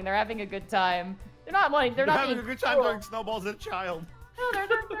laughing. They're having a good time. They're not like they're not having being a good time cruel. throwing snowballs at a child. No,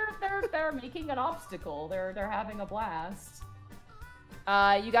 they're making an obstacle. They're having a blast.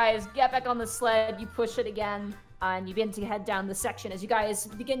 You guys get back on the sled. You push it again, and you begin to head down the section. As you guys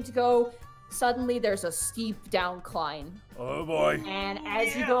begin to go, suddenly there's a steep downcline. Oh boy. And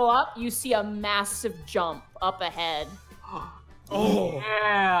as you go up, you see a massive jump up ahead. Oh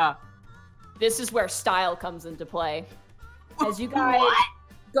yeah. This is where style comes into play. As you guys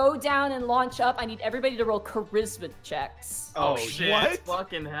go down and launch up, I need everybody to roll charisma checks. Oh shit. What?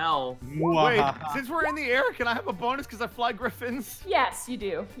 Fucking hell. Wait, since we're in the air, can I have a bonus because I fly griffins? Yes, you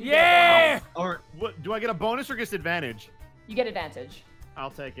do. You Yeah! Or what? Do I get a bonus or just advantage? You get advantage. I'll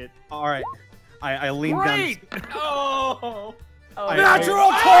take it. All right. I lean down. Great! Oh! Oh,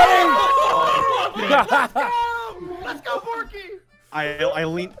 Natural 20! Let's go, Borky! I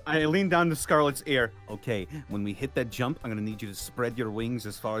lean down to Scarlet's ear. Okay, when we hit that jump, I'm gonna need you to spread your wings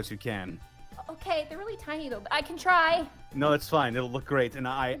as far as you can. Okay, they're really tiny though, but I can try. No, that's fine. It'll look great. And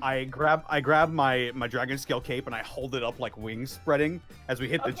I grab my dragon scale cape and I hold it up like wings spreading as we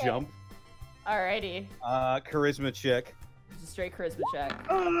hit the Okay. jump. Alrighty. Charisma check. Just a straight charisma check.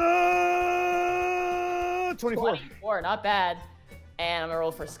 24. 24, not bad. And I'm gonna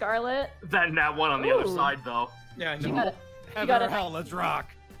roll for Scarlet. Then that one on the other Ooh. side though. Yeah, She no. got a, Heaven got or a hell, let's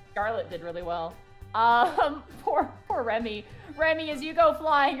rock. Scarlet did really well. Poor Remy. Remy, as you go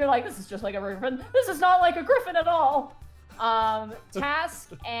flying, you're like, this is just like a griffin. This is not like a griffin at all.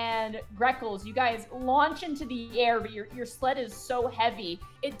 Task and Greckles, you guys launch into the air, but your sled is so heavy,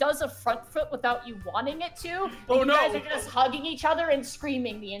 it does a front flip without you wanting it to. And Oh, you no. guys are just hugging each other and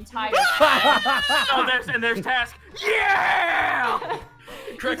screaming the entire time. Oh, there's Task. Yeah!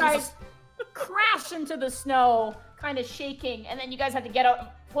 You guys crash into the snow, kind of shaking, and then you guys have to get out and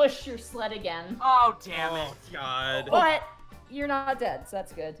push your sled again. Oh damn it. Oh, God. But you're not dead, so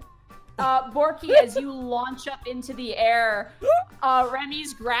that's good. Borky, as you launch up into the air,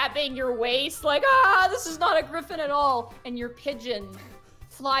 Remy's grabbing your waist like, this is not a griffin at all. And your pigeon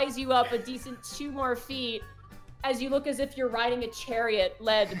flies you up a decent 2 more feet as you look as if you're riding a chariot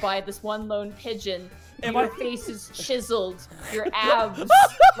led by this one lone pigeon. And your face is chiseled, your abs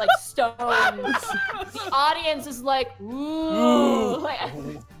like stones. The audience is like, ooh. Like,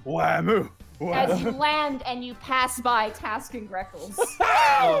 Whammoo. as you land and you pass by Task and Greckles.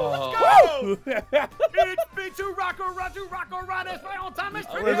 Oh. It's B2 Rocco, Run, it's my old time.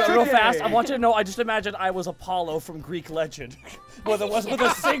 Real fast, I want you to know, I just imagined I was Apollo from Greek legend. With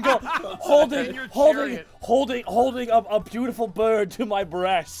a single In your chariot. holding a beautiful bird to my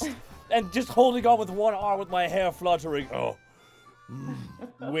breast. And just holding on with one arm with my hair fluttering. Oh.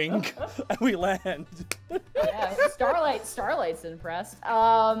 Wink. And we land. Yeah, Starlight's impressed.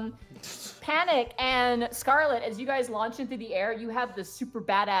 Panic and Scarlet, as you guys launch into the air, you have this super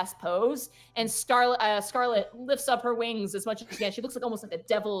badass pose, and Scarlet lifts up her wings as much as she can. She looks like almost like a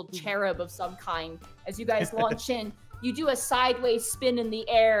devil cherub of some kind. As you guys launch in, you do a sideways spin in the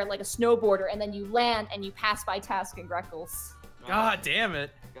air like a snowboarder, and then you land and you pass by Task and Greckles. God damn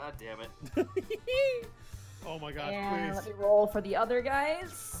it. God damn it. Oh my gosh, And let please. me roll for the other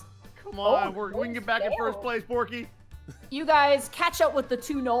guys. Come on, Oh, we can get back in first place, Borky. You guys catch up with the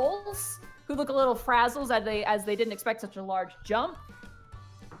 2 gnolls, who look a little frazzled as they didn't expect such a large jump.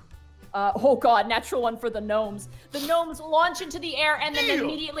 Oh god, natural 1 for the gnomes. The gnomes launch into the air and then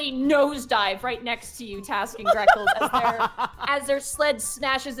immediately nosedive right next to you, Task and Greckles, as their sled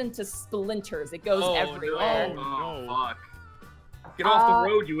smashes into splinters. It goes everywhere. Oh fuck. Get off the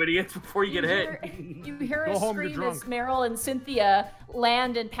road, you idiots, before you get hit. You hear Go a home, you're scream as drunk. Meryl and Cynthia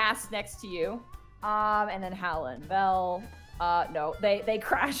land and pass next to you. And then Hal and Belle. No, they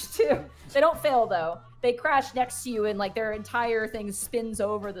crash too. They don't fail though. they crash next to you, and like their entire thing spins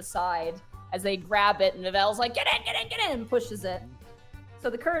over the side as they grab it, and Nivelle's like, get in, and pushes it. So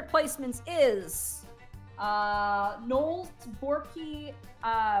the current placements is Knowles, Borky,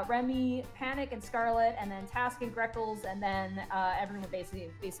 Remy, Panic, and Scarlet, and then Task and Greckles, and then everyone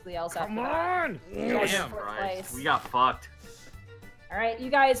basically else after that. Come on! Damn, Christ. We got fucked. All right, you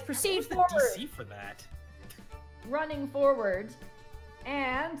guys proceed forward. DC for that. Running forward,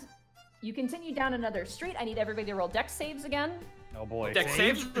 and you continue down another street. I need everybody to roll dex saves again. Oh boy. Dex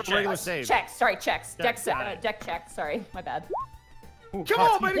saves or Regular checks? save. Checks, sorry, checks. Dex, Deck checks, sorry, my bad. Ooh, Come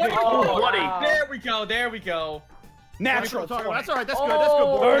on, baby! Oh, buddy. There we go, there we go. Natural. 20. That's all right. That's good. That's good.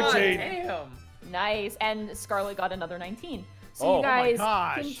 Boy. 13. Damn. Nice, and Scarlet got another 19. So Oh you my guys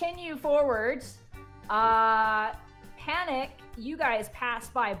gosh. continue forward. Panic, you guys pass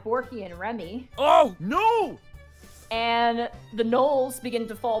by Borky and Remy, Oh! No! and the Knolls begin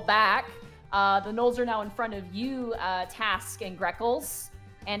to fall back. The Knolls are now in front of you, Task and Greckles.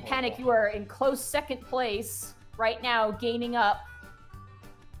 And Panic, you are in close second place right now, gaining up.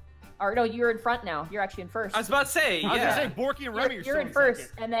 Or no, you're in front now. You're actually in first. I was about to say, I was gonna yeah. say Borky and Remy are You're still in first,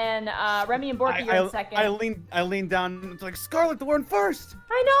 second. and then Remy and Borky are in second. I lean down. It's like Scarlet, we're in first.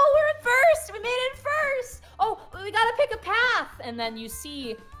 I know, we're in first! We made it in first! Oh, we gotta pick a path! And then you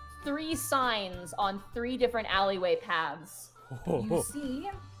see 3 signs on 3 different alleyway paths. You see,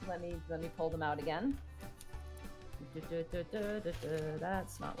 let me pull them out again.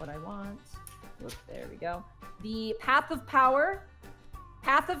 That's not what I want. Look, there we go. The Path of Power,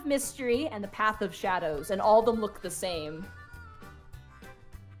 Path of Mystery, and the Path of Shadows, and all of them look the same.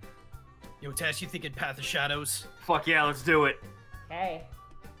 Yo, Tess, you thinking Path of Shadows? Fuck yeah, let's do it. Okay.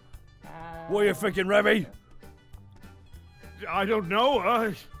 What are you thinking, Remy? I don't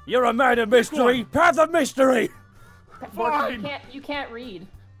know. You're a man of mystery. Path of mystery. Borky, you can't read.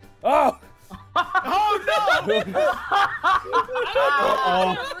 Oh! Oh no!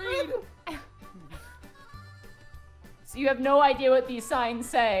 So you have no idea what these signs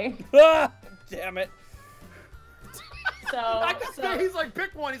say. Ah, damn it. So, I can say he's like,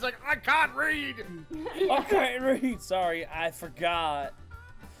 pick one. He's like, I can't read. I can't read. Sorry, I forgot.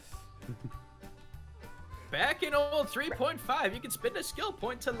 Back in old 3.5, you can spend a skill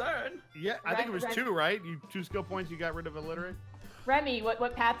point to learn. Yeah, I think it was 2, right? You 2 skill points. You got rid of illiterate. Remy,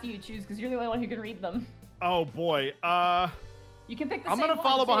 what path do you choose? Because you're the only one who can read them. Oh boy. You can pick the I'm same gonna one,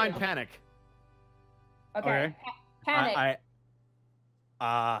 follow too. behind Panic. Okay. Panic.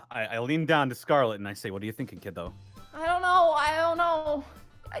 I lean down to Scarlet and I say, "What are you thinking, kiddo?" I don't know.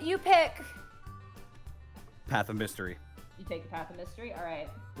 You pick. Path of Mystery. You take the path of mystery. All right.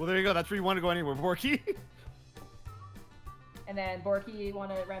 Well, there you go. That's where you want to go anywhere, Borky. And then Borky, you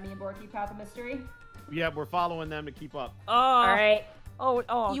want to Remy and Borky path of mystery? Yeah, we're following them to keep up. All right. Oh,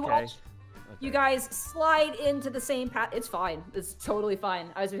 okay. You watch. You guys slide into the same path. It's fine. It's totally fine.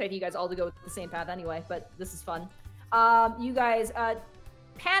 I was expecting you guys all to go the same path anyway, but this is fun. You guys,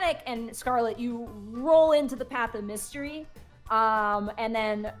 Panic and Scarlet, you roll into the path of mystery. And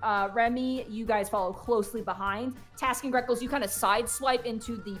then Remy, you guys follow closely behind. Task and Greckles, you kind of sideswipe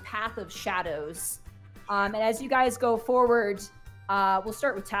into the path of shadows. And as you guys go forward, we'll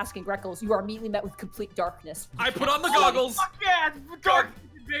start with Task and Greckles. You are immediately met with complete darkness. I put on the goggles. Fuck yeah, dark,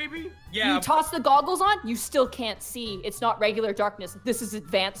 baby. Yeah. You toss the goggles on, you still can't see. It's not regular darkness. This is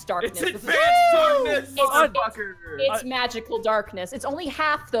advanced darkness. It's This is- advanced darkness. Motherfucker. It's magical darkness. It's only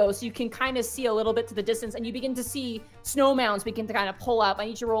half though, so you can kind of see a little bit to the distance, and you begin to see snow mounds begin to kind of pull up. I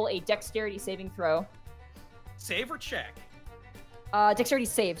need you to roll a dexterity saving throw. Save or check? Dexterity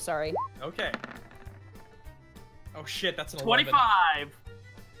save, sorry. Okay. Oh shit, that's an 11. 25.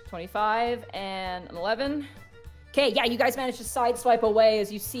 25 and an 11. Okay, yeah, you guys managed to sideswipe away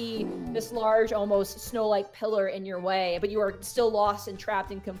as you see this large, almost snow-like pillar in your way, but you are still lost and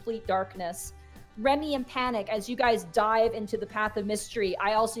trapped in complete darkness. Remy and Panic, as you guys dive into the path of mystery,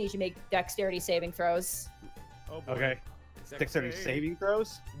 I also need you to make dexterity saving throws. Oh boy. Okay. Dexterity saving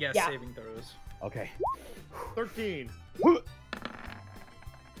throws. Yeah, Yeah. saving throws. Okay. 13.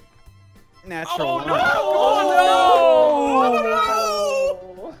 Natural. Oh, one. no!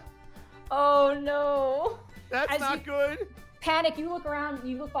 Oh no! Oh no! That's As not you- good. Panic, you look around,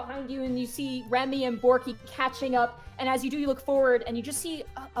 you look behind you, and you see Remy and Borky catching up. And as you do, you look forward, and you just see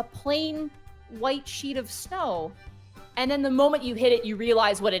a plain white sheet of snow. And then the moment you hit it, you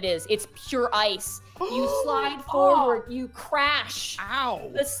realize what it is. It's pure ice. You slide forward, you crash. Ow.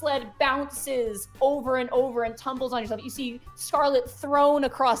 The sled bounces over and over and tumbles on yourself. You see Scarlet thrown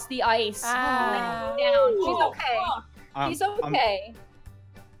across the ice. Down. She's okay. She's okay.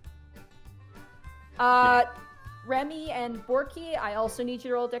 Remy and Borky, I also need you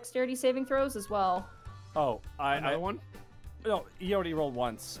to roll dexterity saving throws as well. Oh, Another one? No, you already rolled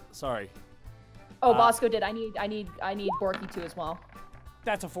once. Sorry. Oh, Bosco did. I need Borky too as well.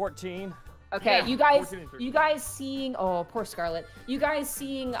 That's a 14. Okay, Yeah, you guys 14 and 13. you guys seeing oh poor Scarlet. You guys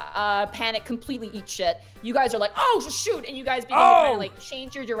seeing Panic completely eat shit. You guys are like, oh shoot, and you guys begin to kind of like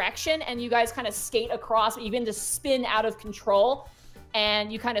change your direction and you guys kind of skate across, you begin to spin out of control,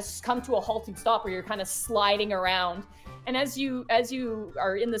 and you kind of come to a halting stop where you're kind of sliding around. And as you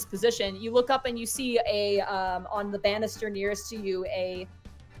are in this position, you look up and you see a on the banister nearest to you a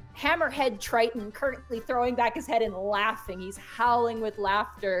hammerhead Triton currently throwing back his head and laughing. He's howling with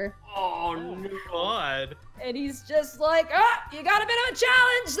laughter. Oh no. God. And he's just like, oh, you got a bit of a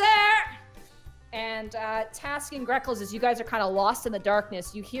challenge there. And Task and Greckles, as you guys are kind of lost in the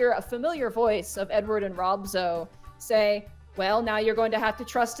darkness, you hear a familiar voice of Edward and Robzo say, well, now you're going to have to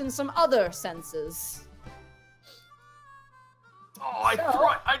trust in some other senses. Oh, I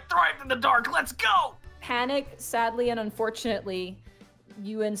thrived in the dark. Let's go. Panic, sadly and unfortunately,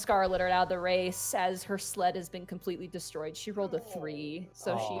 you and Scarlet are out of the race as her sled has been completely destroyed. She rolled a 3,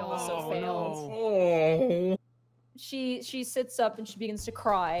 so she also failed. Oh. She sits up and she begins to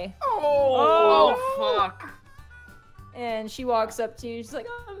cry. Oh, fuck. And she walks up to you. She's like,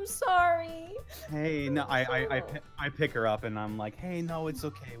 I'm sorry. Hey, no, I pick her up and I'm like, hey, no, it's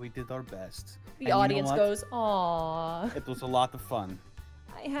okay. We did our best. The And you know audience what? goes, aw. It was a lot of fun.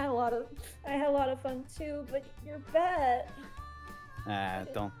 I had a lot of fun too, but your bet.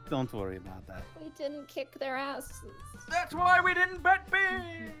 Don't worry about that. We didn't kick their asses. That's why we didn't bet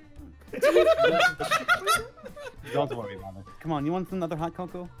big. Don't worry about it. Come on, you want another hot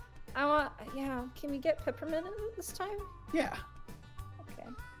cocoa? Yeah, can we get peppermint in it this time? Yeah. Okay.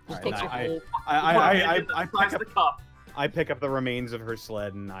 All takes right, your I pick up the remains of her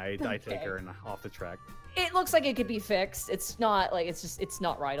sled and I Okay. take her off the track. It looks like it could be fixed. It's not like it's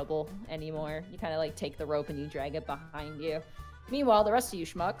not rideable anymore. You kind of like take the rope and you drag it behind you. Meanwhile, the rest of you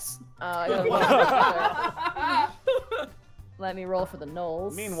schmucks, let me roll for the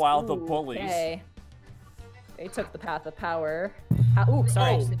gnolls. Meanwhile, the bullies. Okay. They took the path of power. Ooh,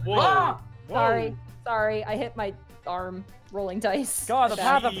 sorry. Oh, whoa. Sorry. I hit my arm rolling dice. God, the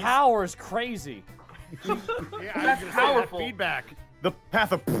Bad. path of power is crazy. Yeah, That's powerful. Feedback. The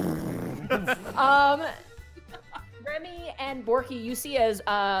path of. Remy and Borky, you see as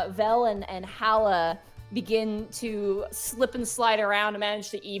Vel and Hala begin to slip and slide around and manage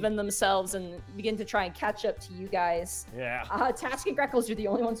to even themselves and begin to try and catch up to you guys. Yeah. Task and Greckles, you're the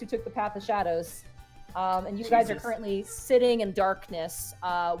only ones who took the path of shadows. And you guys are currently sitting in darkness.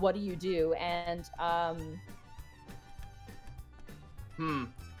 What do you do? And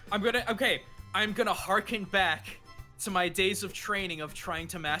I'm gonna harken back to my days of training of trying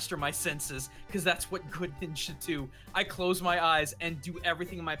to master my senses, because that's what good ninja do. I close my eyes and do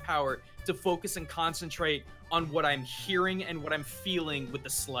everything in my power to focus and concentrate on what I'm hearing and what I'm feeling with the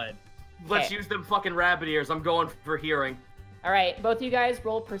sled. Let's Okay. use them fucking rabbit ears. I'm going for hearing. all right, both you guys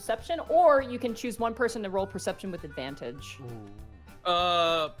roll perception, or you can choose one person to roll perception with advantage.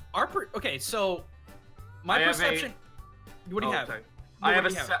 Okay, so my I have perception. What do you have? Sorry. No, I what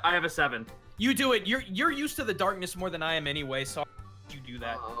have do you I have a 7. You do it. You're used to the darkness more than I am anyway, so you do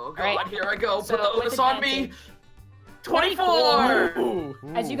that. Oh All right. god, here I go. So Put the with onus on me. advantage. 24. Ooh.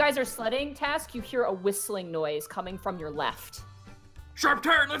 As you guys are sledding, Task, you hear a whistling noise coming from your left. Sharp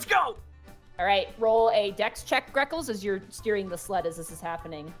turn. Let's go. All right, roll a dex check, Greckles, as you're steering the sled as this is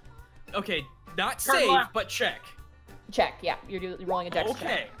happening. Okay, not Turn save, left. but check. Check, yeah, you're rolling a dex check.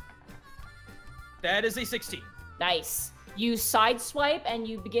 Okay. That is a 16. Nice. You sideswipe and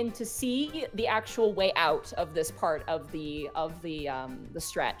you begin to see the actual way out of this part of the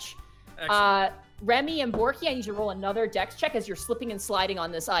stretch. Excellent. Remy and Borky, I need you to roll another dex check as you're slipping and sliding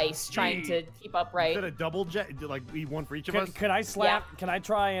on this ice, trying to keep upright. Is that a double jet? Like one for each of us? Can I slam? Yeah. Can I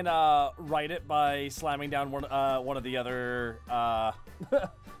try and right it by slamming down one of the other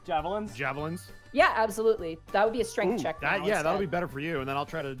javelins? Javelins. Yeah, absolutely. That would be a strength Ooh, check. that, now yeah, that'll be instead. better for you, and then I'll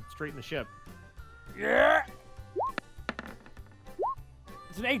try to straighten the ship. Yeah.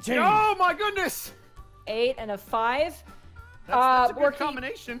 It's an 18. Oh my goodness! 8 and a 5. That's a good Borky-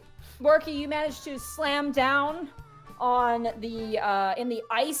 combination. Borky, you managed to slam down on the in the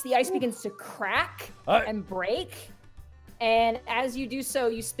ice. The ice begins to crack and break. And as you do so,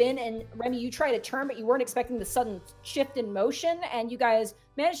 you spin, and Remy, you try to turn, but you weren't expecting the sudden shift in motion, and you guys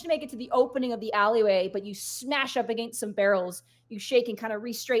managed to make it to the opening of the alleyway, but you smash up against some barrels. You shake and kind of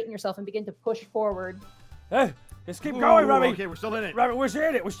re-straighten yourself and begin to push forward. Hey, let's keep going, Ooh, Remy. Okay, we're still in it. Remy, we're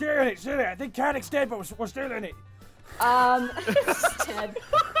steering it. We're steering it. I think Canic's dead, but we're still in it. Dead.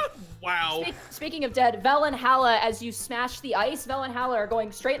 Wow. Speaking of dead, Vel and Hala, as you smash the ice, Vel and Hala are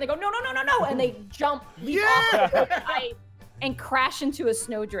going straight, and they go, no, no, no, no, no, and they jump leap off the ice and crash into a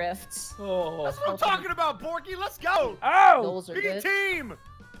snowdrift. Oh. That's what I'm talking about, Borky. Let's go. Oh! Those are Be a good. team.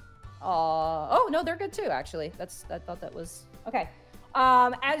 Oh, no, they're good too, actually. I thought that was... Okay.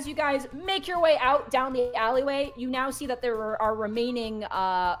 As you guys make your way out down the alleyway, you now see that there are remaining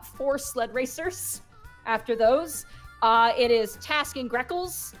 4 sled racers after those. It is Task and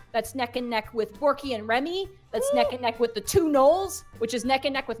Greckles, that's neck and neck with Borky and Remy, that's neck and neck with the 2 Knolls, which is neck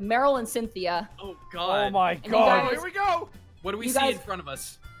and neck with Meryl and Cynthia. Oh, God. Oh, my And God. guys- Here we go. What do we You see guys- in front of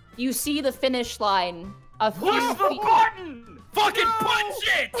us? You see the finish line of Push the button! Fucking punch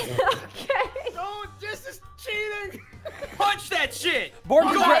it! Okay. No, this is cheating. Punch that shit!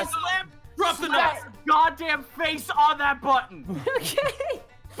 Borky, You gra- guys- Drop the Slap nuts! your goddamn face on that button! Okay.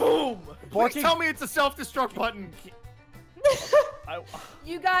 Boom! Please Borky- tell me it's a self-destruct button.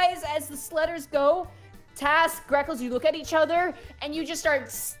 You guys, as the sledders go, Task, Greckles, you look at each other, and you just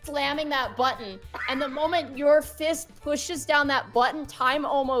start slamming that button. And the moment your fist pushes down that button, time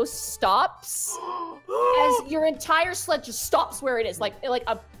almost stops. As your entire sled just stops where it is. Like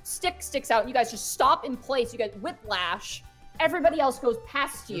a stick sticks out, and you guys just stop in place. You guys whiplash. Everybody else goes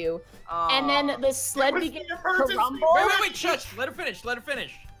past you. And then the sled begins to rumble. Wait, shush! Let her finish, let her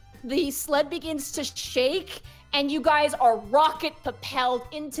finish. The sled begins to shake, and you guys are rocket propelled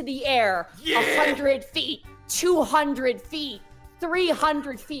into the air. 100 feet, 200 feet,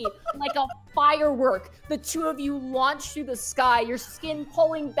 300 feet, like a firework. The 2 of you launch through the sky, your skin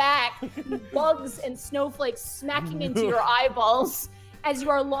pulling back, bugs and snowflakes smacking into your eyeballs as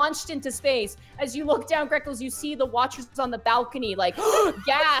you are launched into space. As you look down, Greckles, you see the watchers on the balcony, like,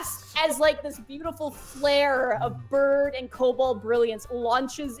 gasp, as like this beautiful flare of bird and kobold brilliance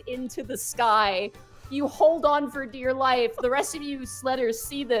launches into the sky. You hold on for dear life. The rest of you sledders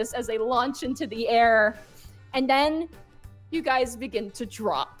see this as they launch into the air. And then you guys begin to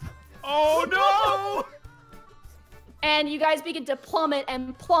drop. Oh no! And you guys begin to plummet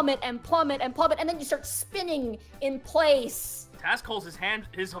and plummet and plummet and plummet. And then you start spinning in place. Task holds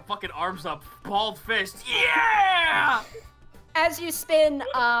his fucking arms up, bald fist. Yeah! As you spin,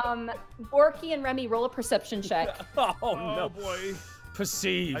 Borky and Remy roll a perception check. Oh, Oh no. boy.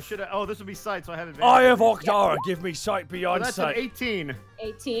 Perceive. I should have. Oh, this would be sight, so I have advantage. I have Okdara. Give me sight So beyond that's an sight. 18.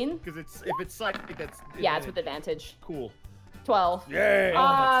 18. Because if it's sight, that's. Yeah, it's with advantage. Cool. 12. Yeah.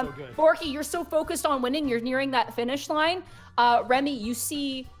 Oh, that's so good. Borky, you're so focused on winning, you're nearing that finish line. Remy, you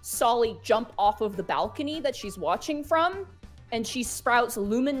see Solly jump off of the balcony that she's watching from, and she sprouts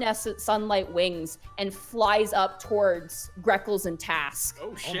luminescent sunlight wings and flies up towards Greckles and Task,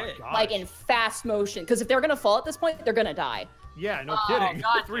 Oh shit. like in fast motion. Because if they're gonna fall at this point, they're gonna die. Yeah, no kidding.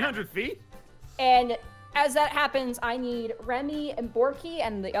 God. 300 feet? And as that happens, I need Remy and Borky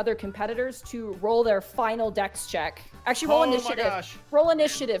and the other competitors to roll their final dex check. Actually, roll Oh my initiative. gosh. Roll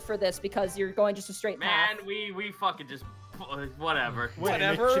initiative for this because you're going just a straight path. Man, we fucking just whatever. Wait,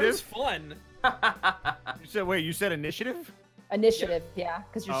 Whatever, it's initiative? fun. You said initiative? Initiative, yeah,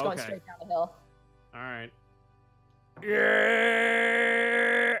 because you're just Oh, going okay. straight down the hill. Alright.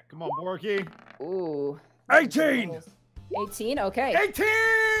 Yeah. Come on, Borky. Ooh. 18. 18, okay. 18!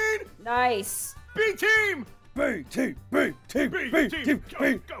 Nice. B team! B team. B team. B B team! team. Go,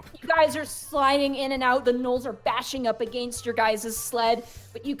 B. go! You guys are sliding in and out. The gnolls are bashing up against your guys' sled,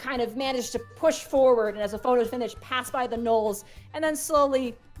 but you kind of manage to push forward, and as a photo finish, pass by the gnolls, and then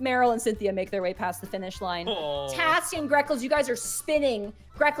slowly Meryl and Cynthia make their way past the finish line. Oh. Task and Greckles, you guys are spinning.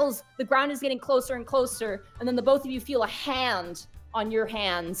 Greckles, the ground is getting closer and closer, and then the both of you feel a hand on your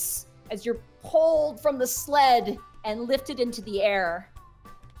hands as you're pulled from the sled and lifted into the air.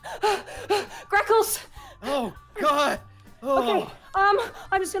 Greckles! Oh God. Oh. Okay,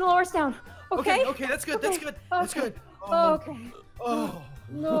 I'm just gonna lower us down. Okay? Okay, that's good. That's Okay, good. That's okay. good. Oh, okay. Oh.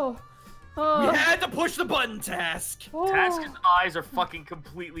 No. We Oh. had to push the button, Task. Task's eyes are fucking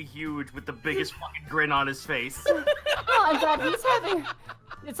completely huge with the biggest fucking grin on his face. Oh, I'm glad he's having.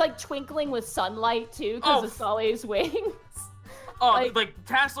 It's like twinkling with sunlight too, because Oh. of Sully's wings. Oh, Like- like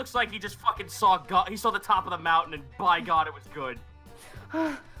Task looks like he just fucking saw God. He saw the top of the mountain, and by God, it was good.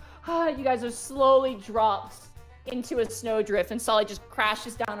 You guys are slowly dropped into a snowdrift, and Sully just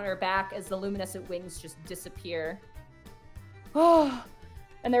crashes down on her back as the luminescent wings just disappear. Oh,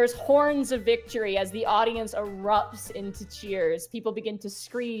 and there's horns of victory as the audience erupts into cheers. People begin to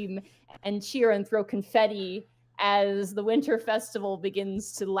scream and cheer and throw confetti as the Winter Festival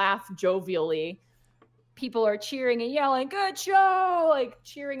begins to laugh jovially. People are cheering and yelling, "Good show!" like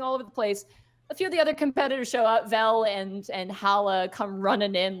cheering all over the place. A few of the other competitors show up. Vel and Hala come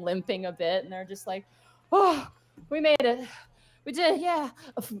running in, limping a bit, and they're just like, "Oh, We made it. We did, yeah.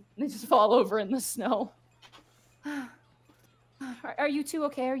 They just fall over in the snow. Are you two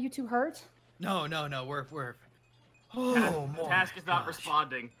okay? Are you two hurt? No, we're. Task is not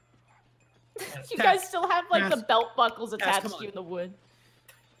responding. You guys still have like the Task. belt buckles Task, attached come to on. you in the wood.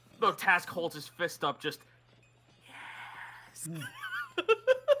 Look, Task holds his fist up, just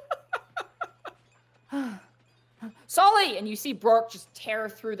Sully! And you see Brooke just tear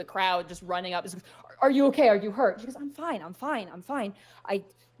through the crowd, just running up. Are you okay? Are you hurt? She goes, I'm fine. I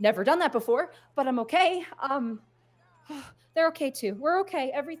never done that before, but I'm okay. They're okay too. We're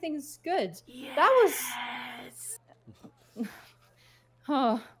okay. Everything's good. yes. That was.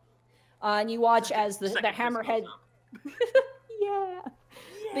 Huh. And you watch as the hammerhead. Yeah.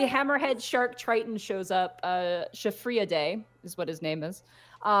 The hammerhead shark Triton shows up. Shafriade is what his name is.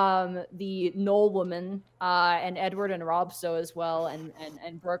 The Knoll woman, and Edward and Robso as well,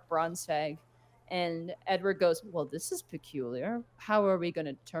 and Brooke Bronzefag. And Edward goes, well, this is peculiar. How are we going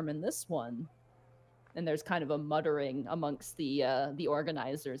to determine this one? And there's kind of a muttering amongst the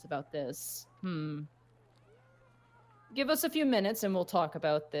organizers about this. Give us a few minutes and we'll talk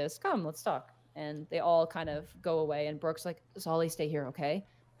about this. Come, let's talk. And they all kind of go away. And Brooke's like, Solly, stay here, okay?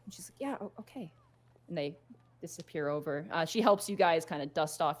 And she's like, yeah, okay. And they disappear over. She helps you guys kind of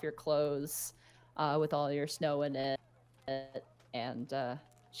dust off your clothes with all your snow in it. And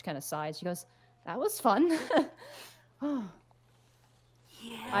she kind of sighs. She goes, that was fun. Oh.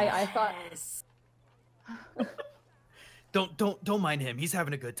 Yes. I thought... Don't mind him. He's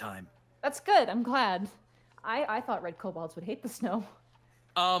having a good time. That's good. I'm glad. I thought red kobolds would hate the snow.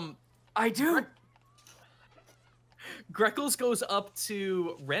 I do. Greckles goes up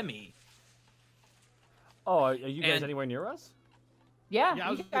to Remy. Oh, are you guys anywhere near us? Yeah, Yeah, I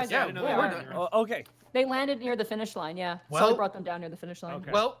was you gonna guys say, are. I didn't know we they are. were there. Oh, okay. They landed near the finish line, yeah. Well- Sully brought them down near the finish line.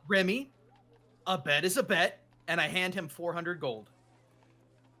 Okay. Well, Remy, a bet is a bet, and I hand him 400 gold.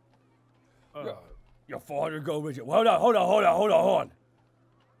 Your 400 gold, Richard. Hold on.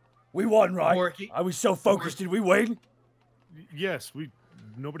 We won, right? Borky. I was so focused. Did we win? Yes,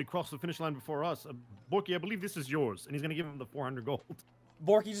 nobody crossed the finish line before us. Borky, I believe this is yours, and he's gonna give him the 400 gold.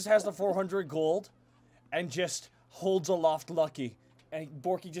 Borky just has the 400 gold and just holds aloft Lucky. And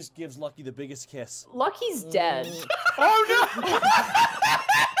Borky just gives Lucky the biggest kiss. Lucky's dead.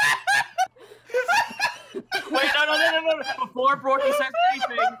 Wait, no. Before Borky says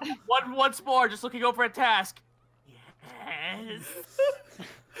anything, once more, just looking over at Task. Yes.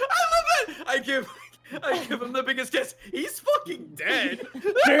 I love it. I give him the biggest kiss. He's fucking dead.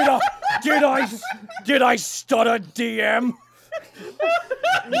 Did I stutter, DM?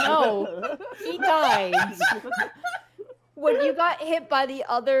 No, he died. When you got hit by the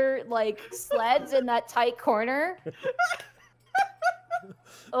other, like, sleds in that tight corner,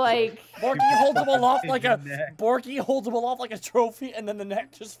 like... Borky holds him aloft like a trophy, and then the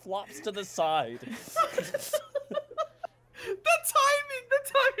neck just flops to the side. The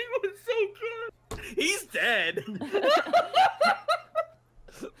timing was so good. He's dead.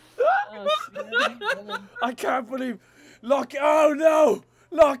 I can't believe Lucky. Oh no,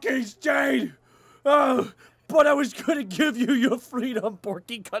 Lucky's dead. Oh, but I was gonna give you your freedom.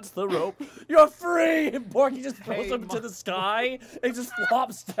 Borky cuts the rope. You're free. And Borky just throws him to the sky and just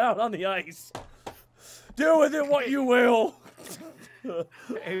flops down on the ice. Do with it what you will.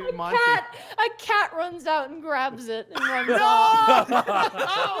 Hey, Monty. A cat runs out and grabs it and runs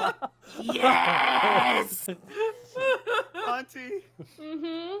off. Yes. Monty,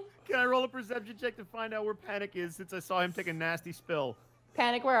 Mm-hmm. can I roll a perception check to find out where Panic is since I saw him take a nasty spill?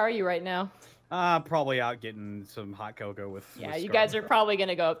 Panic, where are you right now? Probably out getting some hot cocoa with. Yeah, with you Scarlet. guys are probably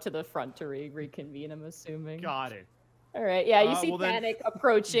gonna go up to the front to reconvene, I'm assuming. Got it. All right, yeah, you see well then- Panic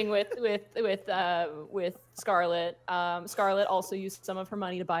approaching with Scarlet. Scarlet also used some of her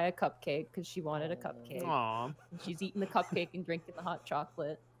money to buy a cupcake because she wanted a cupcake. Aw. And she's eating the cupcake and drinking the hot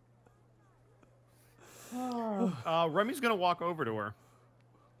chocolate. Remy's gonna walk over to her.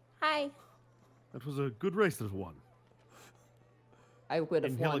 Hi. That was a good race, little one. I would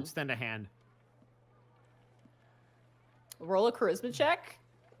have And he'll won. extend a hand. Roll a charisma check.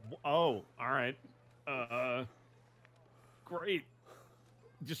 Oh, all right. Great.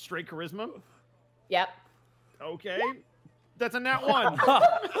 Just straight charisma? Yep. Okay. That's a nat one.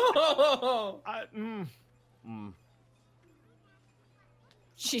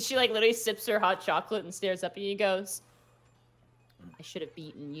 She like literally sips her hot chocolate and stares up at you and goes, I should have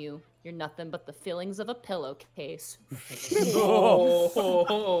beaten you. You're nothing but the fillings of a pillowcase.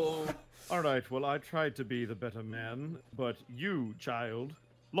 All right, well, I tried to be the better man, but you, child,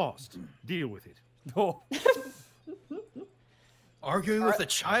 lost. Deal with it. Oh. Arguing with a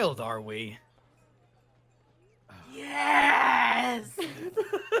child, are we? Yes!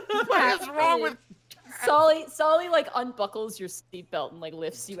 What is wrong with Solly like unbuckles your seatbelt and like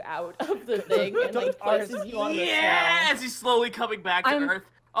lifts you out of the thing and like places you on the ground. Yes! He's slowly coming back to Earth.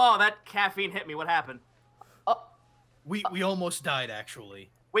 Oh, that caffeine hit me. What happened? We almost died, actually.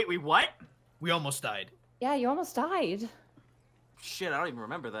 Wait, we what? We almost died. Yeah, you almost died. Shit, I don't even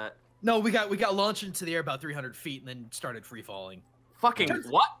remember that. No, we got launched into the air about 300 feet and then started free falling. Fucking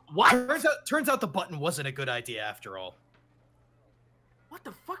what? What? Turns out the button wasn't a good idea after all. What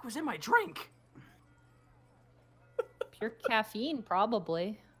the fuck was in my drink? Pure caffeine,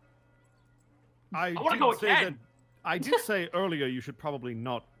 probably. I wanna go did say again. that. I did say earlier you should probably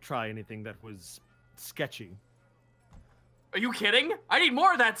not try anything that was sketchy. Are you kidding? I need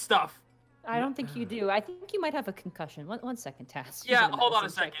more of that stuff. I don't think you do. I think you might have a concussion. One second, Task. Yeah, She's hold on a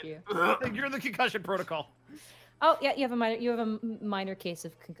medicine check second. you. You're in the concussion protocol. Oh yeah, you have a minor case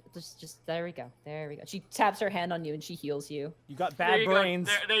of just there we go. There we go. She taps her hand on you and she heals you. You got There bad you brains.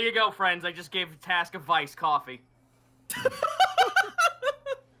 Go. There you go, friends. I just gave Task a Vice coffee.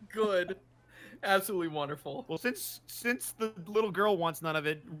 Good. Absolutely wonderful. Well, since the little girl wants none of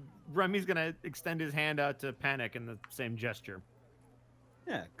it, Remy's gonna extend his hand out to Panic in the same gesture.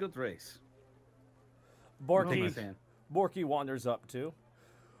 Yeah, good race. Borky wanders up too.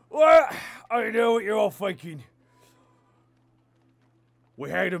 Well, I know what you're all thinking. We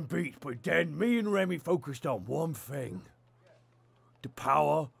had him beat, but then me and Remy focused on one thing. The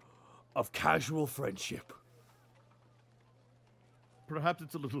power of casual friendship. Perhaps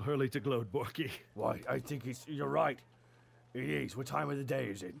it's a little early to gloat, Borky. Why, I think you're right. It is. What time of the day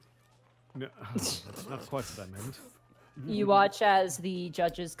is it? No, that's not quite what I meant. You watch as the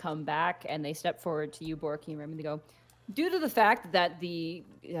judges come back and they step forward to you, Borky and Remy. They go, due to the fact that the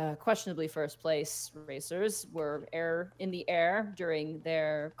questionably first place racers were in the air during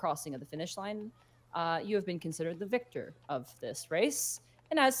their crossing of the finish line, you have been considered the victor of this race.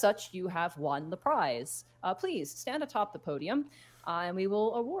 And as such, you have won the prize. Please stand atop the podium and we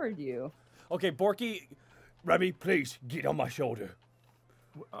will award you. Okay, Borky, Remy, please get on my shoulder.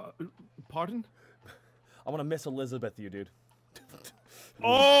 Pardon? I want to miss Elizabeth, you dude.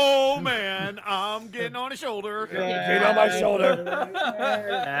 Oh man, I'm getting on his shoulder. Get on my shoulder.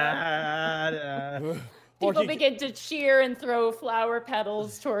 People begin to cheer and throw flower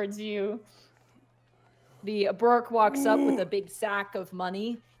petals towards you. The Burke walks up with a big sack of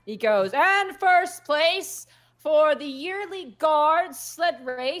money. He goes, and first place for the yearly guard sled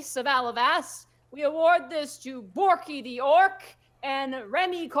race of Alivast, we award this to Borky the Orc and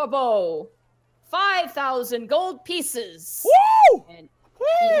Remy Corbeau. 5,000 gold pieces. Woo! And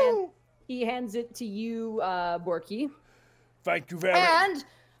he hands it to you, Borky. Thank you very much. And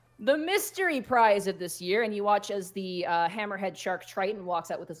the mystery prize of this year, and you watch as the hammerhead shark Triton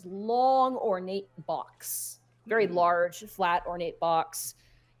walks out with this long, ornate box. Very large, flat, ornate box.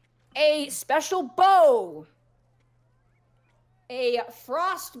 A special bow. A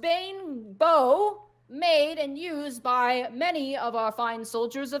frostbane bow made and used by many of our fine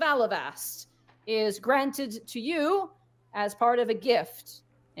soldiers of Alivast is granted to you as part of a gift.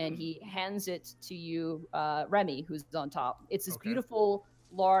 And he hands it to you, Remy, who's on top. It's this beautiful,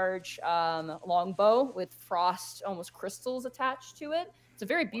 large, long bow with frost, almost crystals attached to it. It's a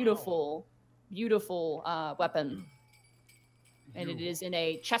very beautiful, beautiful weapon. And it is in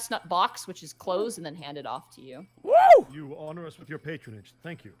a chestnut box, which is closed and then handed off to you. Woo! You honor us with your patronage.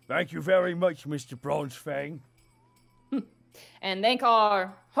 Thank you. Thank you very much, Mr. Bronzefang. And thank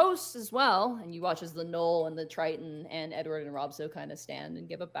our hosts as well. And you watch as the Knoll and the Triton and Edward and Robso kind of stand and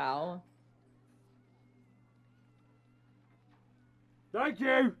give a bow. Thank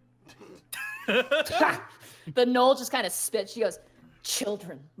you. The Knoll just kind of spits. She goes,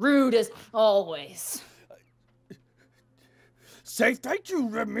 children, rude as always. Say thank you,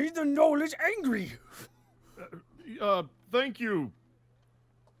 Remy. The Knoll is angry. Thank you.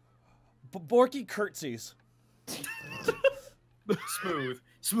 Borky curtsies.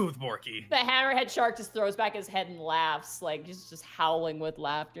 Smooth, Borky. The hammerhead shark just throws back his head and laughs, like just howling with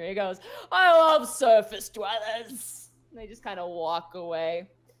laughter. He goes, I love surface dwellers. And they just kind of walk away.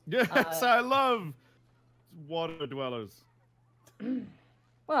 Yes, I love water dwellers.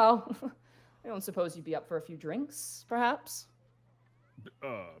 Well, I don't suppose you'd be up for a few drinks, perhaps?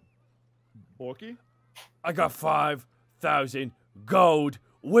 Borky? I got 5,000 gold.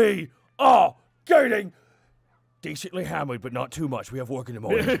 We are getting decently hammered, but not too much. We have work in the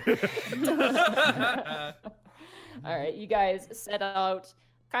morning. All right, you guys set out.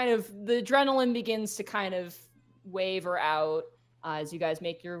 Kind of, the adrenaline begins to kind of waver out as you guys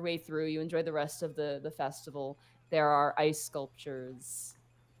make your way through. You enjoy the rest of the festival. There are ice sculptures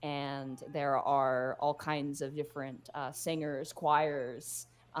and there are all kinds of different singers, choirs,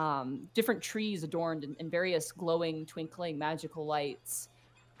 different trees adorned in various glowing, twinkling, magical lights.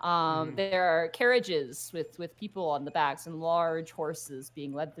 There are carriages with people on the backs and large horses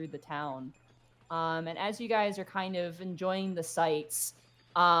being led through the town. And as you guys are kind of enjoying the sights,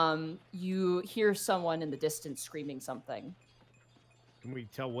 you hear someone in the distance screaming something. Can we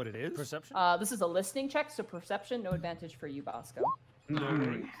tell what it is? Perception? This is a listening check, so perception, no advantage for you, Bosco. No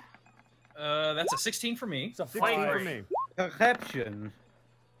worries. That's a 16 for me. It's a 16 5. for me. Perception.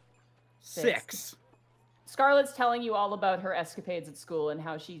 6. Scarlett's telling you all about her escapades at school and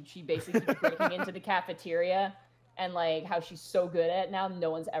how she basically keeps breaking into the cafeteria and like how she's so good at it now,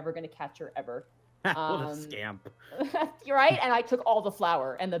 no one's ever going to catch her ever. What a scamp. You're right, and I took all the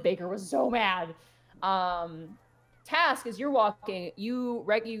flour, and the baker was so mad. Task, as you're walking, you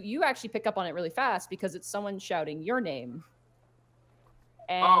actually pick up on it really fast because it's someone shouting your name.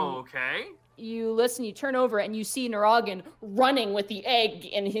 And Okay. you listen, you turn over, and you see Naragan running with the egg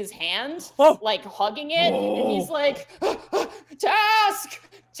in his hand, like hugging it, and he's like, Task!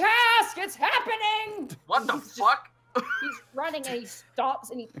 Task, it's happening! What the fuck? He's running, and he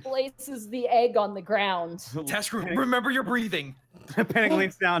stops, and he places the egg on the ground. Task, remember your breathing. Panic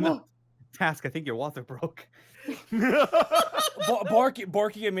leans down. Task, I think your water broke.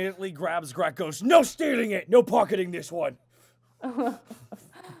 Borky immediately grabs Greckles. No stealing it! No pocketing this one!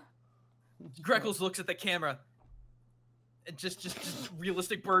 Greckles looks at the camera. And just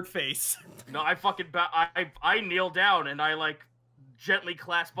realistic bird face. No, I fucking I kneel down and I like gently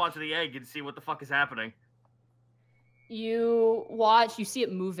clasp onto the egg and see what the fuck is happening. You watch, you see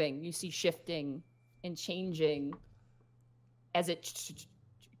it moving, you see shifting and changing as it.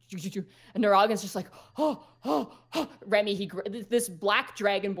 And Naragan's just like, Remy, this black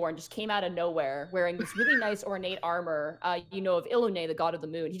dragonborn just came out of nowhere wearing this really nice ornate armor. You know of Ilune, the god of the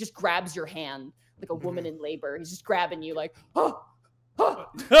moon. He just grabs your hand like a woman in labor. He's just grabbing you like,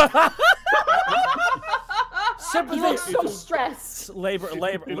 He looks so stressed. Labor.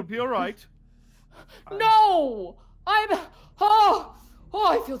 It'll be all right. No!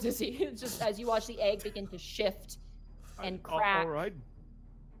 I feel dizzy. It's just as you watch the egg begin to shift and crack. All right.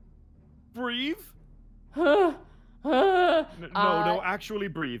 Breathe. No, No, actually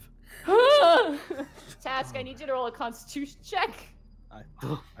breathe. Task, I need you to roll a constitution check.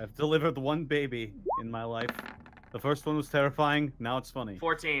 I've delivered one baby in my life. The first one was terrifying. Now it's funny.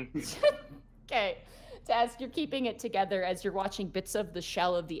 14. Okay. Task, you're keeping it together as you're watching bits of the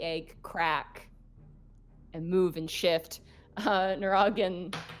shell of the egg crack and move and shift.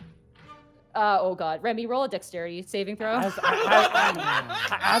 Naragan. Oh god. Remy, roll a dexterity saving throw. Has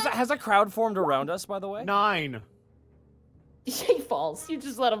a crowd formed around us, by the way? 9. He falls. You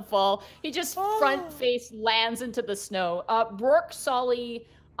just let him fall. He just front face lands into the snow. Brooke, Solly,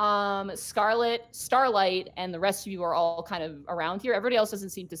 Scarlet, Starlight, and the rest of you are all kind of around here. Everybody else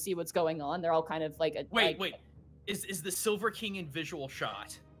doesn't seem to see what's going on. They're all kind of like Wait. Is the Silver King in visual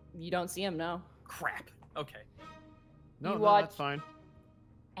shot? You don't see him, no. Crap. Okay. No, watch- that's fine.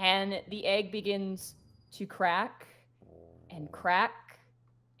 And the egg begins to crack and crack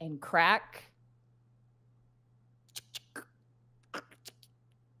and crack.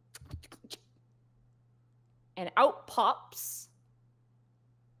 And out pops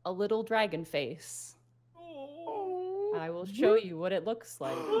a little dragon face. I will show you what it looks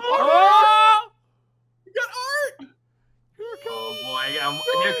like. Oh! You got art! Oh boy,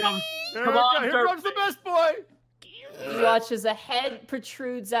 here comes. Here Come on, here comes the best boy. You watch as a head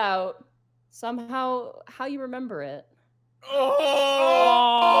protrudes out. Somehow, how you remember it. Oh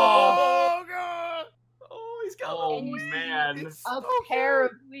god! Oh, he's got Oh And you see man. a pair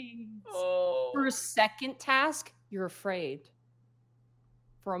of wings. Oh. For a second task, you're afraid.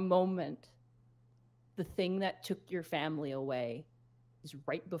 For a moment, the thing that took your family away is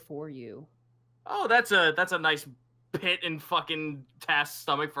right before you. Oh, that's a nice pit in fucking Task's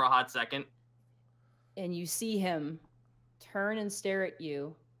stomach for a hot second. And you see him turn and stare at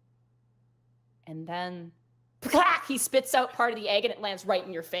you. And then he spits out part of the egg and it lands right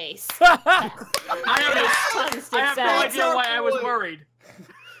in your face. I have no idea why I was worried.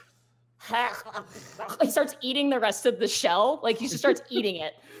 He starts eating the rest of the shell. Like he just starts eating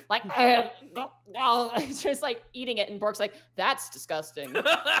it. Like he's just like eating it, and Bork's like, "That's disgusting."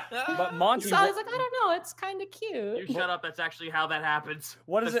 But Monty, So I was like, "I don't know. It's kind of You cute." shut up. That's actually how that happens.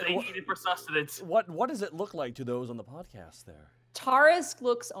 What is it? They eat it for sustenance. What does it look like to those on the podcast there? Tarisk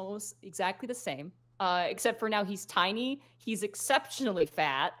looks almost exactly the same, except for now he's tiny. He's exceptionally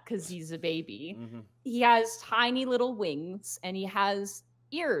fat because he's a baby. Mm-hmm. He has tiny little wings, and he has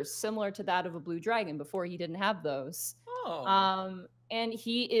ears similar to that of a blue dragon. Before he didn't have those. Oh. and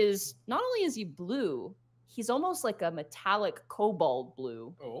he is not only is he blue, he's almost like a metallic cobalt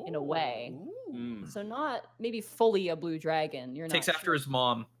blue in a way. So not maybe fully a blue dragon. You're Takes not after sure. his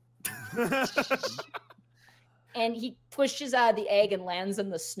mom. And he pushes out of the egg and lands in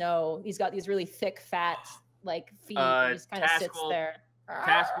the snow. He's got these really thick, fat like feet. And he just kind of sits there.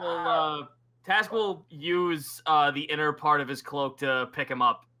 Task will use the inner part of his cloak to pick him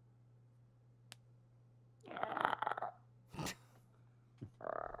up.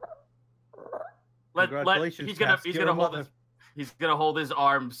 Congratulations, Task. He's gonna hold his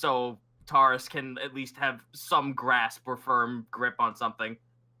arm so Taurus can at least have some grasp or firm grip on something.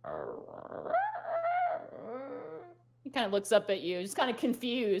 He kind of looks up at you, just kind of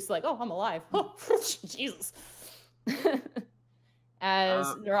confused, like, "Oh, I'm alive." Oh, Jesus. As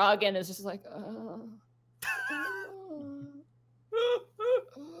Naragan is just like,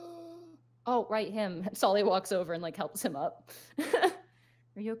 "Oh, right, him." Solly walks over and like helps him up.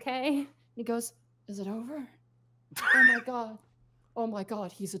 "Are you okay?" He goes, "Is it over? Oh my god. Oh my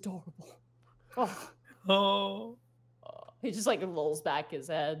god, he's adorable." Oh. He just like lolls back his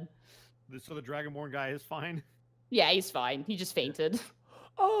head. So the Dragonborn guy is fine? Yeah, he's fine. He just fainted.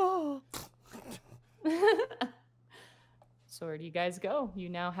 Oh. So where do you guys go? You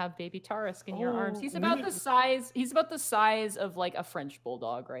now have baby Taurus in your arms. He's about the size of like a French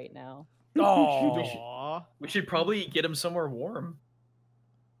bulldog right now. Oh. We should probably get him somewhere warm.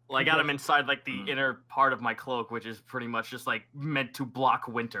 Well, I got him inside like the inner part of my cloak, which is pretty much just like meant to block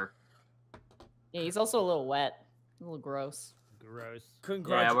winter. Yeah, he's also a little wet, a little gross.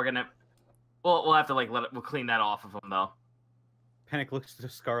 Yeah, we're gonna. We'll have to like we'll clean that off of him though. Panic looks to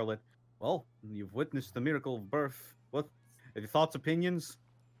Scarlet. Well, you've witnessed the miracle of birth. What? Any thoughts, opinions?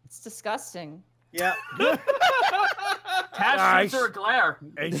 It's disgusting. Yeah. Tash shoots her a glare.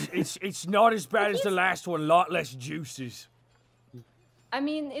 It's not as bad as the last one. A lot less juices. I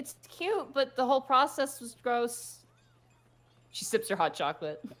mean, it's cute, but the whole process was gross. She sips her hot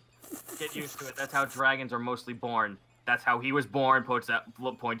chocolate. Get used to it. That's how dragons are mostly born. That's how he was born. Points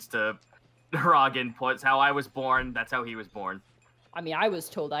to Naragan. Points how I was born. That's how he was born. I mean, I was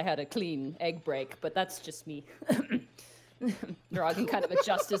told I had a clean egg break, but that's just me. Naragan kind of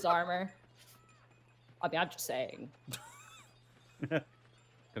adjusts his armor. I mean, I'm just saying.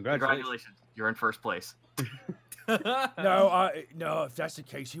 Congratulations. You're in first place. No, if that's the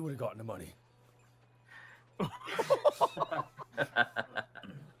case, he would have gotten the money.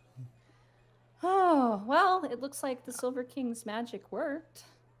 Oh, well, it looks like the Silver King's magic worked.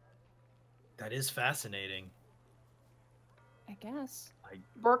 That is fascinating. I guess.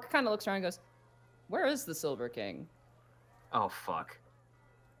 Bork kind of looks around and goes, "Where is the Silver King?" Oh, fuck.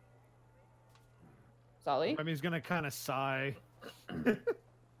 Solly? I mean, he's gonna kind of sigh.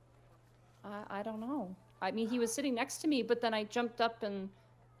 I don't know. I mean, he was sitting next to me, but then I jumped up and...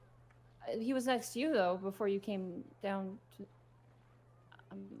 He was next to you, though, before you came down to...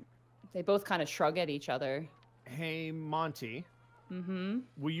 They both kind of shrug at each other. Hey, Monty. Mm-hmm.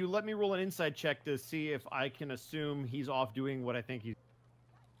 Will you let me roll an inside check to see if I can assume he's off doing what I think he's...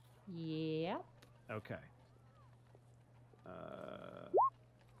 Yep. Okay.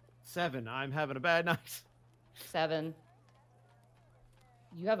 7. I'm having a bad night. 7.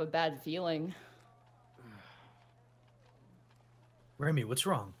 You have a bad feeling. Remy, what's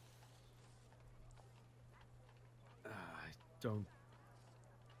wrong? I don't...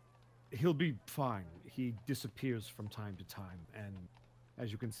 He'll be fine. He disappears from time to time, and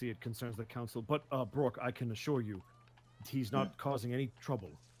as you can see, it concerns the council. But, Brooke, I can assure you, he's not causing any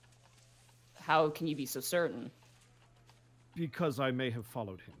trouble. How can you be so certain? Because I may have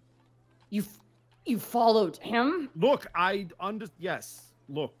followed him. You followed him? Look, yes,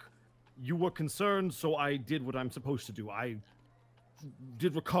 look. You were concerned, so I did what I'm supposed to do. I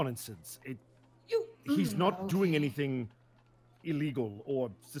did reconnaissance. He's not doing anything illegal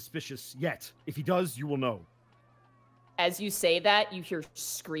or suspicious yet. If he does, you will know. As you say that, you hear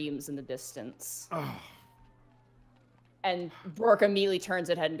screams in the distance. Oh. And Bork immediately turns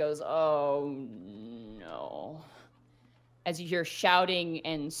his head and goes, "Oh, no." As you hear shouting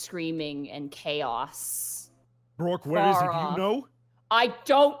and screaming and chaos. Brooke, where is he? Do you know? I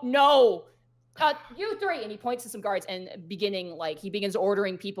don't know. You three. And he points to some guards and he begins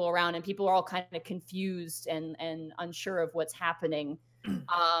ordering people around, and people are all kind of confused and unsure of what's happening.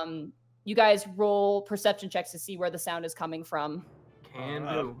 You guys roll perception checks to see where the sound is coming from.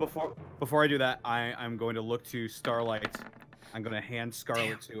 Before I do that, I'm going to look to Starlight. I'm going to hand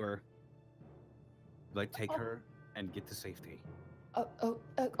Scarlet to her. Like, take her and get to safety.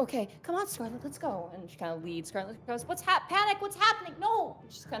 Okay. Come on, Scarlet, let's go. And she kind of leads. Scarlet goes, Panic, what's happening? No!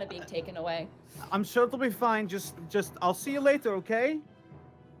 She's kind of being taken away. I'm sure it'll be fine. Just, I'll see you later, okay?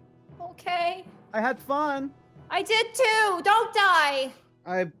 Okay. I had fun. I did too! Don't die!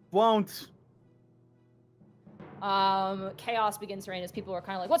 I won't. Chaos begins to reign as people are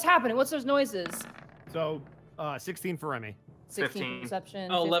kind of like, what's happening? What's those noises? So, 16 for Remy. 16 15.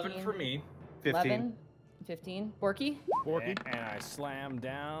 perception. 11 15, for me. 15. 11, 15. Borky? Borky. And I slam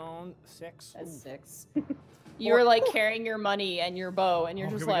down 6. That's Ooh. 6. You're like carrying your money and your bow, and you're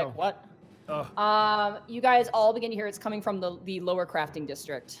Oh, just here we like, go. what? You guys all begin to hear it's coming from the lower crafting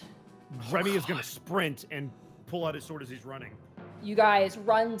district. Remy is gonna sprint and pull out his sword as he's running. You guys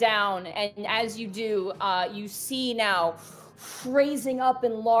run down, and as you do, you see now, raising up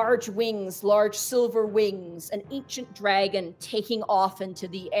in large wings, large silver wings, an ancient dragon taking off into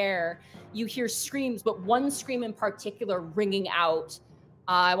the air. You hear screams, but one scream in particular ringing out.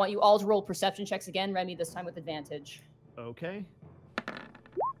 I want you all to roll perception checks again, Remy, this time with advantage. Okay.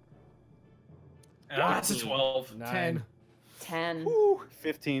 That's a 12. 10. 10. Whew,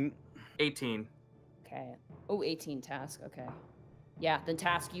 15. 18. Okay. Oh, 18 Task. Okay. Yeah, then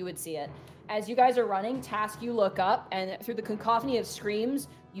Task, you would see it. As you guys are running, Task, you look up, and through the cacophony of screams,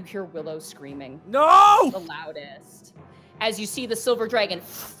 you hear Willow screaming. No! The loudest. As you see the silver dragon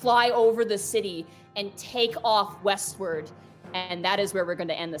fly over the city and take off westward. And that is where we're going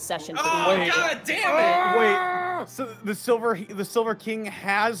to end the session. For Oh, the god damn it! Wait. So the Silver King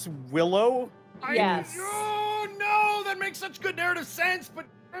has Willow? Yes. Oh no, that makes such good narrative sense, but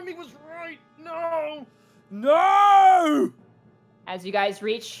Remy was right. No. No! As you guys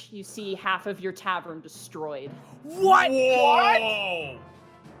reach, you see half of your tavern destroyed. What? Whoa!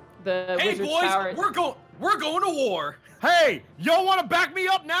 The Hey wizard's boys, tower. we're going to war. Hey, y'all want to back me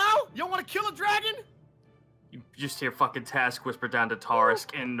up now? Y'all want to kill a dragon? You just hear fucking Task whisper down to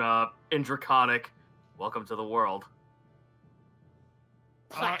Tarisk in Draconic. Welcome to the world.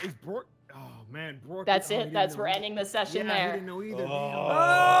 Is Brooke? Oh man, Brooke. That's it. That's we're ending the session Yeah, he there. didn't know either.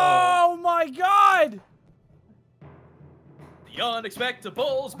 Oh my god! The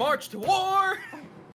Unexpectables march to war.